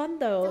sounds fun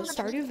though.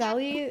 Stardew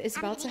Valley is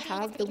about to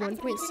have the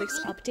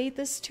 1.6 update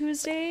this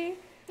Tuesday,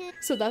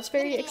 so that's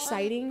very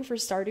exciting for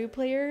Stardew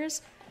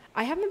players.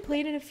 I haven't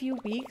played in a few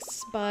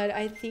weeks, but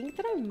I think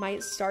that I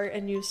might start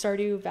a new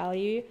Stardew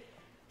Valley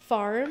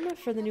farm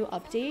for the new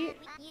update.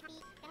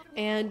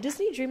 And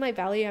Disney Dreamlight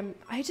Valley,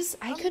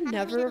 I could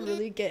never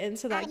really get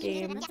into that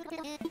game.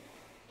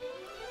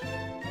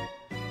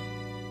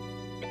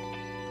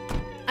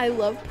 I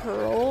love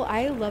Pearl.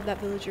 I love that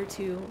villager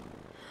too.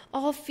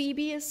 Oh,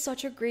 Phoebe is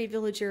such a great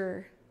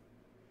villager.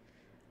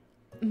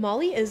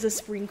 Molly is a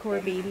spring core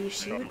baby.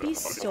 She would be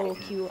so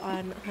cute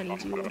on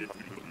Honeydew.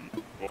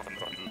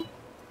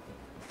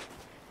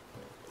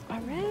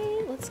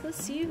 Alright, let's go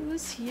see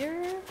who's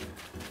here.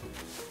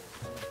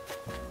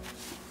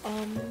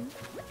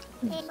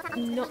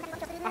 No,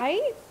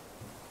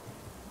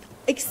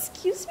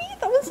 excuse me?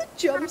 That was a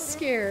jump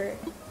scare.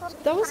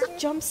 That was a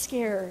jump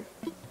scare.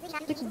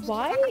 Like,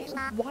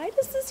 why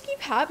does this keep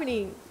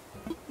happening?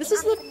 This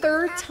is the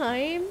third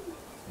time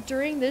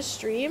during this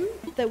stream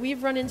that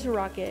we've run into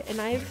Rocket, and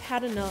I've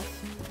had enough.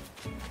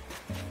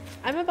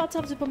 I'm about to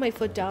have to put my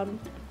foot down.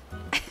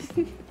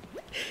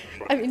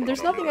 I mean,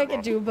 there's nothing I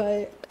can do,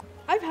 but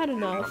I've had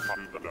enough.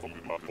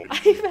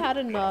 I've had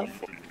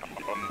enough.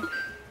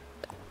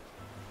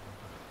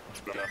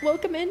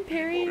 Welcome in,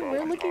 Perry.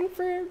 We're looking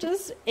for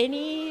just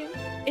any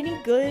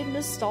good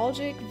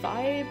nostalgic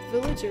vibe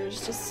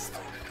villagers. Just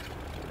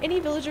any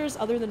villagers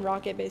other than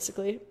Rocket,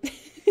 basically.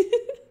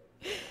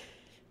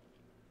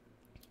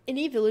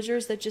 Any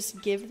villagers that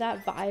just give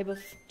that vibe of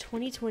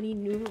 2020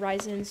 New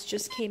Horizons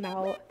just came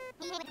out,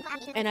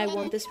 and I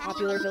want this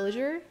popular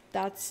villager.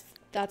 That's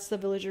the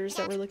villagers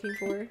that we're looking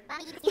for.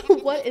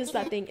 What is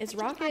that thing? It's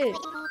Rocket.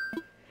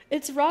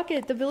 It's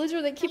Rocket, the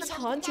villager that keeps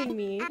haunting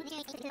me.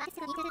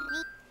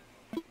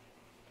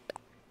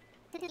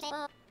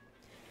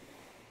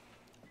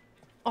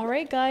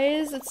 Alright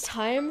guys, it's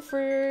time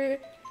for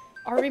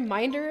our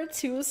reminder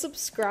to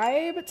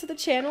subscribe to the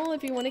channel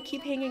if you want to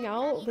keep hanging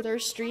out with our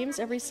streams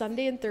every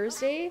Sunday and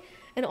Thursday.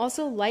 And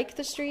also like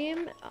the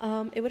stream.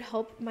 It would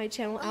help my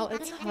channel out a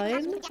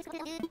ton.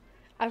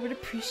 I would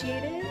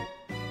appreciate it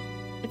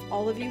if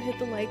all of you hit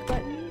the like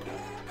button.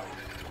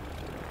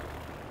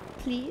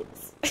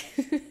 Please.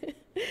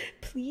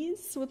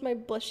 Please, with my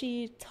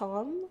blushy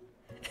Tom.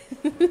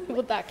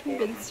 Would that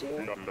convince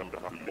you?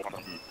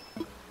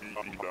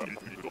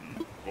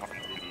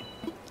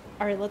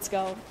 Alright, let's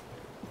go.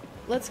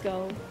 Let's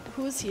go.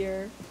 Who's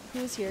here?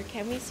 Who's here?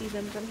 Can we see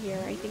them from here?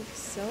 I think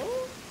so?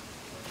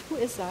 Who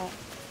is that?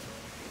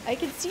 I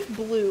can see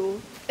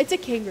blue. It's a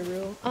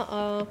kangaroo.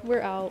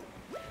 We're out.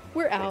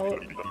 We're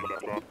out.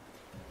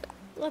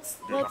 Let's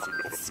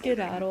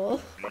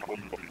skedaddle.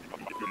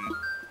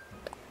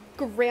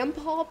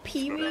 Grandpa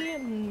Pee-wee?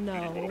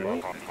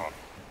 No.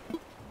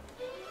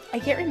 I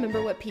can't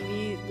remember what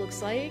Pee-wee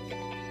looks like,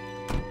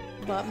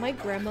 but my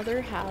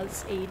grandmother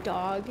has a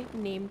dog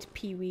named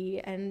Pee-wee,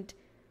 and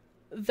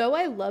though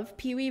I love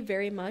Pee-wee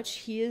very much,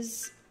 he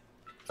is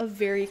a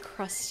very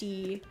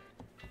crusty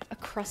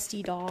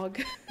dog.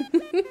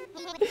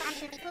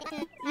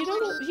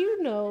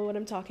 You know what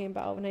I'm talking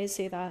about when I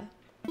say that.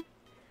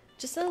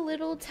 Just a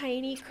little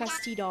tiny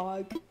crusty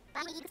dog.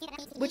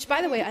 Which,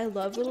 by the way, I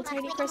love little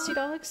tiny crusty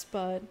dogs,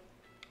 but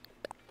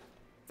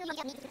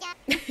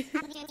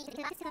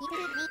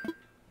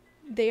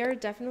they are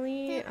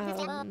definitely,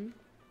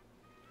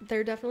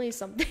 they're definitely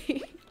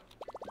something.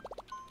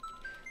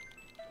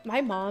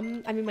 My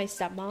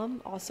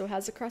stepmom also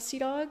has a crusty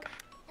dog.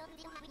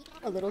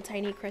 A little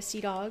tiny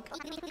crusty dog.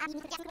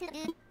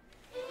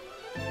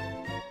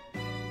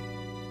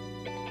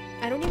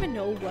 I don't even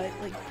know what,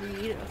 like,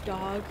 breed of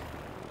dog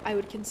I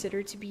would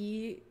consider to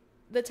be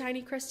the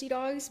tiny crusty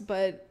dogs,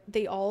 but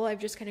they all I've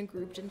just kind of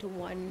grouped into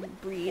one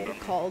breed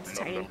called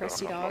tiny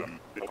crusty dog.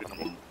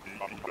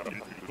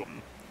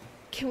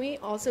 Can we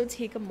also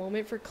take a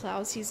moment for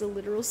Klaus? He's a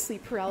literal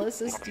sleep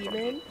paralysis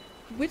demon.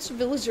 Which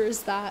villager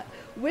is that?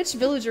 Which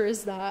villager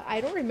is that? I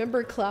don't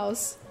remember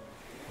Klaus.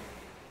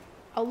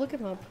 I'll look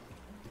him up.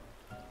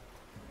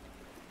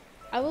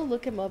 I will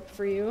look him up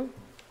for you.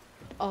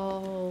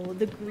 Oh,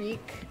 the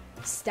Greek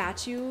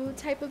statue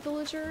type of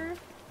villager.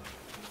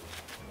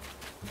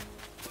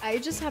 I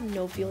just have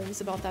no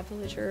feelings about that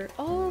villager.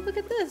 Oh, look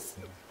at this.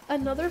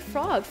 Another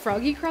frog.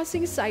 Froggy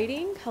Crossing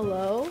sighting.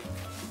 Hello.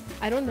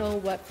 I don't know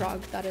what frog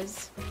that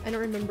is. I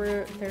don't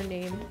remember their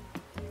name.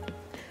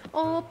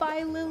 Oh,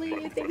 bye,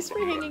 Lily. Thanks for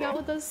hanging out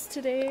with us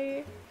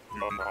today.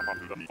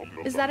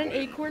 Is that an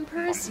acorn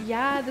purse?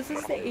 Yeah, this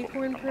is the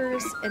acorn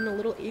purse and the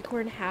little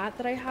acorn hat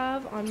that I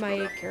have on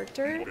my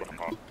character.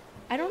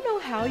 I don't know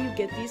how you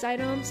get these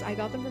items. I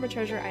got them from a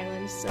treasure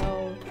island,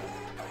 so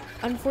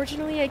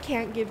unfortunately I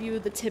can't give you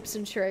the tips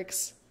and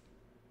tricks.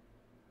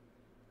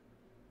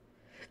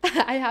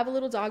 I have a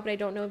little dog, but I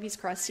don't know if he's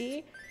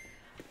crusty.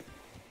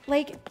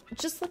 Like,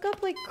 just look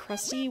up, like,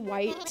 crusty,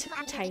 white,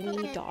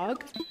 tiny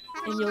dog,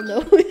 and you'll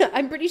know.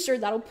 I'm pretty sure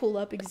that'll pull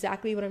up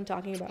exactly what I'm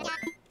talking about.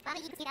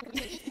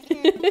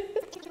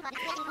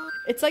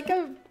 It's like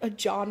a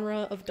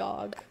genre of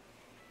dog.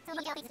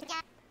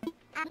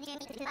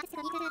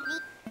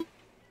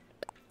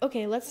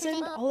 Okay, let's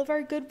send all of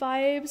our good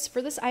vibes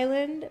for this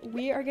island.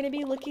 We are going to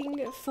be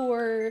looking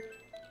for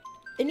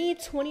any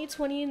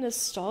 2020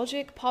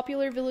 nostalgic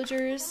popular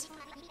villagers.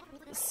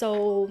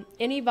 So,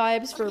 any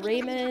vibes for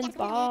Raymond,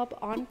 Bob,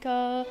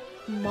 Anka,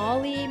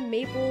 Molly,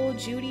 Maple,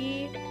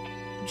 Judy,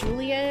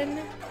 Julian,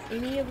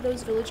 any of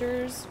those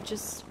villagers,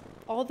 just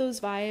all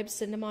those vibes,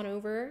 send them on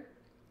over.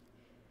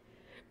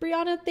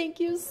 Brianna,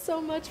 thank you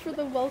so much for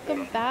the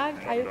welcome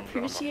back. I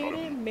appreciate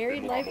it.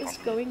 Married life is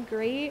going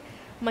great.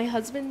 My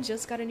husband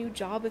just got a new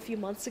job a few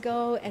months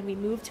ago and we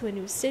moved to a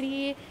new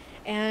city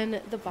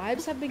and the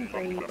vibes have been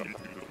great.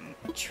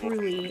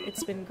 Truly,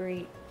 it's been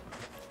great.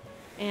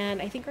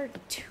 And I think our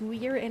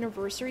 2-year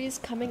anniversary is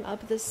coming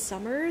up this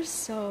summer,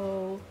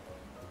 so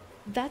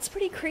that's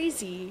pretty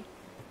crazy.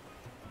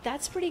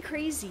 That's pretty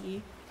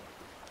crazy.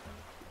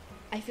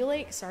 I feel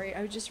like, sorry,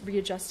 I just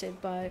readjusted,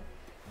 but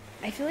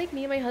I feel like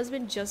me and my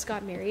husband just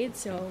got married,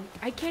 so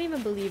I can't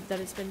even believe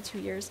that it's been 2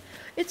 years.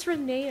 It's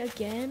Renee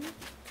again?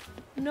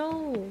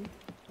 No.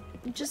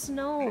 Just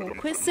no.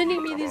 Quit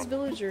sending me these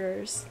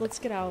villagers. Let's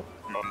get out.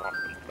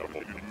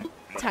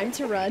 Time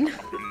to run.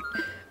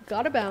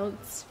 Gotta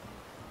bounce.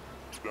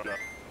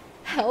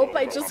 Help,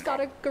 I just got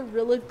a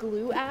Gorilla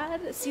Glue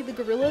ad. See, the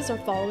gorillas are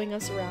following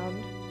us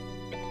around.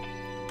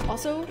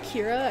 Also,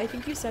 Kira, I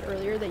think you said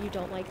earlier that you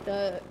don't like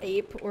the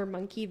ape or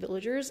monkey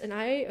villagers, and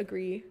I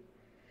agree.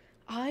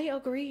 I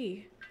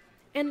agree.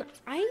 And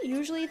I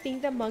usually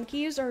think that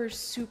monkeys are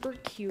super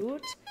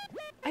cute.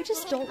 I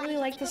just don't really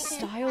like the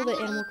style that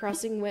Animal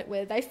Crossing went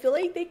with. I feel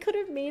like they could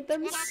have made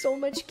them so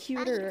much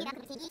cuter.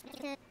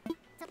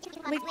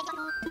 Like,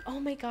 oh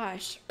my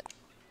gosh.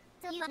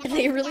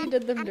 They really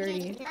did them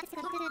dirty.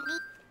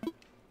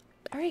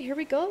 Alright, here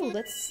we go.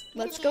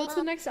 Let's go to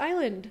the next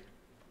island.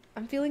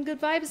 I'm feeling good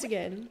vibes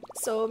again.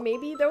 So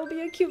maybe there will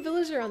be a cute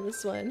villager on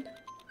this one.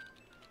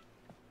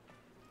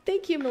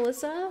 Thank you,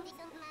 Melissa.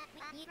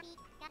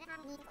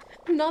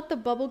 Not the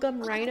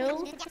bubblegum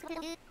rhino.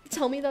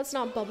 Tell me that's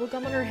not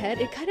bubblegum on her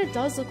head. It kind of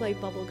does look like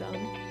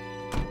bubblegum.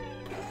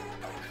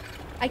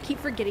 I keep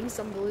forgetting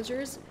some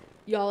villagers.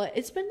 Y'all,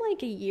 it's been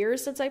like a year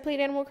since I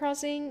played Animal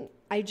Crossing.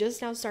 I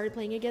just now started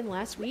playing again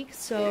last week,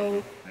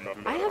 so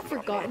I have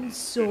forgotten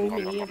so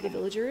many of the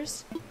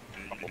villagers.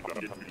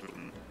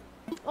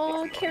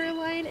 Oh,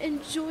 Caroline,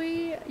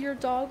 enjoy your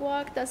dog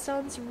walk. That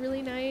sounds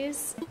really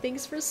nice.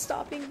 Thanks for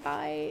stopping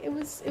by. It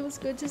was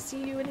good to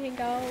see you and hang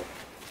out.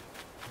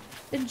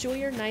 Enjoy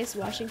your nice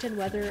Washington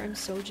weather. I'm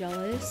so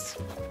jealous.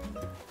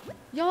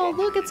 Y'all,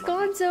 look, it's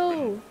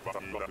Gonzo.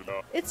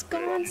 It's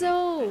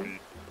Gonzo.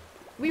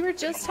 We were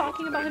just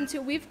talking about him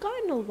too. We've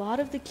gotten a lot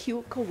of the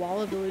cute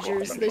koala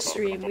villagers this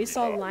stream. We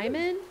saw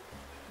Lyman.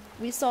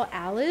 We saw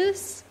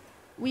Alice.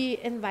 We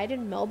invited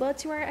Melba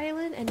to our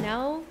island, and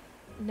now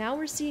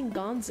we're seeing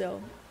Gonzo.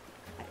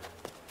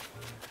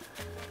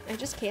 I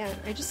just can't.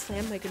 I just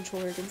slammed my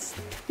controller against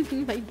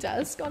my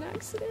desk on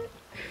accident.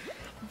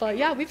 But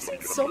yeah, we've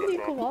seen so many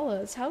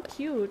koalas. How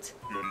cute.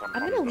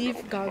 I'm gonna leave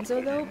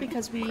Gonzo though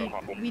because we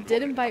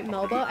did invite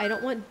Melba. I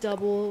don't want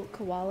double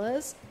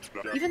koalas.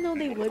 Even though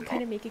they would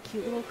kind of make a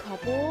cute little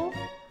couple.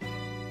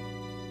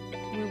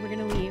 We're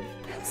gonna leave.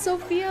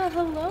 Sophia,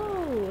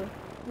 hello!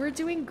 We're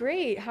doing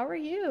great. How are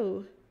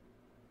you?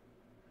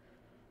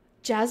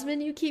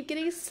 Jasmine, you keep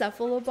getting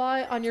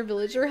cephalobot on your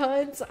villager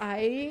hunts.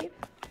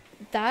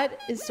 That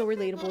is so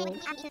relatable.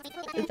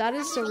 That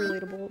is so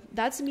relatable.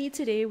 That's me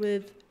today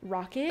with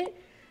Rocket.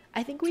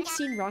 I think we've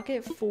seen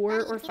Rocket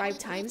 4 or 5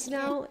 times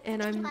now,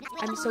 and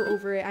I'm so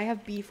over it. I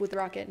have beef with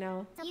Rocket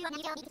now.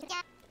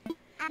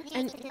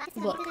 And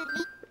look,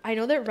 I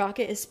know that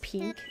Rocket is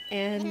pink,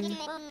 and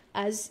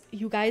as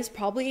you guys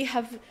probably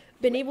have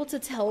been able to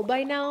tell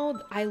by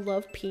now, I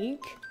love pink.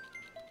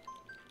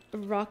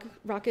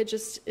 Rocket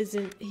just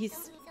isn't,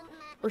 he's,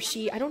 or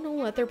she, I don't know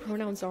what their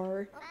pronouns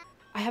are.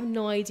 I have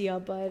no idea,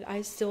 but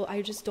I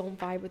just don't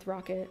vibe with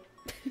Rocket.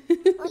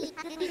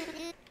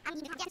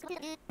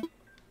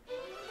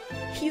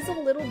 He's a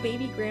little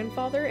baby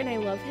grandfather and I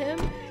love him.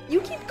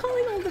 You keep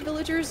calling all the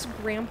villagers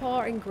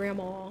grandpa and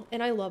grandma,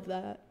 and I love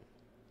that.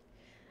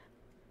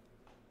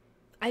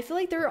 I feel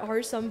like there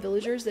are some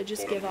villagers that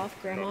just give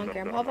off grandma and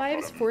grandpa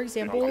vibes. For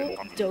example,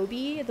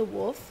 Dobby the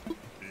wolf.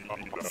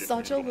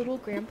 Such a little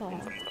grandpa.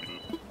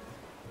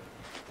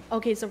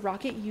 Okay, so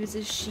Rocket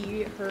uses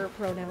she, her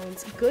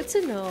pronouns. Good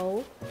to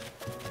know.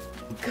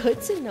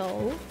 Good to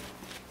know.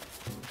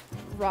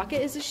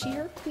 Rocket is a she,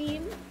 her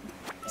queen.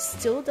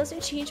 Still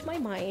doesn't change my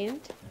mind.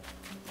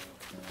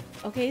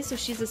 Okay, so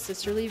she's a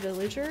sisterly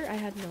villager. I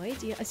had no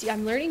idea. See,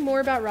 I'm learning more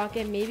about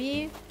Rocket.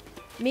 Maybe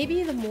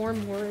the more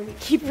and more we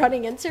keep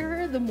running into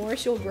her, the more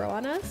she'll grow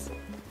on us.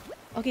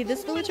 Okay,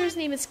 this villager's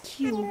name is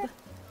Cube.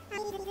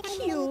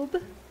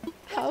 Cube.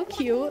 How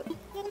cute.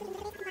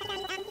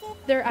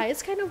 Their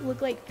eyes kind of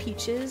look like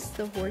Peaches,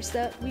 the horse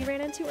that we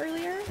ran into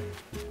earlier.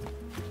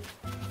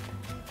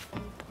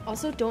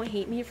 Also, don't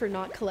hate me for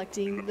not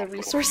collecting the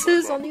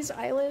resources on these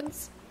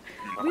islands.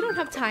 We don't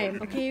have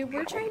time, okay?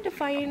 We're trying to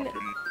find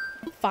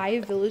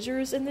 5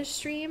 villagers in this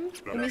stream,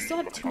 and we still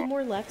have 2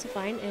 more left to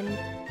find, and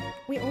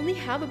we only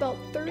have about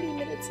 30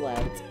 minutes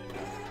left.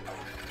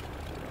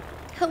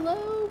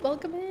 Hello,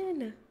 welcome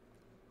in.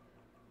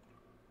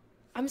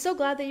 I'm so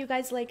glad that you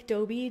guys like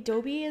Dobby.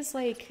 Dobby is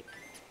like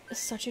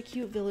such a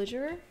cute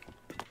villager.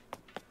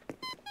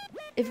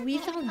 If we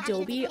found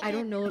Dobby, I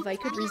don't know if I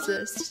could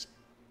resist.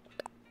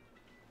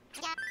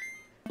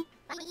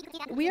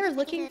 We are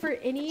looking for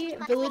any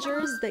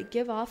villagers that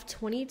give off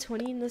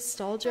 2020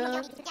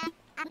 nostalgia.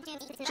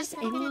 Just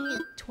any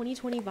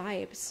 2020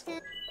 vibes.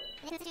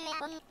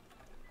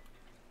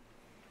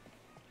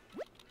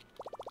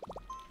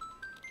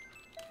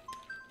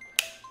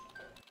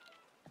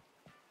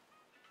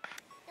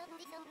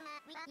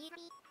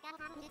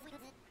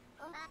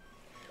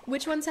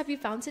 Which ones have you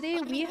found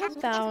today? We have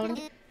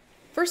found,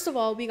 first of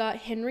all, we got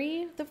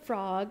Henry the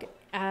Frog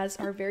as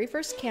our very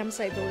first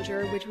campsite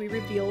villager, which we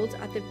revealed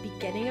at the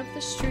beginning of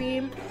the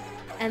stream.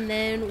 And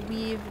then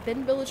we've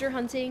been villager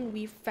hunting.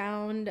 We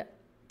found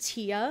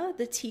Tia,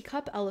 the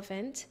teacup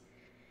elephant,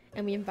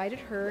 and we invited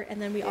her.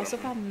 And then we also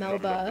found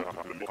Melba,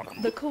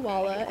 the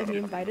koala, and we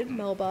invited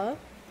Melba.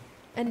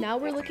 And now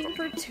we're looking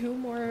for 2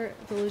 more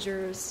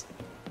villagers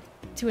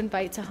to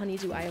invite to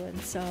Honeydew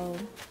Island. So,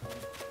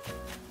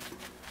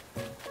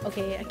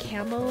 okay,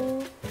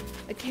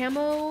 a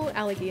camo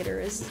alligator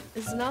is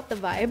not the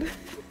vibe.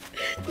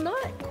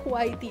 Not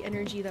quite the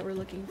energy that we're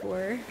looking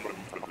for.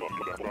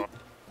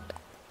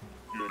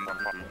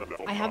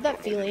 I have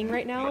that feeling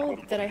right now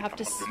that I have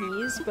to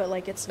sneeze, but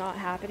like it's not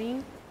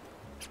happening.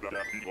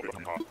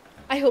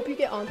 I hope you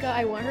get Anka.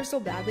 I want her so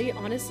badly.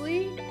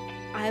 Honestly,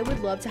 I would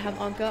love to have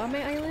Anka on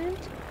my island.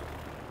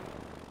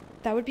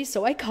 That would be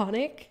so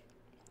iconic.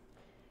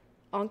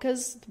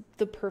 Anka's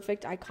the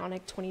perfect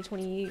iconic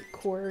 2020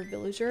 core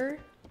villager.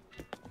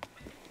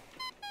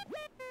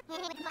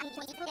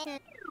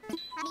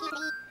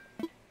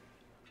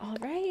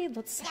 Alright,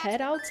 let's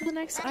head out to the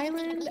next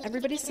island.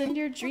 Everybody send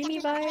your dreamy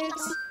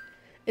vibes.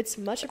 It's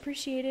much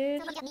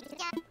appreciated.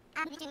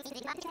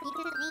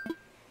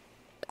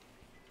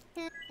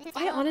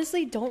 I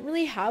honestly don't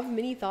really have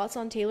many thoughts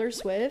on Taylor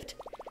Swift.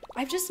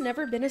 I've just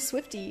never been a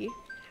Swiftie.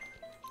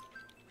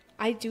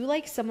 I do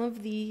like some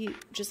of the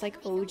just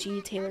like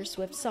OG Taylor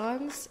Swift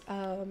songs.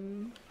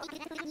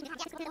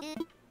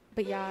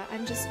 But yeah,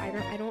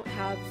 I don't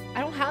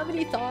have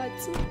any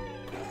thoughts.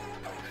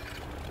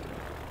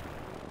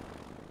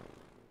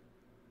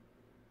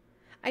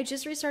 I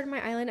just restarted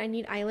my island. I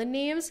need island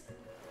names.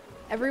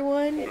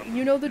 Everyone,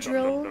 you know the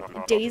drill.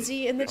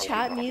 Daisy in the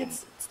chat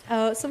needs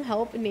some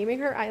help naming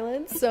her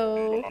island.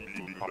 So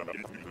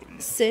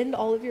send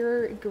all of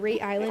your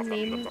great island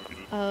name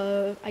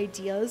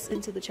ideas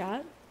into the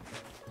chat.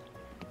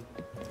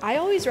 I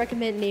always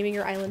recommend naming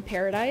your island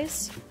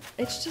Paradise.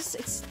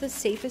 It's the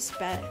safest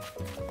bet.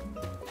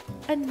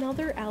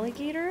 Another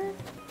alligator?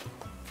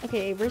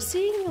 Okay, we're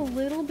seeing a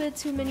little bit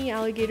too many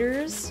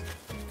alligators.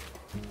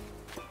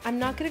 I'm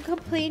not gonna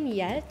complain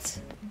yet,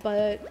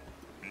 but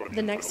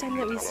the next time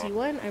that we see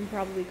one, I'm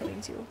probably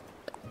going to.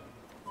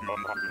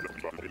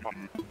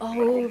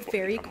 Oh,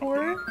 Fairy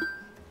Core?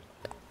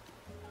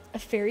 A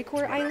Fairy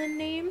Core island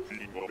name?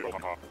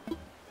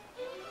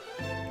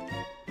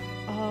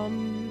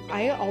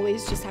 I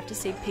always just have to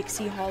say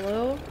Pixie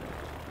Hollow.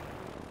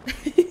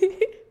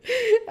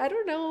 I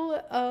don't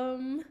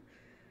know,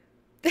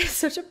 that's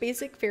such a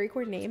basic Fairy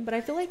Core name, but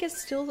I feel like it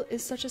still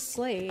is such a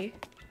slay.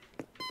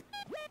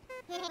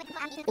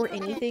 Or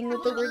anything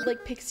with the word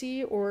like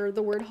pixie or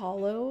the word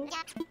hollow.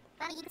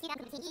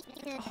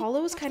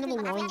 Hollow is kind of a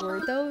long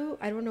word though.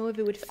 I don't know if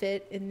it would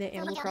fit in the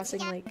Animal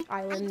Crossing like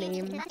island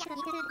name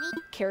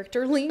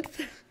character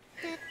length.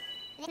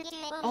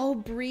 Oh,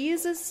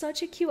 Breeze is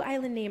such a cute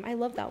island name. I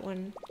love that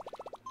one.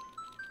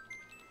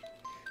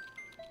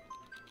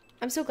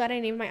 I'm so glad I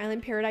named my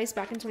island Paradise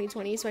back in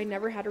 2020 so I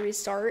never had to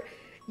restart.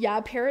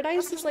 Yeah,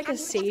 Paradise is like a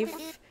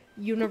safe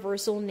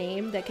universal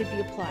name that could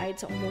be applied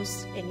to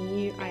almost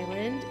any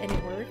island and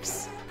it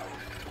works.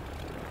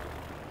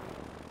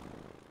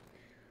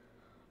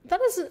 That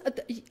is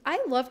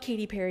I love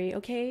Katy Perry,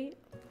 okay?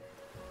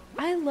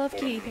 I love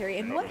Katy Perry.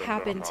 And what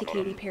happened to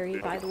Katy Perry,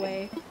 by the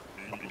way?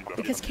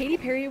 Because Katy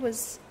Perry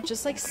was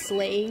just like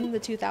slaying the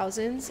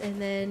 2000s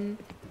and then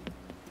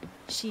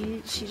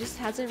she just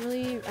hasn't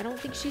really, I don't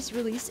think she's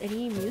released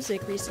any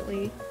music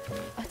recently.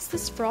 It's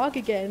this frog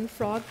again,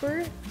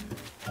 Frogbert.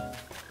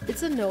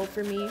 It's a no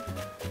for me.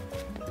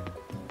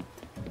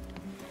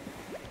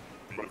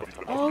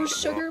 Oh,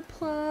 Sugar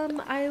Plum.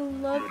 I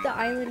love the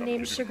island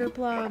name Sugar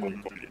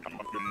Plum.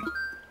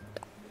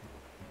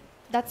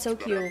 That's so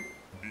cute.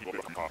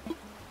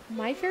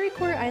 My Fairy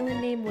Core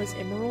island name was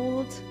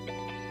Emerald.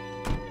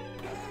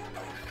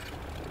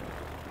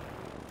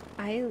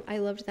 I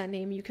loved that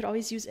name. You could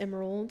always use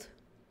Emerald.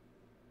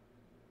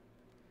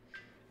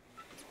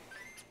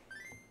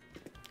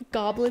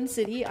 Goblin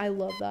City. I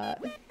love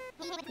that.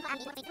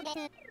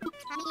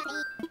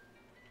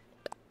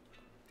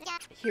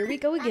 Here we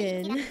go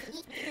again.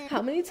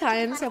 How many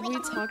times have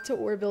we talked to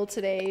Orville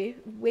today?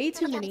 Way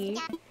too many.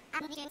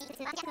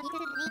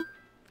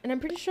 And I'm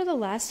pretty sure the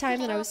last time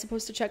that I was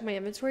supposed to check my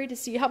inventory to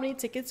see how many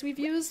tickets we've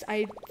used,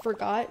 I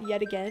forgot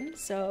yet again.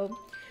 So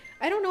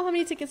I don't know how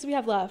many tickets we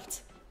have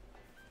left.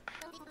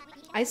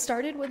 I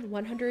started with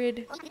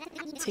 100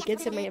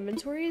 tickets in my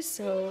inventory,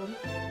 so...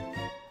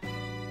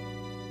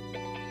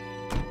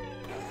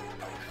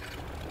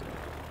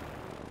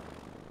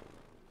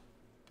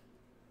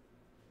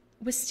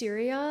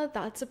 Wisteria,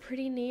 that's a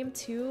pretty name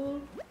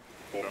too.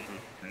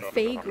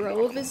 Faye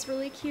Grove is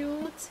really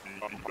cute.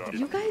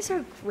 You guys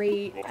are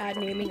great at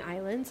naming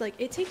islands. Like,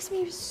 it takes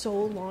me so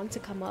long to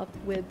come up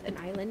with an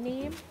island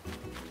name.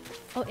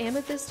 Oh,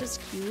 Amethyst is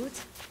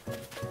cute.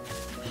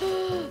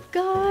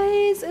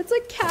 Guys, it's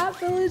a cat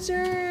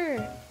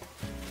villager.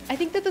 I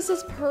think that this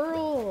is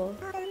Pearl.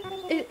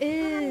 It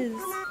is.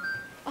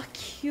 A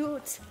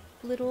cute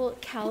little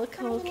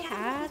calico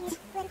cat.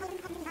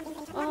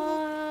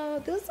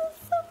 Oh, this is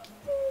so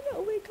cute.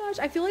 Oh my gosh.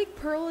 I feel like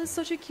Pearl is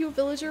such a cute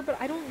villager, but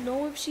I don't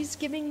know if she's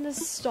giving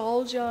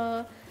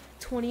nostalgia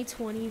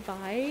 2020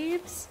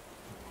 vibes.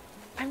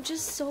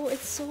 It's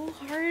so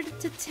hard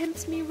to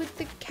tempt me with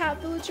the cat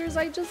villagers.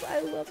 I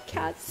love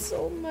cats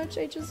so much.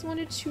 I just want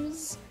to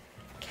choose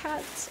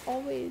cats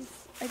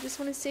always. I just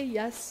want to say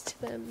yes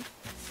to them.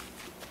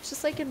 It's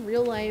just like in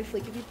real life.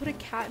 Like, if you put a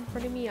cat in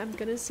front of me, I'm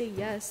gonna say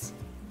yes.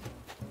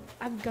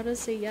 I'm gonna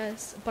say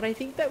yes. But I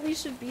think that we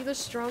should be the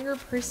stronger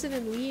person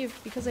and leave,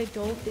 because I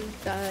don't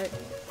think that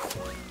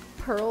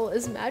Pearl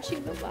is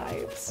matching the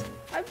vibes.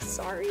 I'm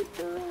sorry,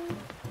 Pearl.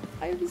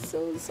 I'm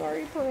so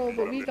sorry, Pearl,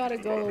 but we gotta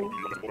go.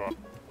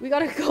 We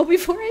gotta go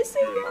before I say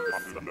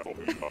yes.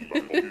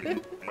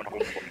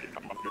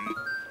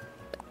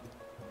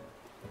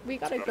 We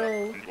gotta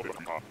go.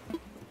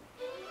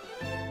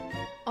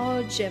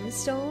 Oh,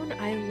 Gemstone?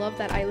 I love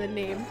that island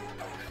name.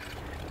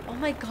 Oh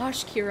my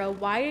gosh, Kira,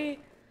 why?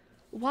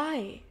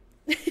 Why?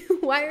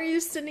 Why are you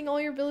sending all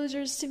your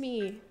villagers to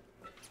me?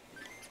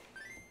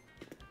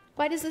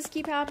 Why does this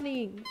keep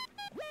happening?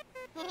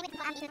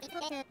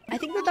 I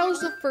think that was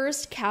the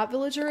first cat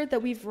villager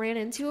that we've ran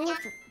into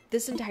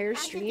this entire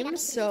stream,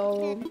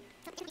 so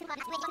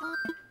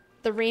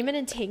the Raymond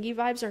and Tangy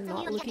vibes are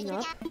not looking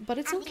up, but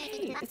it's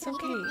okay. It's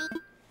okay.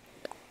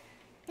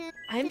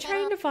 I'm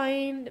trying to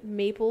find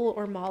Maple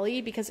or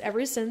Molly, because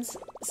ever since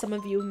some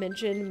of you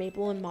mentioned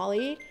Maple and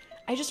Molly,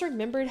 I just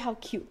remembered how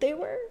cute they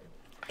were,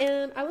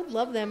 and I would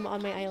love them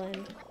on my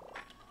island.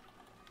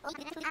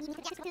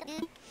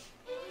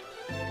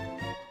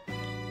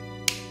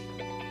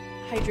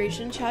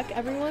 Hydration check,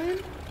 everyone.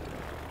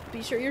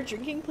 Be sure you're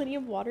drinking plenty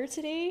of water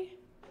today.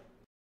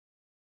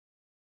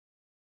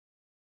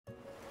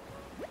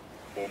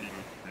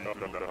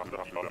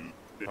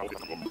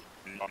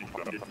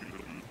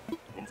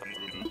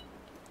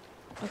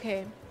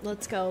 Okay,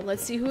 let's go.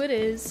 Let's see who it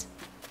is.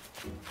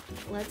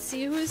 Let's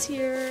see who is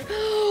here.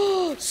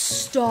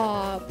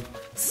 Stop.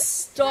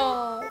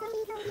 Stop.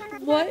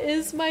 What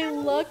is my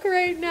luck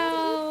right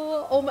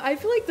now? Oh, I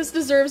feel like this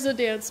deserves a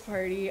dance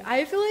party.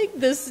 I feel like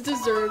this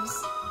deserves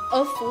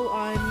a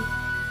full-on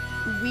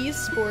Wii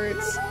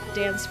Sports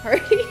dance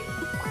party.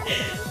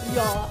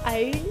 Y'all,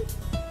 I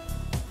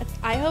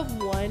have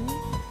won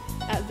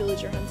at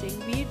villager hunting.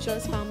 We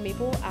just found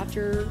Maple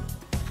after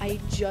I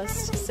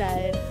just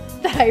said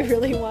that I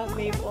really want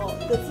Maple.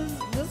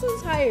 This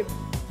is hype.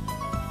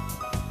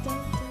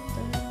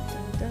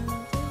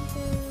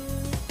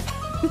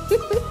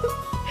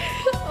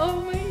 Oh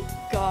my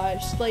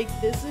gosh, like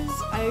this is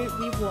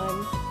we've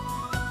won.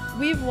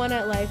 We've won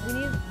at life. We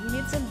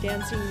need some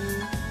dancing.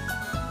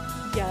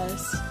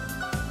 Yes.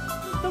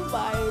 The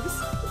vibes.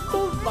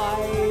 The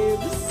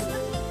vibes.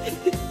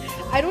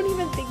 I don't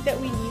even think that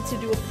we need to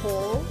do a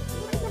poll.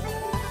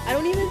 I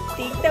don't even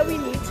think that we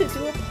need to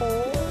do a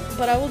poll,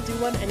 but I will do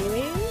one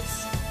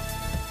anyways.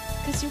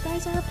 Because you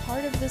guys are a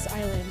part of this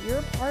island. You're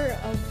a part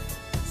of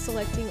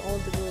selecting all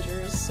of the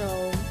villagers,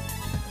 so...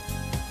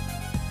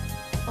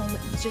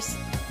 just...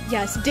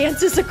 Yes,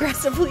 dances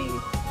aggressively!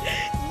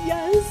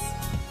 Yes!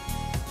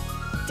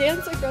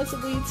 Dance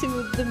aggressively to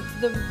the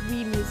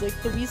Wii music,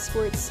 the Wii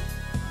Sports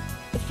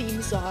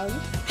theme song.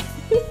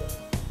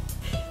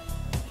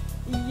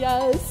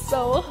 Yes,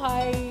 so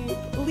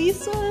hype.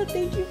 Lisa,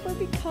 thank you for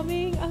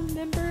becoming a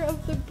member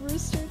of the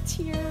Brewster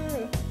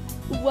tier.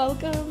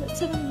 Welcome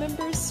to the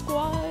member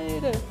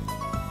squad.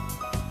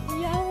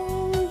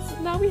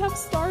 Yes, now we have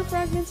star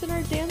fragments in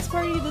our dance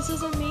party. This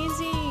is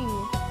amazing.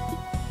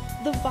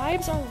 The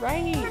vibes are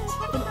right.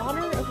 In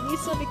honor of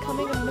Lisa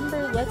becoming a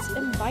member, let's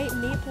invite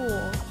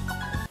Maple.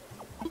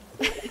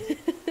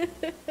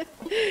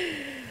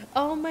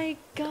 Oh my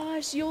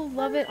gosh, you'll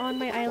love it on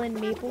my island,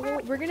 Maple.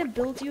 We're gonna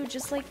build you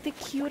just like the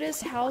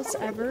cutest house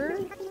ever.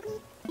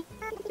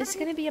 It's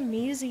gonna be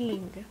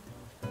amazing.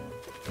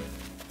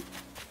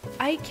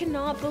 I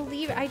cannot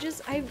believe it.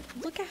 I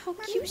look at how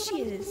cute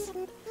she is.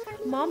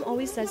 Mom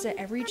always says that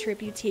every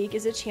trip you take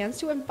is a chance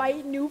to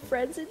invite new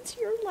friends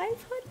into your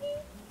life, honey.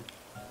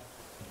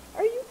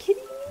 Are you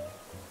kidding me?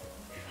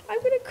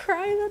 I'm gonna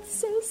cry, that's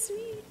so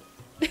sweet.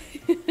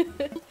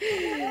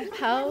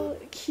 How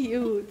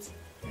cute.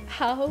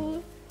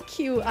 How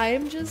cute. I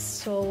am just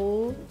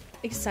so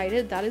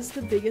excited. That is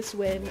the biggest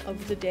win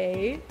of the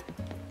day.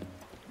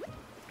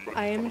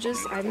 I'm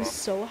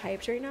so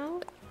hyped right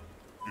now.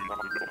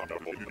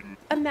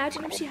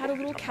 Imagine if she had a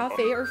little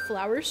cafe or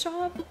flower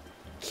shop.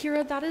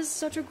 Kira, that is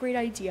such a great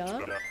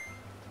idea.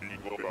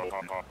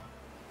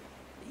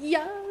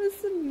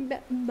 Yes,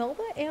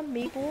 Melba and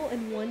Maple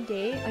in one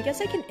day. I guess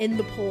I can end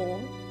the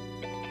poll.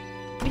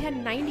 We had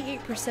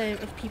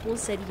 98% of people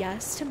said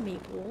yes to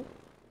Maple.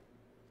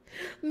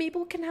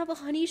 Maple can have a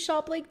honey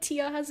shop like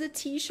Tia has a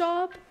tea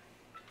shop.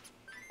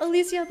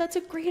 Alicia, that's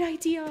a great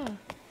idea.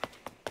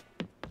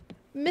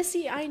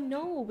 Missy, I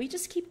know. We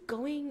just keep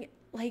going.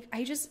 Like,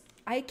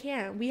 I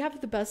can't. We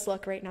have the best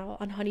luck right now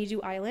on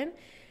Honeydew Island.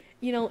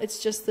 You know,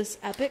 it's just this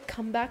epic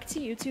comeback to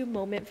YouTube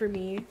moment for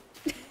me.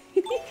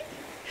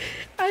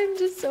 I'm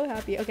just so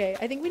happy. Okay,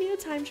 I think we need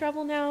to time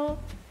travel now.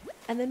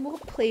 And then we'll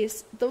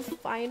place the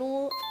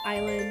final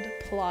island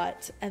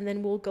plot. And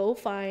then we'll go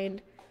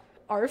find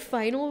our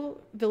final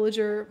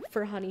villager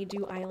for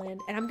Honeydew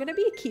Island. And I'm going to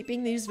be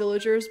keeping these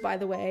villagers, by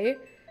the way,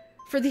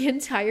 for the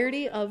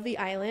entirety of the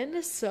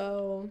island.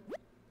 So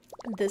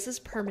this is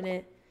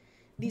permanent.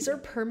 These are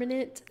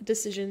permanent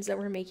decisions that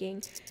we're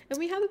making. And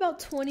we have about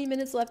 20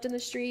 minutes left in the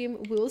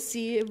stream. We'll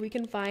see if we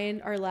can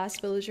find our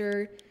last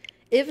villager.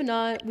 If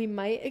not, we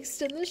might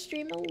extend the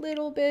stream a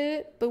little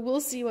bit, but we'll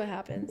see what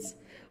happens.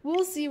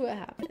 We'll see what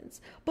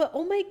happens. But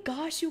oh my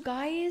gosh, you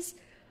guys,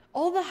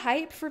 all the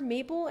hype for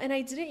Maple, and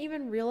I didn't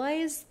even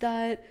realize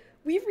that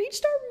we've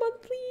reached our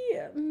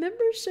monthly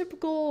membership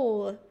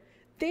goal.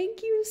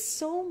 Thank you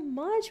so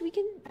much.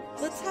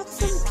 Let's have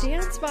some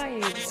dance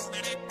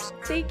vibes.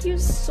 Thank you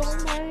so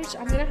much.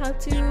 I'm gonna have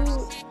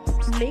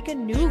to make a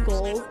new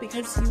goal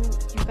because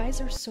you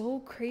guys are so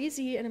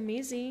crazy and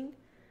amazing.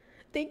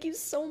 Thank you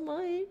so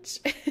much.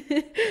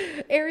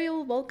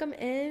 Ariel, welcome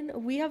in.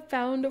 We have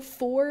found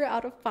 4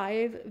 out of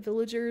 5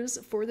 villagers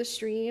for the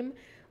stream.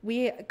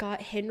 We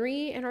got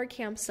Henry in our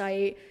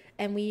campsite,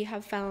 and we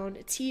have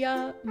found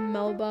Tia,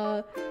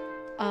 Melba,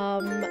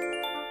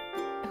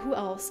 who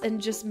else?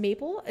 And just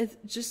Maple, it's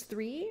just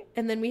 3.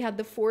 And then we had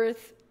the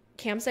 4th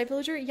campsite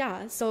villager.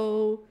 Yeah,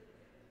 so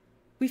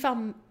we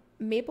found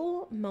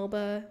Maple,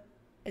 Melba,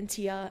 and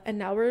Tia, and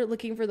now we're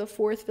looking for the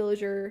 4th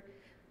villager,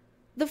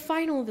 the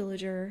final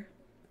villager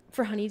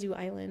for Honeydew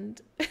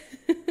Island.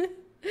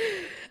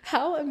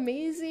 How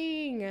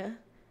amazing.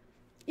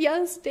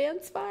 Yes,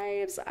 dance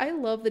vibes. I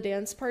love the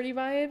dance party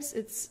vibes.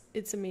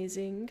 It's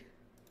amazing.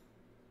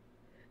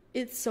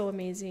 It's so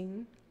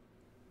amazing.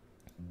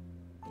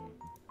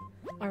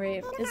 All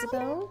right,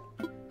 Isabel,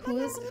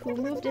 who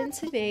moved in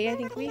today? I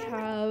think we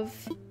have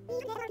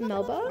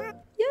Melba.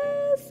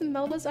 Yes,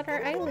 Melba's on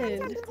our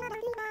island.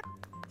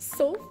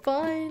 So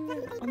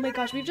fun. Oh my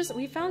gosh,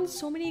 we found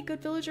so many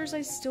good villagers.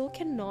 I still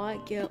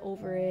cannot get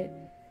over it.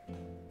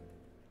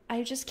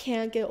 I just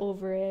can't get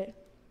over it.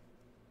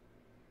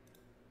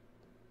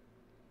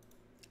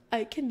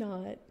 I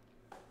cannot.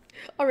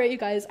 All right, you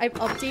guys, I've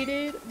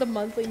updated the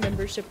monthly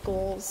membership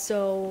goals,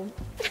 so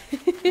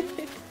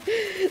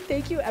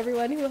thank you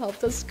everyone who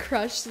helped us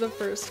crush the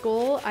first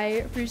goal. I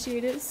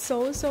appreciate it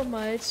so, so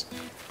much.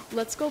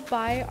 Let's go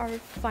buy our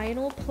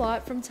final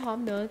plot from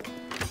Tom Nook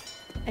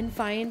and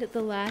find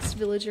the last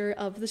villager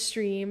of the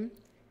stream.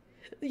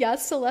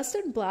 Yes, Celeste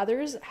and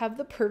Blathers have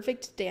the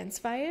perfect dance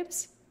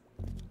vibes.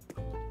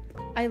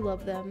 I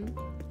love them.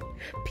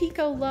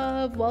 Pico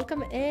Love,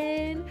 welcome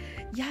in.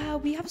 Yeah,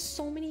 we have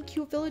so many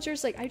cute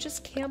villagers. Like, I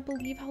just can't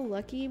believe how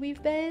lucky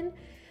we've been.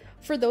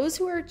 For those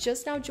who are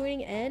just now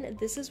joining in,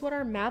 this is what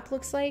our map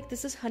looks like.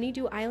 This is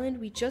Honeydew Island.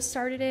 We just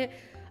started it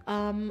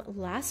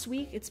last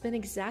week. It's been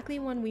exactly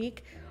 1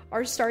 week.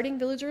 Our starting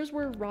villagers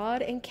were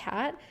Rod and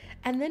Kat,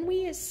 and then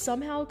we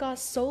somehow got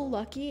so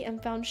lucky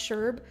and found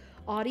Sherb,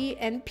 Audie,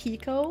 and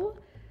Pico.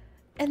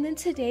 And then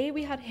today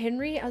we had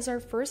Henry as our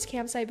first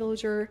campsite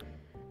villager,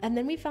 and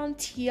then we found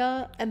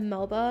Tia and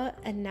Melba,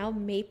 and now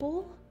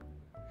Maple.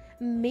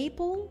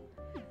 Maple?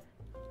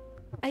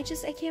 I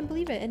can't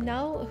believe it. And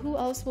now who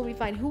else will we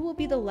find? Who will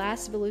be the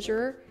last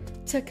villager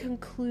to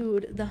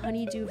conclude the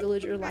Honeydew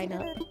villager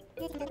lineup?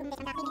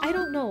 I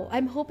don't know.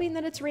 I'm hoping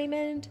that it's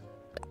Raymond,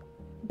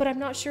 but I'm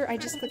not sure. I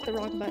just clicked the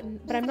wrong button,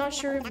 but I'm not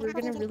sure if we're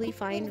gonna really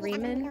find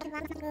Raymond.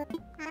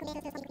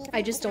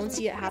 I just don't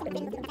see it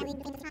happening.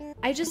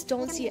 I just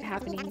don't see it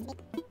happening.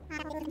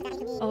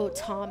 Oh,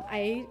 Tom,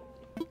 I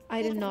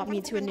did not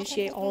mean to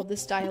initiate all of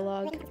this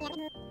dialogue.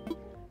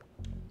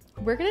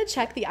 We're gonna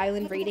check the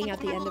island rating at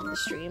the end of the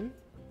stream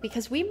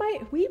because we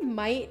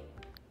might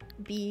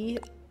be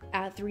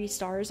at 3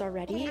 stars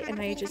already, and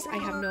I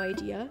have no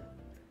idea.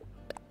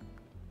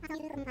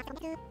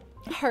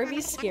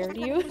 Harvey scared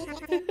you?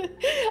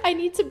 I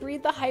need to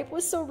breathe. The hype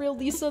was so real,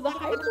 Lisa. The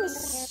hype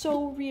was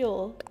so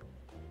real.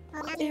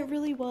 It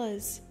really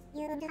was.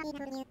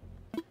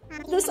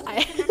 This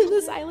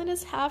island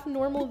is half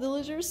normal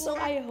villagers, so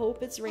I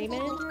hope it's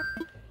Raymond.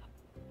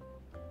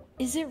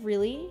 Is it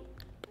really?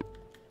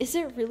 Is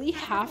it really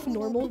half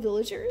normal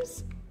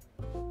villagers?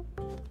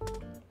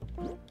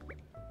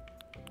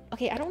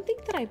 Okay, I don't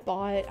think that I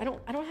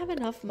don't have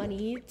enough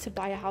money to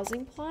buy a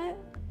housing plot.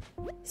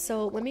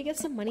 So let me get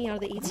some money out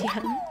of the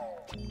ATM.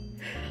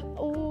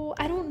 Oh,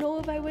 I don't know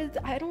if I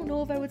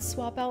would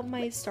swap out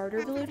my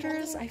starter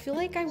villagers. I feel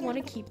like I want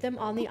to keep them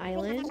on the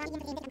island.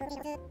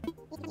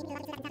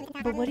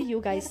 But what do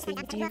you guys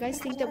think? Do you guys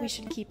think that we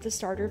should keep the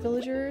starter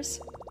villagers?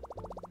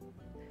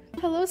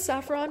 Hello,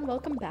 Saffron.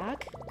 Welcome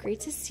back. Great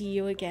to see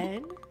you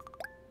again.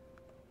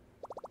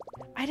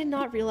 I did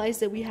not realize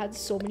that we had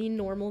so many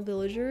normal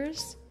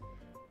villagers.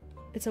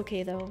 It's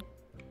okay, though.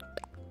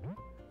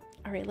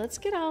 All right, let's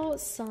get out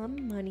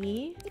some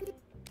money.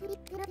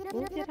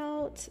 We'll get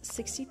out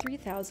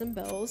 63,000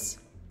 bells.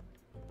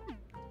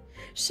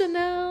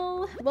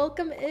 Chanel,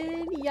 welcome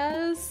in.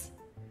 Yes,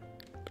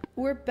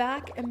 we're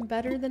back and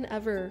better than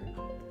ever.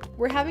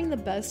 We're having the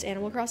best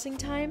Animal Crossing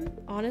time,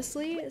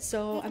 honestly,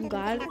 so I'm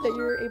glad that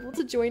you're able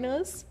to join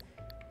us.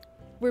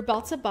 We're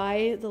about to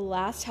buy the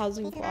last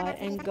housing plot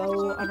and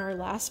go on our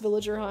last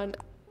villager hunt.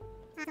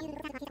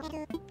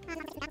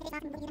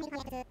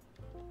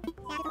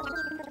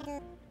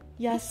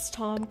 Yes,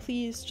 Tom,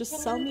 please,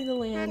 just sell me the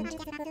land.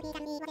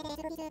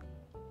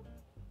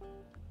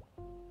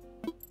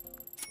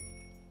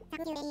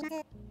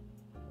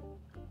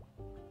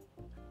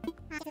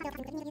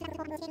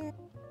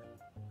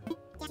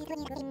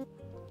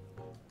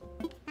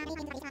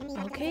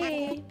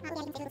 Okay,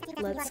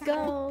 let's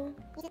go.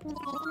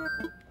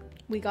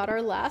 We got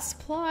our last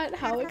plot.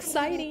 How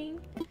exciting.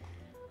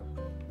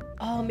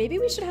 Oh, maybe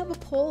we should have a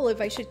poll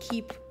if I should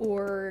keep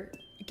or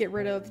get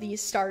rid of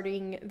these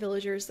starting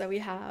villagers that we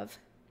have.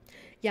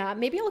 Yeah,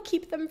 maybe I'll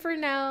keep them for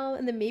now,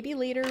 and then maybe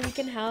later we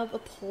can have a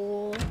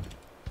poll.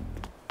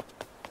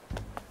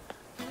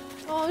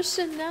 Oh,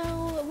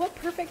 Chanel, what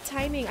perfect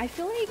timing. I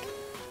feel like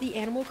the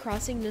Animal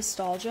Crossing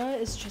nostalgia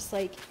is just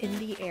like in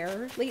the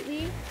air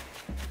lately,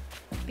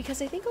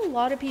 because I think a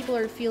lot of people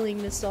are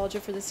feeling nostalgia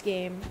for this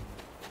game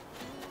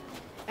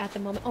at the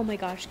moment. Oh my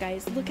gosh,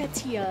 guys, look at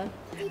Tia.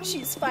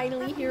 She's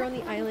finally here on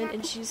the island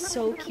and she's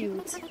so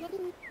cute.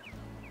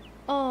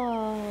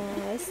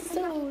 Oh,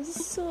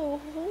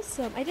 so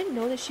wholesome. I didn't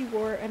know that she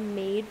wore a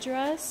maid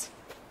dress.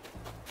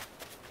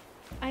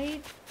 I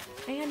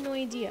had no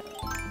idea.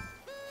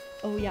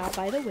 Oh yeah,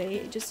 by the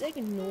way, just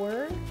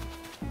ignore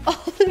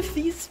all of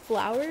these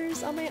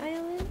flowers on my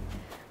island.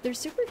 They're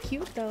super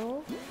cute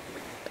though.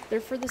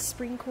 They're for the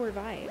spring core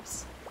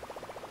vibes.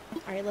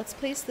 Alright, let's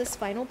place this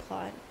final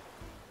plot.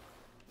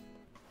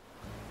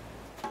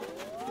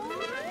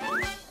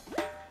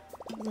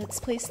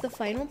 Let's place the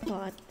final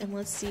plot and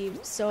let's see.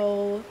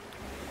 So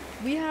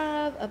we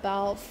have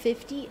about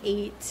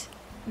 58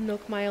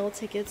 Nook Mile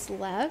tickets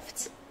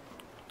left,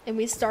 and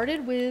we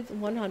started with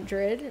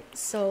 100.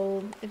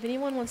 So if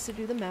anyone wants to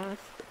do the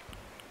math,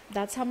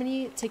 that's how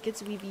many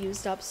tickets we've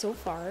used up so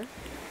far.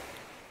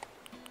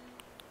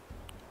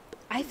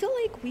 I feel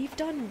like we've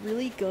done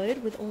really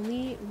good with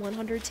only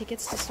 100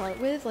 tickets to start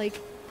with. Like,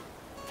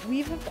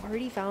 we have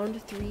already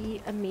found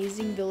 3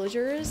 amazing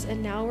villagers,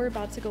 and now we're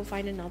about to go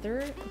find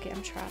another. Okay,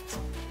 I'm trapped.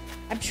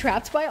 I'm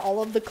trapped by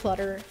all of the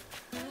clutter.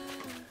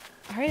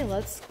 Alright,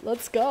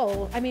 let's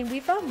go. I mean, we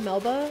found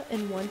Melba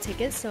in 1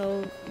 ticket,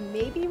 so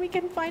maybe we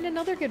can find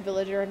another good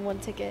villager in 1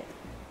 ticket.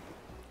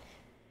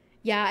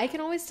 Yeah, I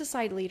can always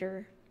decide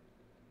later.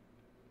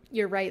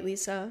 You're right,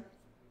 Lisa.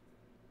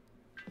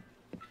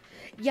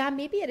 Yeah,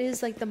 maybe it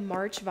is like the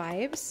March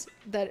vibes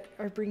that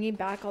are bringing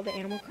back all the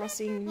Animal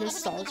Crossing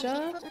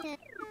nostalgia.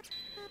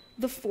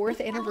 The 4th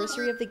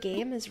anniversary of the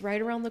game is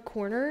right around the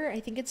corner. I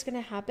think it's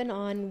gonna happen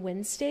on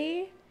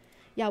Wednesday.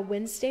 Yeah,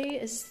 Wednesday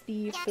is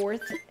the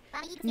 4th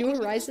New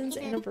Horizons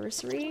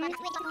anniversary.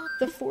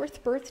 The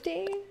 4th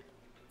birthday.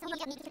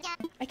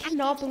 I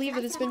cannot believe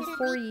that it's been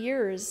 4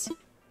 years.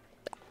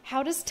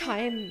 How does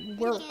time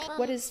work?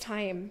 What is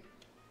time?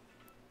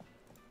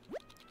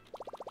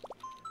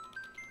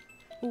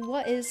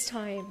 What is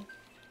time?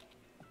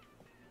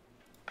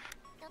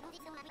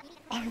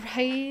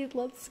 Alright,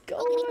 let's go.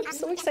 I'm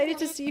so excited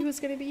to see who's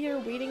gonna be here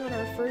waiting on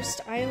our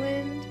first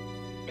island.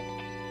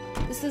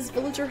 This is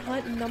villager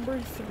hunt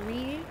number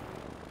 3.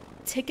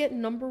 Ticket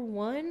number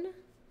 1.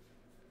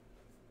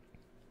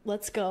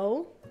 Let's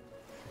go.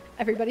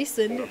 Everybody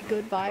send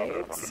good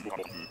vibes.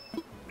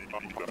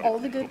 All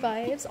the good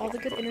vibes, all the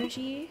good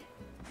energy.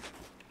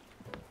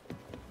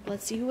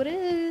 Let's see who it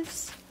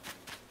is.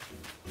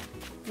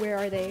 Where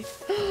are they?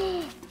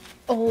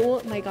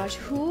 Oh my gosh,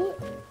 who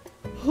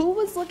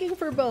was looking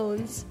for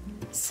bones?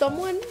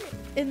 Someone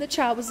in the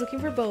chat was looking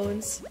for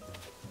bones.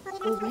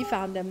 Oh, we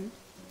found him.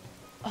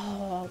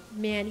 Oh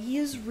man, he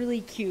is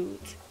really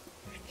cute.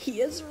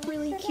 He is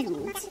really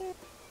cute.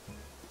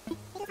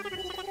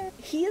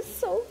 He is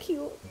so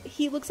cute.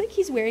 He looks like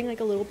he's wearing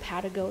like a little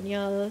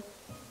Patagonia,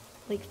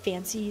 like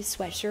fancy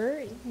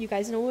sweatshirt. You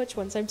guys know which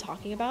ones I'm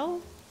talking about?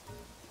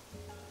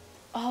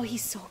 Oh,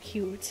 he's so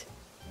cute.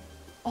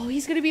 Oh,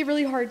 he's gonna be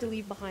really hard to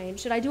leave behind.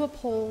 Should I do a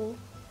poll?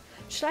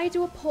 Should I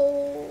do a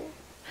poll?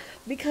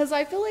 Because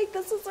I feel like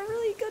this is a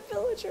really good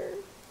villager.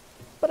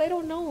 But I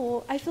don't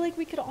know. I feel like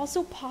we could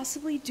also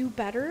possibly do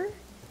better.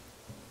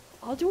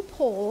 I'll do a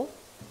poll.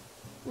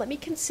 Let me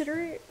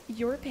consider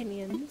your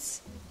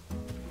opinions.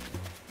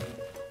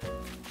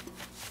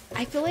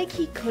 I feel like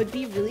he could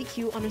be really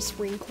cute on a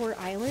Spring Core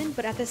Island,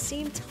 but at the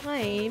same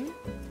time,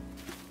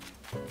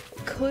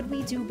 could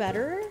we do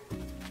better?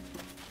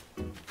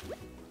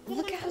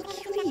 Look at how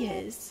cute he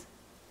is.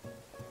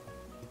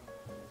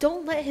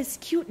 Don't let his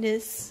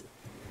cuteness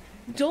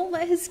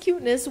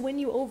win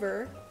you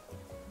over.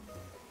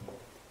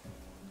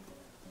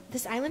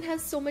 This island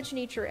has so much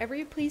nature.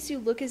 Every place you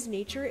look is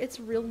nature. It's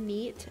real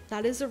neat.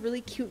 That is a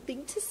really cute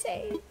thing to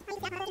say.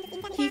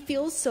 He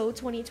feels so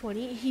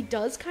 2020. He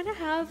does kind of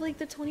have like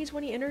the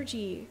 2020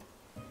 energy.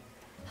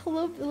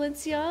 Hello,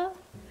 Valencia.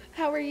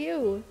 How are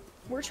you?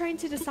 We're trying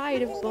to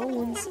decide if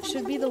Bones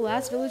should be the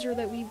last villager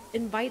that we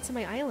invite to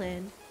my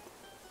island.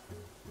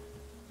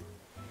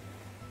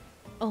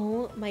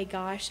 Oh my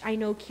gosh. I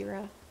know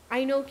Kira.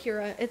 I know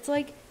Kira. It's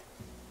like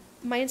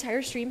my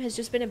entire stream has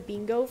just been a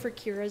bingo for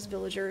Kira's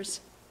villagers.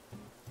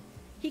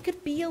 He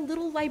could be a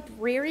little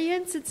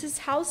librarian since his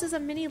house is a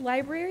mini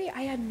library?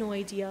 I had no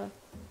idea.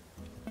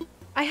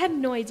 I had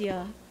no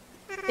idea.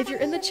 If you're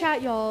in the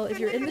chat, y'all, if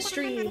you're in the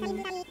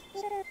stream,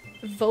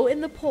 vote in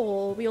the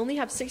poll. We only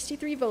have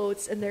 63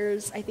 votes and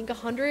there's, I think,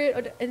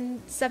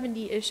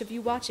 170-ish of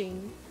you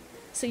watching.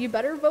 So you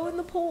better vote in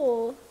the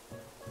poll.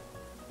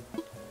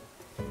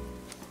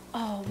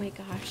 Oh my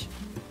gosh.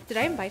 Did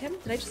I invite him?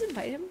 Did I just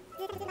invite him?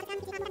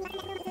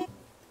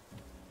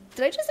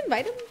 Did I just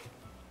invite him?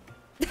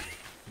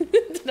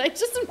 Did I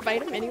just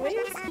invite him anyways?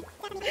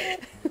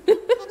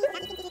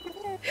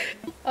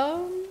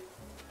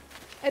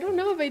 I don't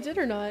know if I did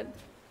or not.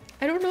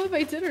 I don't know if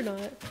I did or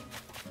not.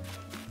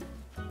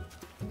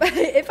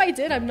 If I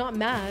did, I'm not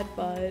mad,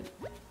 but...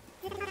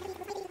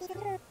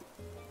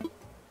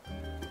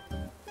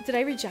 Did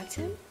I reject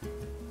him?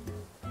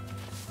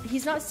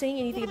 He's not saying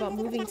anything about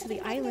moving to the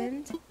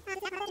island.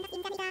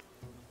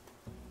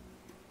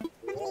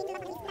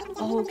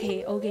 Oh,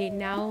 okay,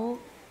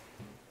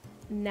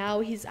 now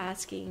he's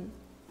asking.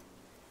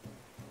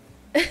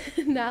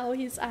 Now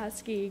he's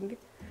asking.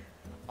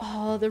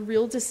 Oh, the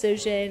real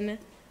decision.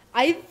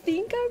 I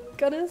think I'm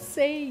gonna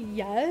say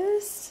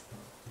yes.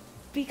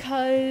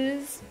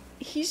 Because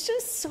he's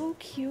just so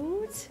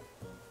cute.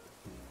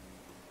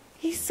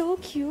 He's so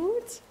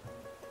cute.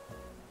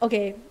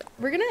 Okay,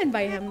 we're gonna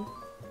invite him.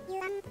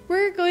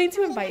 We're going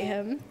to invite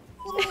him.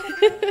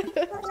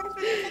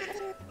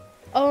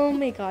 Oh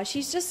my gosh,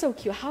 he's just so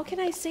cute. How can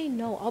I say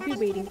no? I'll be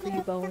waiting for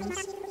you,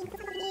 Bones.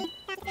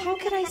 How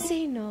could I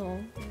say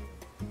no?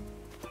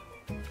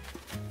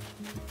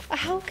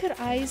 How could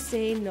I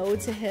say no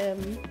to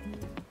him?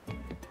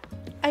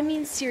 I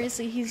mean,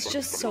 seriously, he's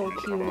just so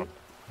cute.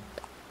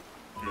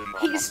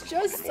 He's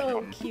just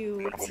so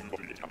cute.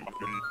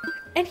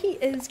 And he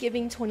is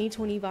giving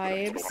 2020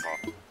 vibes.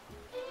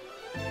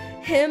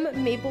 Him,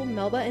 Maple,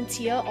 Melba, and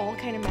Tia all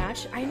kind of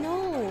match. I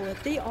know.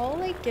 They all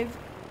like give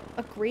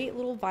a great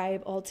little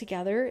vibe all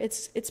together.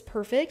 It's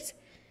perfect.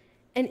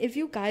 And if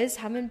you guys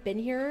haven't been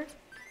here,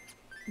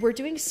 we're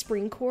doing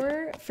spring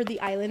core for the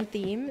island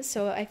theme.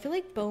 So I feel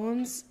like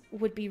Bones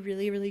would be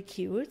really, really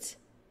cute.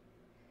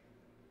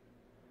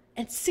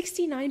 And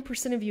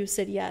 69% of you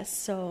said yes,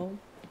 so...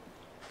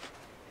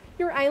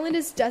 Your island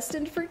is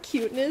destined for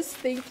cuteness.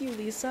 Thank you,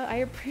 Lisa. I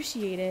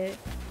appreciate it.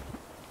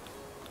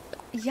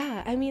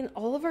 Yeah, I mean,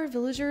 all of our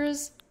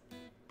villagers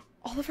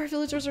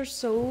are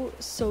so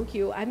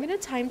cute. I'm gonna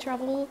time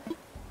travel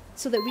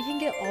so that we can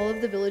get all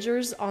of the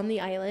villagers on the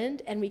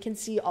island and we can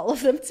see all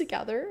of them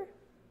together.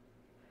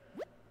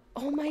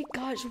 Oh my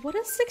gosh, what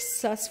a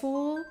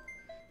successful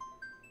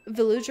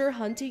villager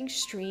hunting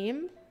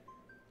stream.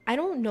 I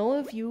don't know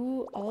if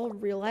you all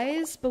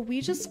realize, but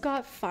we just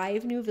got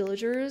 5 new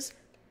villagers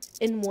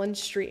in one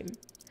stream.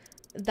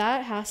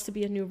 That has to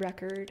be a new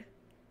record.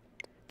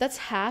 That's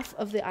half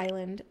of the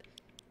island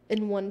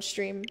in one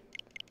stream.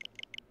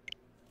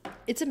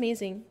 It's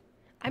amazing.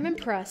 I'm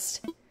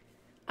impressed.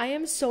 I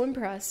am so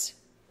impressed.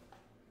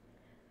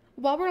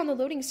 While we're on the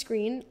loading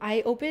screen,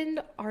 I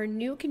opened our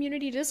new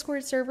community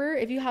Discord server.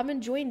 If you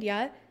haven't joined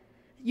yet,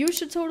 you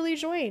should totally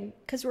join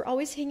because we're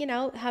always hanging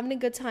out, having a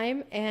good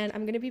time, and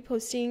I'm going to be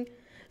posting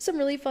some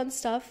really fun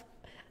stuff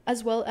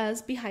as well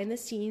as behind the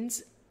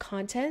scenes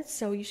content,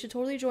 so you should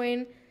totally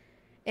join.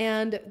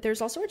 And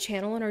there's also a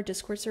channel on our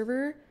Discord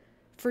server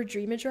for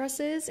dream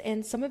addresses,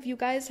 and some of you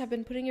guys have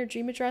been putting your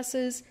dream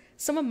addresses.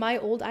 Some of my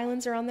old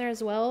islands are on there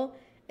as well.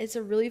 It's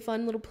a really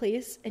fun little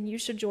place, and you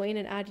should join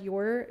and add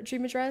your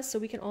dream address so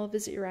we can all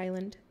visit your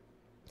island.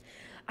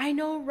 I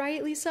know,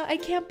 right, Lisa? I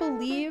can't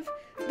believe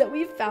that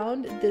we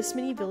found this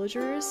many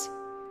villagers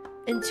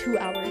in 2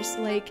 hours.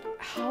 Like,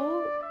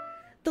 how?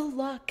 The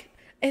luck.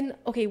 And,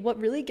 okay, what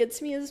really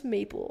gets me is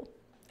Maple.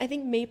 I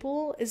think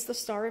Maple is the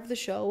star of the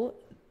show.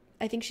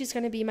 I think she's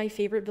going to be my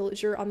favorite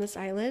villager on this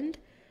island.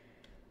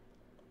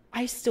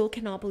 I still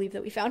cannot believe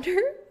that we found her.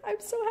 I'm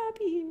so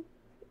happy.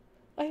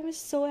 I am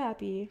so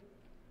happy.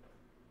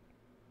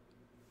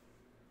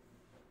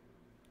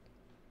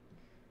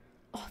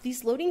 Oh,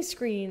 these loading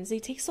screens, they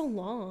take so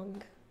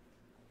long.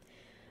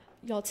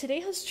 Y'all, today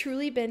has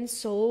truly been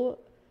so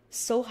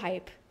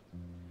hype.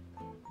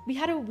 We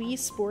had a Wii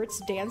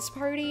Sports dance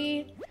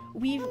party.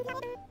 We've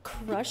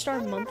crushed our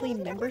monthly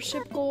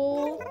membership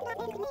goal.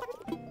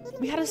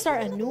 We had to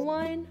start a new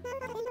one.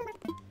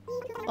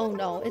 Oh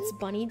no, it's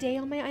Bunny Day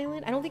on my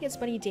island. I don't think it's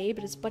Bunny Day,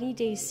 but it's Bunny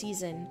Day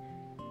season.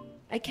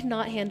 I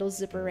cannot handle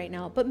Zipper right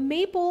now. But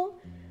Maple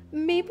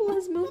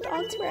has moved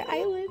onto our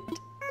island.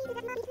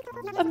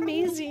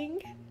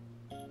 Amazing.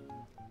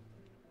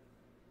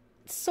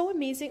 So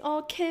amazing.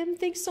 Oh, Kim,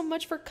 thanks so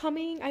much for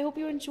coming. I hope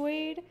you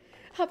enjoyed.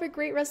 Have a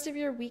great rest of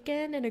your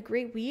weekend and a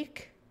great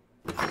week.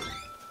 Oh,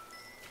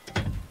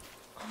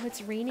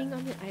 it's raining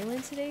on the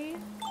island today.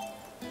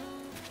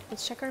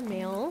 Let's check our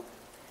mail.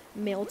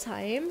 Mail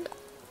time.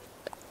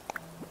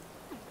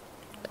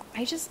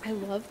 I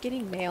love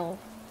getting mail.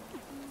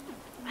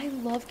 I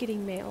love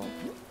getting mail.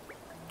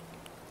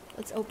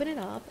 Let's open it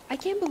up. I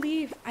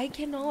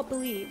cannot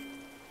believe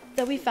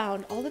that we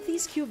found all of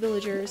these cute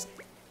villagers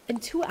in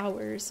 2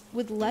 hours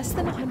with less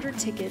than 100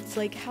 tickets.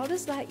 Like, how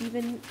does that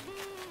even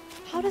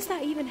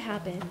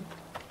happen?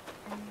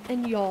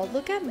 And y'all,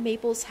 look at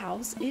Maple's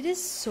house. It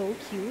is so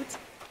cute.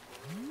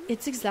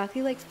 It's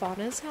exactly like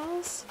Fauna's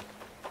house.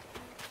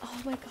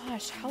 Oh my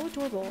gosh, how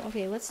adorable.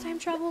 Okay, let's time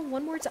travel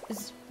one more time.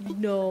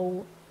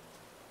 No.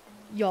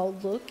 Y'all,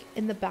 look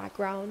in the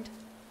background.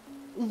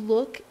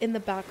 Look in the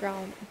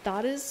background.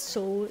 That is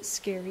so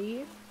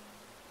scary.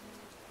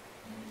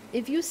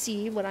 If you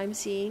see what I'm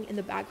seeing in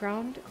the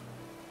background,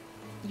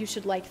 you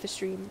should like the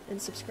stream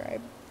and subscribe.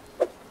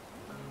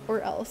 Or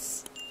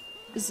else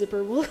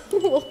Zipper will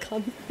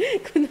come.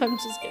 I'm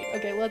just kidding.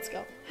 Okay, let's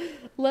go.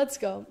 Let's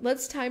go.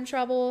 Let's time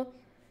travel.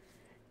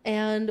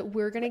 And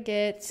we're gonna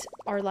get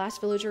our last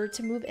villager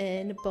to move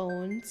in,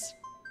 Bones.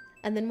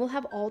 And then we'll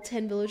have all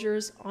 10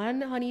 villagers on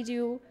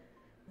Honeydew.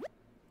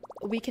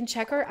 We can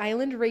check our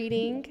island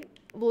rating.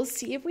 We'll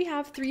see if we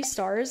have 3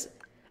 stars.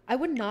 I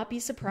would not be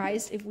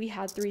surprised if we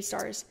had 3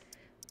 stars.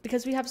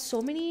 Because we have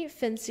so many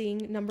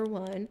fencing, number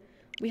 1.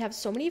 We have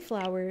so many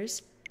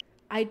flowers.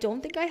 I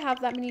don't think I have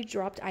that many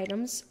dropped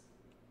items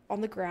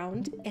on the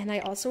ground. And I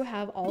also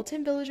have all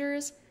 10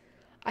 villagers.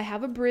 I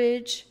have a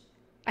bridge.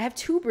 I have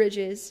 2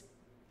 bridges,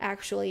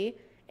 actually.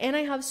 And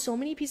I have so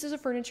many pieces of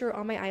furniture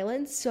on my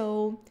island.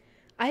 So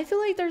I feel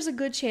like there's a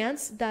good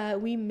chance that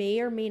we may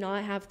or may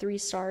not have 3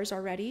 stars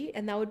already.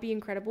 And that would be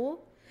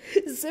incredible.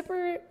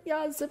 Zipper,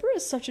 yeah, Zipper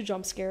is such a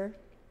jump scare.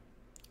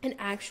 An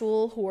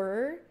actual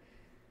horror.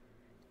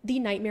 The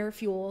nightmare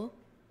fuel.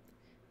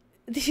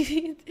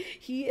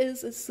 He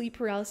is a sleep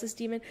paralysis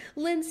demon.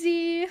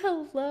 Lindsay,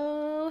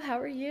 hello. How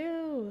are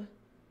you?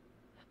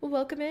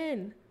 Welcome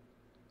in.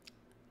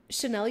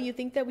 Chanel, you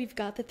think that we've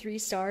got the 3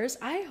 stars?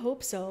 I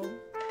hope so.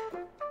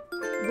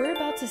 We're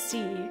about to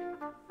see.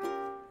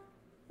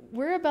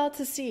 We're about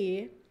to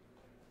see.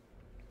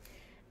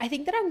 I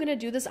think that I'm gonna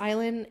do this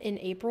island in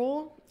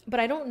April, but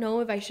I don't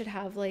know if I should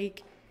have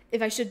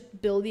if I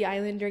should build the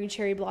island during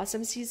cherry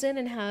blossom season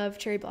and have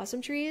cherry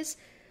blossom trees.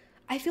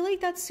 I feel like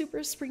that's super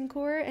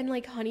springcore, and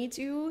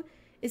Honeydew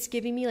is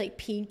giving me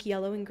pink,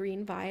 yellow, and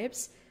green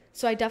vibes.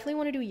 So I definitely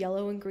want to do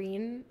yellow and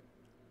green.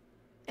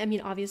 I mean,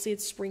 obviously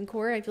it's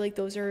springcore. I feel like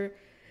those are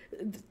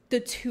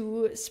the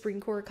 2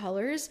 springcore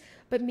colors,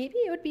 but maybe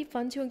it would be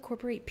fun to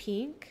incorporate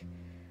pink.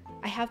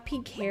 I have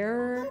pink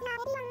hair.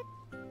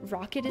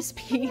 Rocket is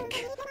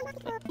pink.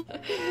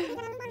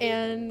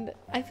 And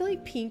I feel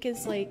like pink is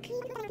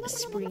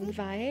spring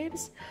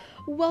vibes.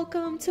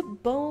 Welcome to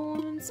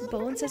Bones.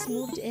 Bones has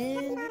moved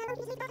in.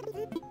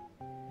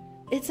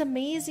 It's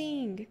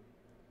amazing.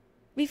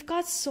 We've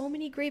got so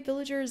many great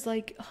villagers.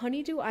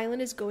 Honeydew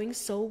Island is going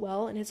so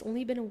well, and it's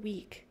only been a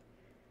week.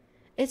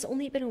 It's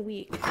only been a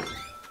week.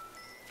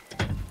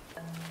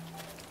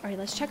 Alright,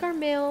 let's check our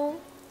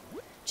mail.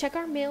 Check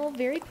our mail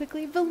very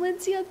quickly.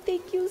 Valencia,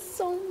 thank you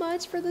so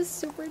much for the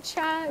super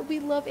chat.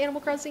 We love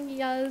Animal Crossing,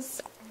 yes.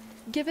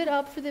 Give it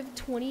up for the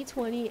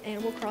 2020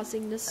 Animal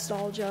Crossing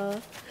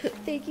nostalgia.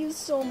 Thank you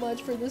so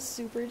much for the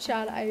super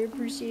chat. I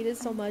appreciate it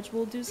so much.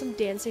 We'll do some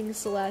dancing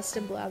Celeste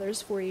and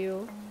Blathers for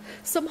you.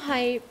 Some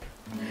hype.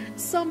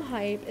 Some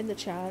hype in the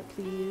chat,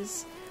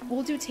 please.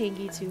 We'll do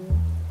Tangy too.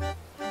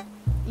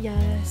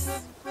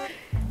 Yes.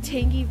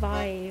 Tangy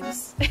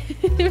vibes.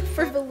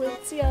 For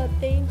Valencia,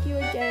 thank you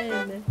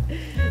again.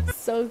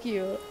 So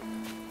cute.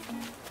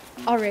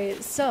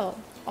 Alright, so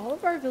all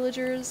of our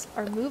villagers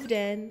are moved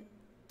in.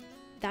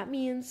 That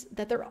means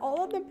that they're all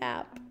on the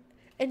map.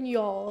 And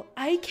y'all,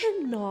 I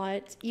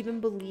cannot even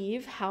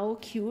believe how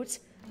cute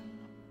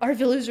our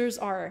villagers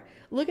are.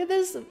 Look at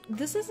this.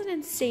 This is an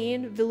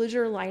insane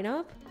villager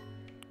lineup.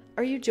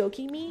 Are you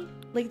joking me?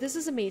 This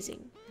is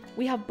amazing.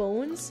 We have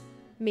Bones,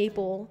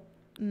 Maple,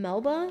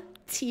 Melba,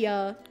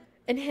 Tia,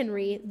 and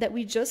Henry that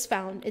we just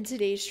found in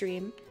today's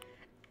stream.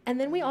 And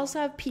then we also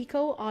have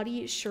Pico,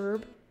 Audie,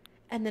 Sherb,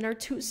 and then our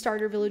 2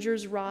 starter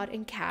villagers, Rod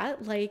and Kat.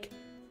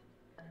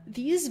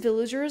 These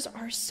villagers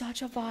are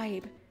such a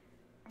vibe.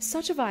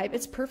 Such a vibe.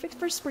 It's perfect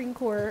for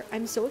springcore.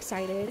 I'm so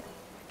excited.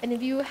 And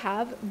if you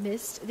have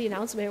missed the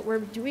announcement, we're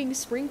doing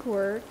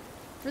springcore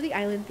for the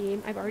island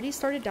theme. I've already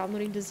started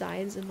downloading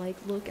designs, and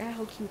look at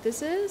how cute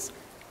this is.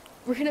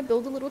 We're gonna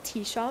build a little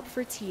tea shop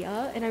for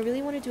Tia, and I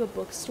really want to do a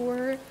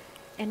bookstore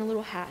and a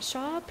little hat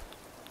shop.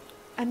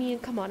 I mean,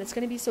 come on, it's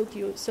gonna be so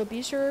cute. So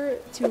be sure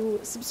to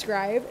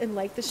subscribe and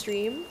like the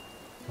stream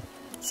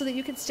so that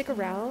you can stick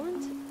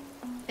around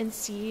and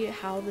see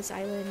how this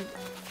island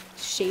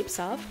shapes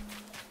up.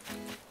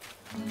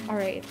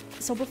 Alright,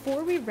 so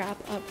before we wrap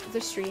up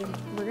the stream,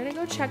 we're gonna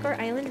go check our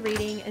island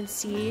rating and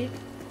see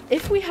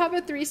if we have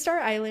a 3-star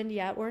island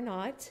yet or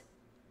not.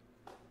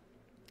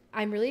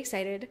 I'm really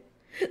excited.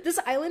 This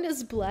island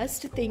is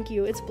blessed. Thank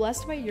you. It's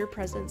blessed by your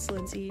presence,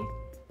 Lindsay.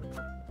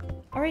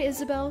 All right,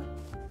 Isabel.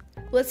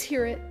 Let's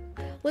hear it.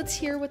 Let's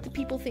hear what the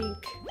people think.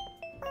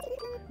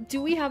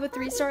 Do we have a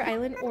 3-star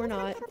island or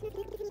not?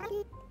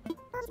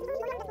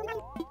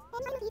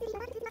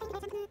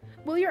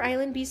 Will your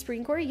island be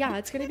springcore? Yeah,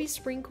 it's gonna be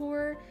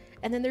springcore,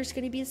 and then there's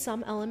gonna be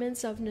some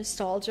elements of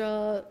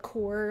nostalgia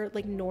core,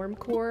 like norm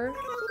core.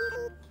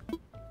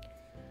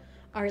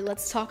 All right,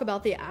 let's talk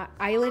about the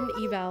island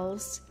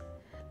evals.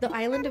 The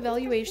island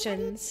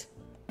evaluations.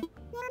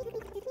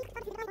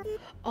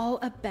 Oh,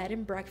 a bed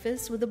and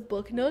breakfast with a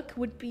book nook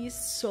would be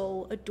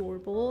so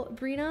adorable.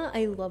 Brina,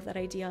 I love that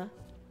idea.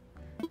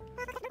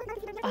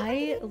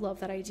 I love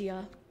that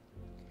idea.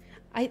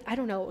 I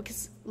don't know,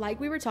 because like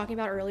we were talking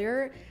about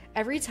earlier,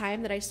 every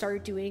time that I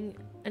start doing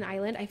an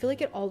island, I feel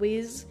like it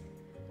always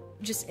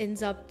just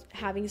ends up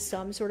having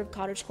some sort of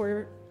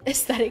cottagecore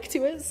aesthetic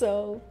to it,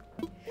 so...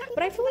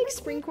 But I feel like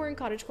springcore and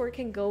cottagecore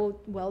can go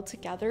well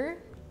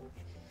together.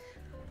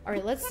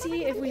 Alright, let's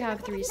see if we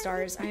have 3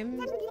 stars. I'm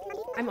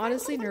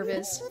honestly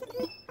nervous.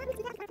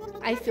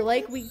 I feel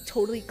like we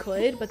totally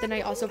could, but then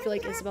I also feel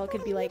like Isabel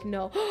could be like,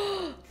 no.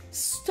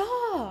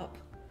 Stop!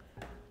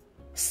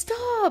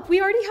 Stop!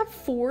 We already have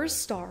 4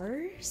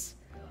 stars?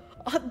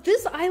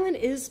 This island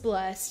is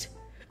blessed.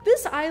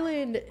 This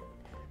island...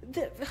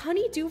 The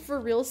Honeydew for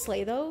real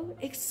slay though?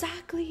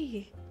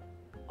 Exactly.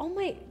 Oh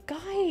my...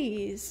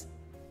 Guys.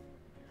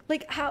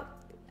 Like, how?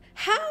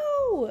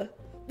 How?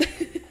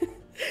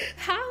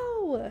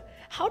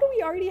 How do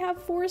we already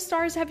have 4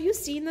 stars? Have you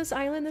seen this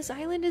island? This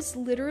island is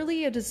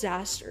literally a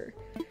disaster.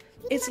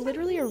 It's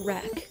literally a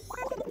wreck.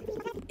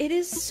 It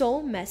is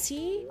so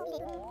messy.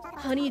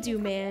 Honeydew,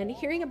 man.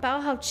 Hearing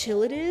about how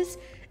chill it is.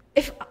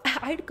 If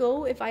I'd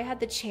go if I had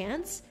the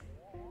chance.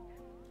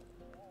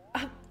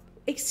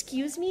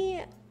 Excuse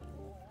me?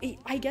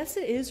 I guess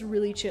it is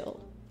really chill.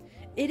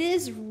 It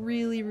is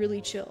really,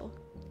 really chill.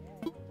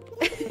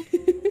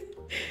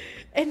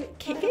 And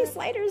KK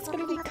Slider is going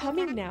to be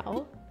coming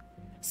now.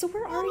 So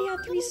we're already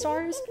at 3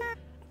 stars.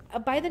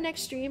 By the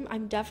next stream,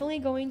 I'm definitely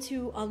going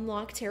to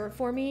unlock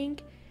terraforming.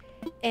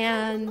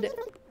 And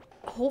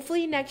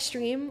hopefully next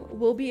stream,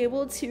 we'll be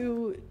able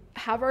to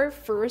have our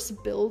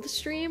first build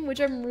stream,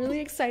 which I'm really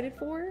excited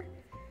for.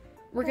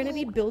 We're going to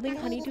be building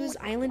Honeydew's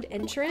island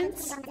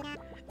entrance.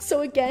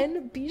 So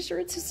again, be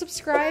sure to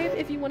subscribe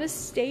if you want to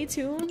stay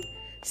tuned.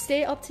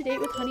 Stay up to date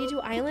with Honeydew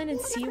Island and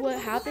see what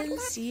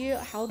happens, see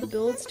how the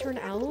builds turn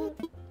out.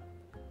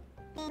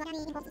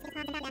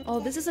 Oh,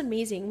 this is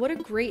amazing. What a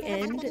great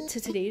end to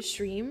today's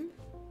stream.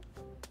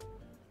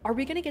 Are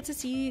we gonna get to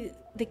see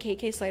the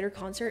KK Slider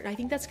concert? I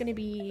think that's gonna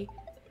be...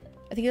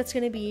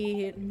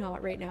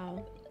 not right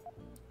now.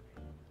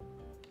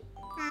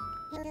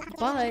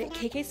 But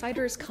KK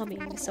Slider is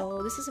coming,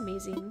 so this is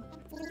amazing.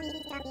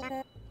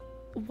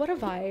 What a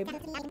vibe.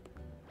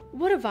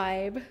 What a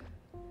vibe.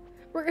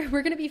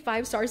 We're gonna be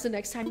 5 stars the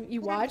next time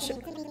you watch.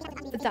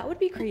 That would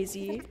be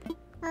crazy.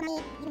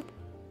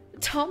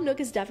 Tom Nook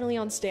is definitely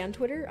on Stan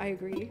Twitter. I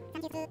agree.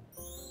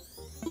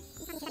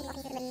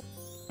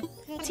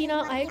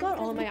 Tina, I got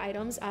all my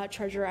items at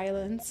Treasure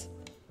Islands.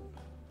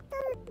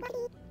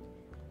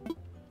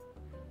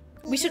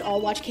 We should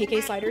all watch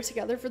KK Slider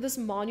together for this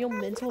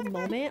monumental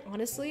moment,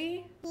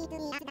 honestly.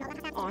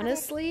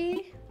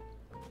 Honestly.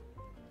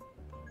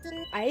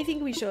 I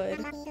think we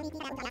should.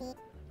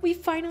 We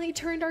finally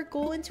turned our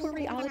goal into a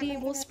reality.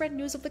 We'll spread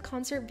news of the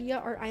concert via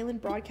our island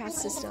broadcast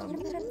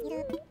system.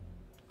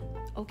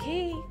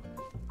 Okay.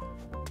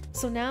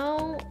 So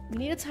now we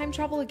need to time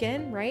travel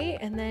again, right?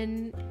 And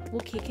then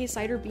will KK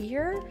Slider be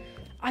here?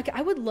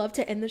 I would love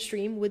to end the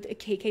stream with a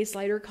KK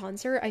Slider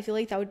concert. I feel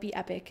like that would be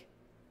epic.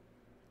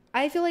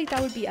 I feel like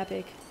that would be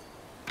epic.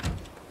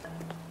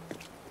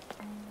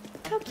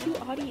 Look how cute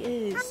Audie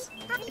is.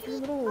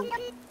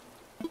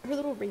 Her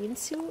little rain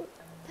suit.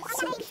 That's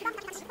so cute.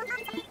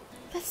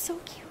 That's so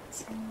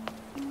cute.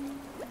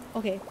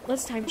 Okay,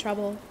 let's time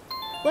travel.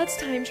 Let's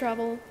time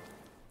travel.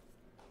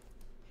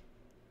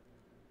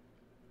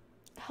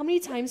 How many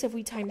times have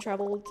we time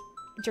traveled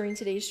during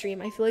today's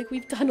stream? I feel like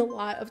we've done a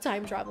lot of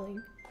time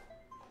traveling.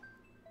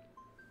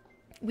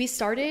 We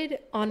started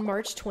on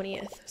March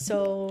 20th,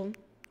 so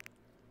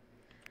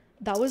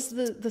that was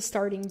the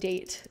starting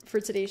date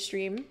for today's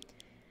stream.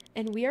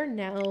 And we are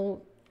now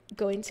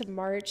going to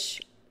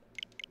March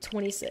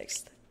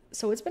 26th.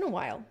 So it's been a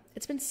while.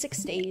 It's been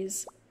 6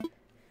 days.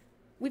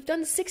 We've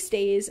done 6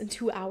 days and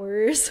 2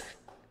 hours.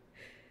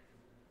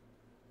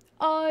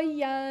 Oh,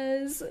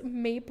 yes.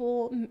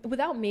 Maple.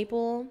 Without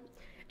Maple,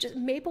 just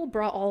Maple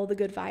brought all the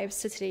good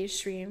vibes to today's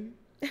stream.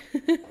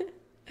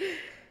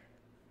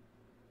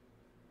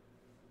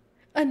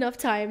 Enough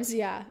times.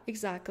 Yeah,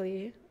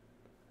 exactly.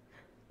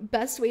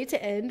 Best way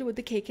to end with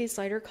the KK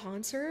Slider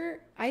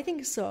concert? I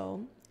think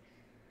so.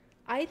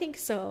 I think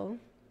so.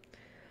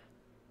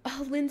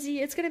 Oh,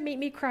 Lindsay, it's gonna make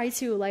me cry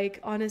too. Like,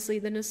 honestly,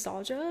 the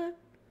nostalgia.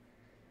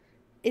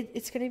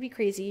 It's gonna be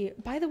crazy.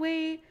 By the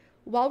way,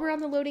 while we're on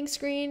the loading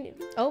screen...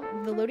 Oh,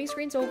 the loading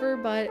screen's over,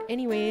 but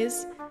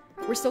anyways,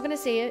 we're still gonna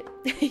say it.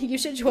 You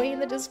should join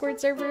the Discord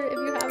server if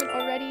you haven't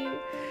already.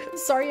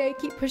 Sorry I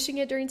keep pushing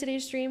it during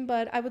today's stream,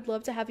 but I would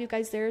love to have you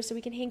guys there so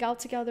we can hang out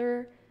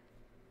together.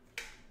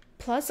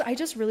 Plus, I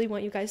just really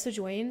want you guys to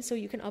join so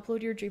you can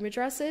upload your dream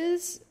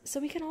addresses so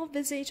we can all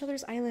visit each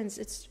other's islands.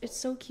 It's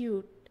so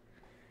cute.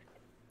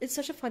 It's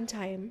such a fun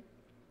time.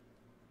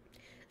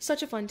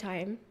 Such a fun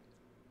time.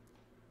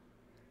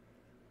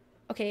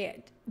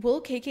 Okay,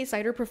 will KK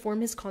Cider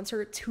perform his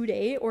concert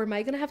today, or am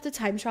I gonna have to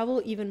time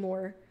travel even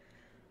more?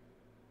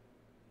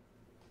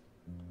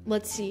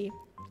 Let's see.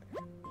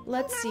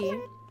 Let's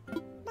see.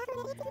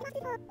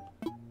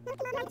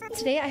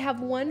 Today I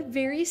have one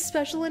very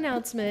special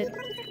announcement.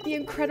 The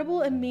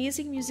incredible,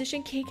 amazing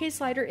musician KK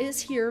Slider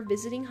is here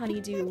visiting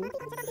Honeydew.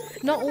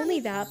 Not only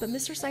that, but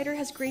Mr. Slider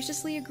has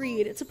graciously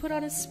agreed to put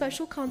on a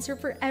special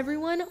concert for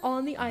everyone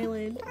on the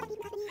island.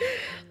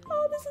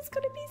 Oh, this is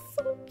gonna be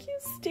so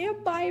cute.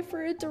 Stand by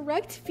for a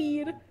direct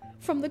feed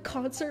from the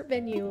concert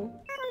venue.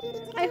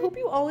 I hope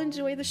you all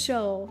enjoy the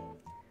show.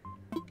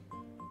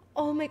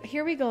 Oh my,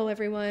 here we go,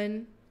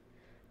 everyone.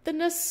 The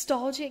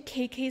nostalgic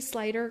KK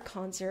Slider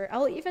concert.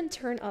 I'll even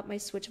turn up my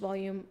Switch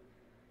volume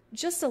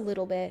just a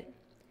little bit.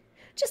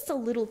 Just a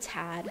little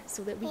tad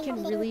so that we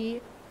can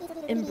really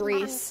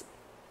embrace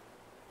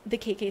the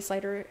KK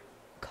Slider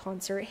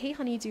concert. Hey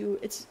Honeydew,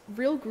 it's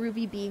real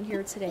groovy being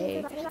here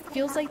today.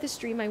 Feels like the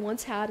stream I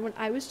once had when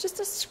I was just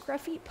a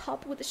scruffy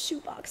pup with a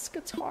shoebox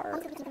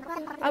guitar.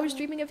 I was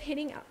dreaming of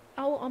hitting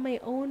out on my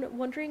own,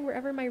 wondering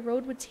wherever my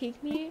road would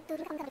take me.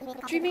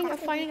 Dreaming of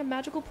finding a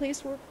magical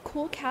place where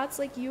cool cats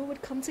like you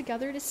would come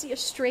together to see a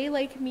stray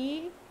like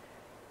me.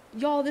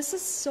 Y'all, this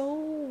is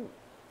so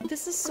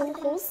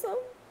wholesome.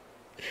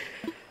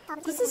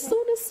 This is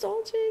so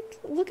nostalgic.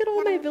 Look at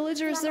all my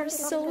villagers, they're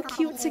so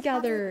cute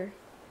together.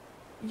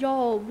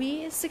 Y'all,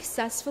 we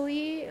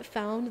successfully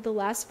found the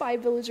last 5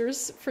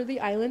 villagers for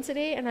the island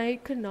today, and I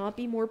could not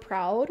be more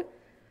proud.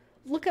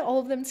 Look at all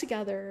of them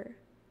together.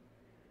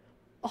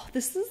 Oh,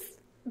 this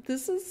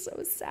is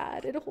so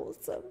sad and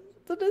wholesome.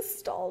 The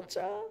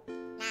nostalgia.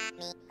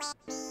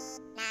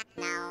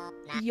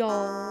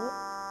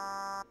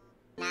 Y'all.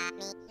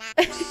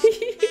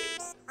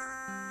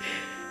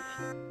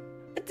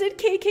 Did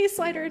KK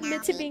Slider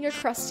admit to being a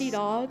crusty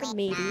dog?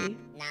 Maybe.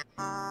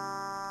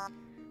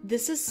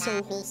 This is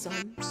so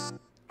wholesome.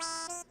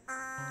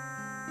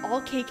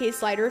 All KK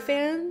Slider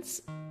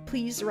fans,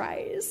 please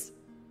rise.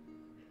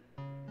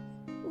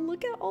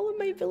 Look at all of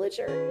my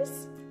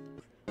villagers.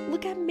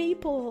 Look at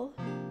Maple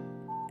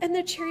and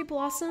the cherry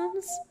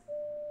blossoms.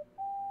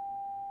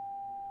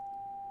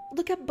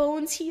 Look at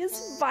Bones, he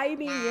is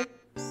vibing.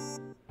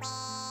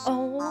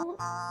 Oh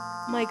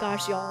my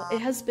gosh, y'all.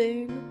 It has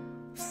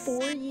been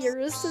 4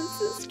 years since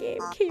this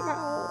game came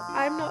out.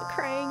 I'm not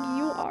crying,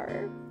 you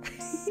are.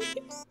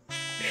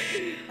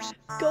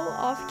 Go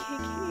off,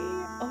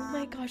 KK. Oh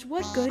my gosh,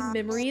 what good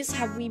memories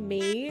have we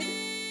made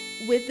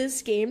with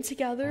this game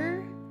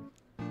together?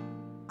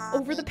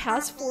 Over the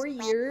past 4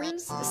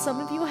 years, some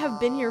of you have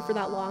been here for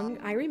that long.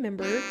 I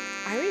remember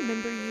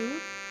you.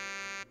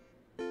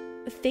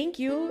 Thank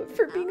you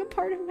for being a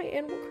part of my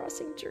Animal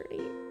Crossing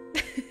journey.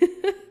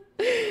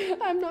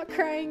 I'm not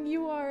crying,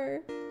 you are.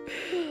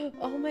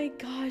 Oh my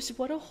gosh,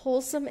 what a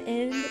wholesome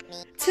end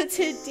to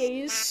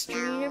today's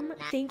stream.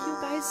 Thank you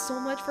guys so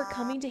much for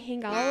coming to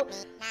hang out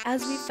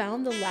as we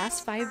found the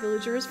last 5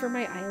 villagers for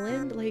my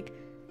island. Like,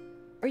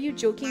 are you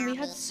joking? We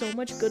had so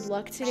much good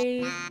luck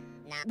today.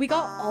 We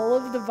got all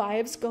of the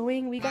vibes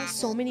going. We got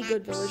so many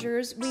good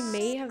villagers. We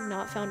may have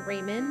not found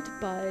Raymond,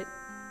 but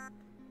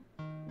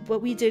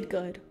we did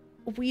good.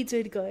 We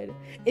did good.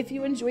 If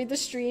you enjoyed the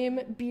stream,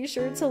 be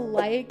sure to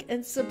like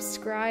and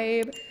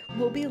subscribe.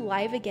 We'll be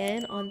live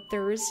again on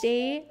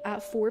Thursday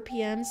at 4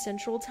 p.m.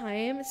 Central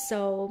Time,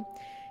 so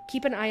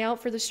keep an eye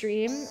out for the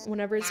stream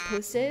whenever it's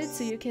posted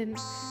so you can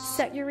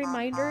set your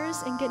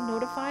reminders and get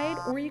notified,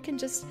 or you can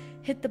just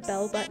hit the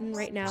bell button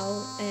right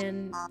now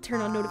and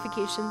turn on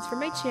notifications for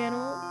my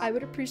channel. I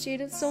would appreciate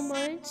it so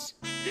much.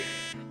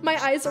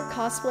 My eyes are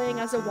cosplaying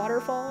as a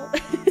waterfall.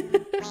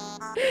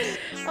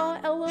 Oh,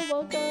 Ella,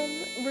 welcome.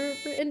 We're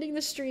ending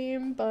the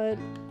stream, but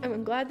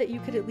I'm glad that you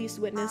could at least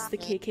witness the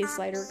KK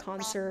Slider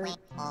concert.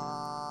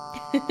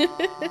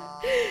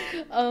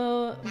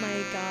 Oh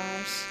my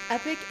gosh.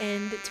 Epic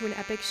end to an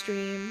epic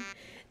stream.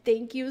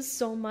 Thank you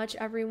so much,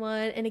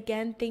 everyone. And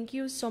again, thank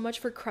you so much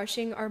for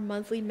crushing our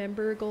monthly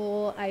member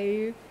goal.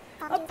 I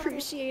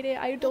appreciate it.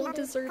 I don't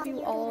deserve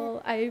you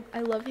all. I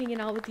love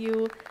hanging out with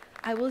you.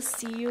 I will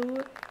see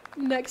you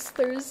next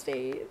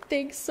Thursday.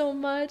 Thanks so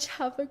much.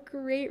 Have a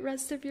great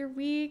rest of your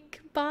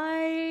week.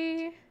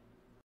 Bye.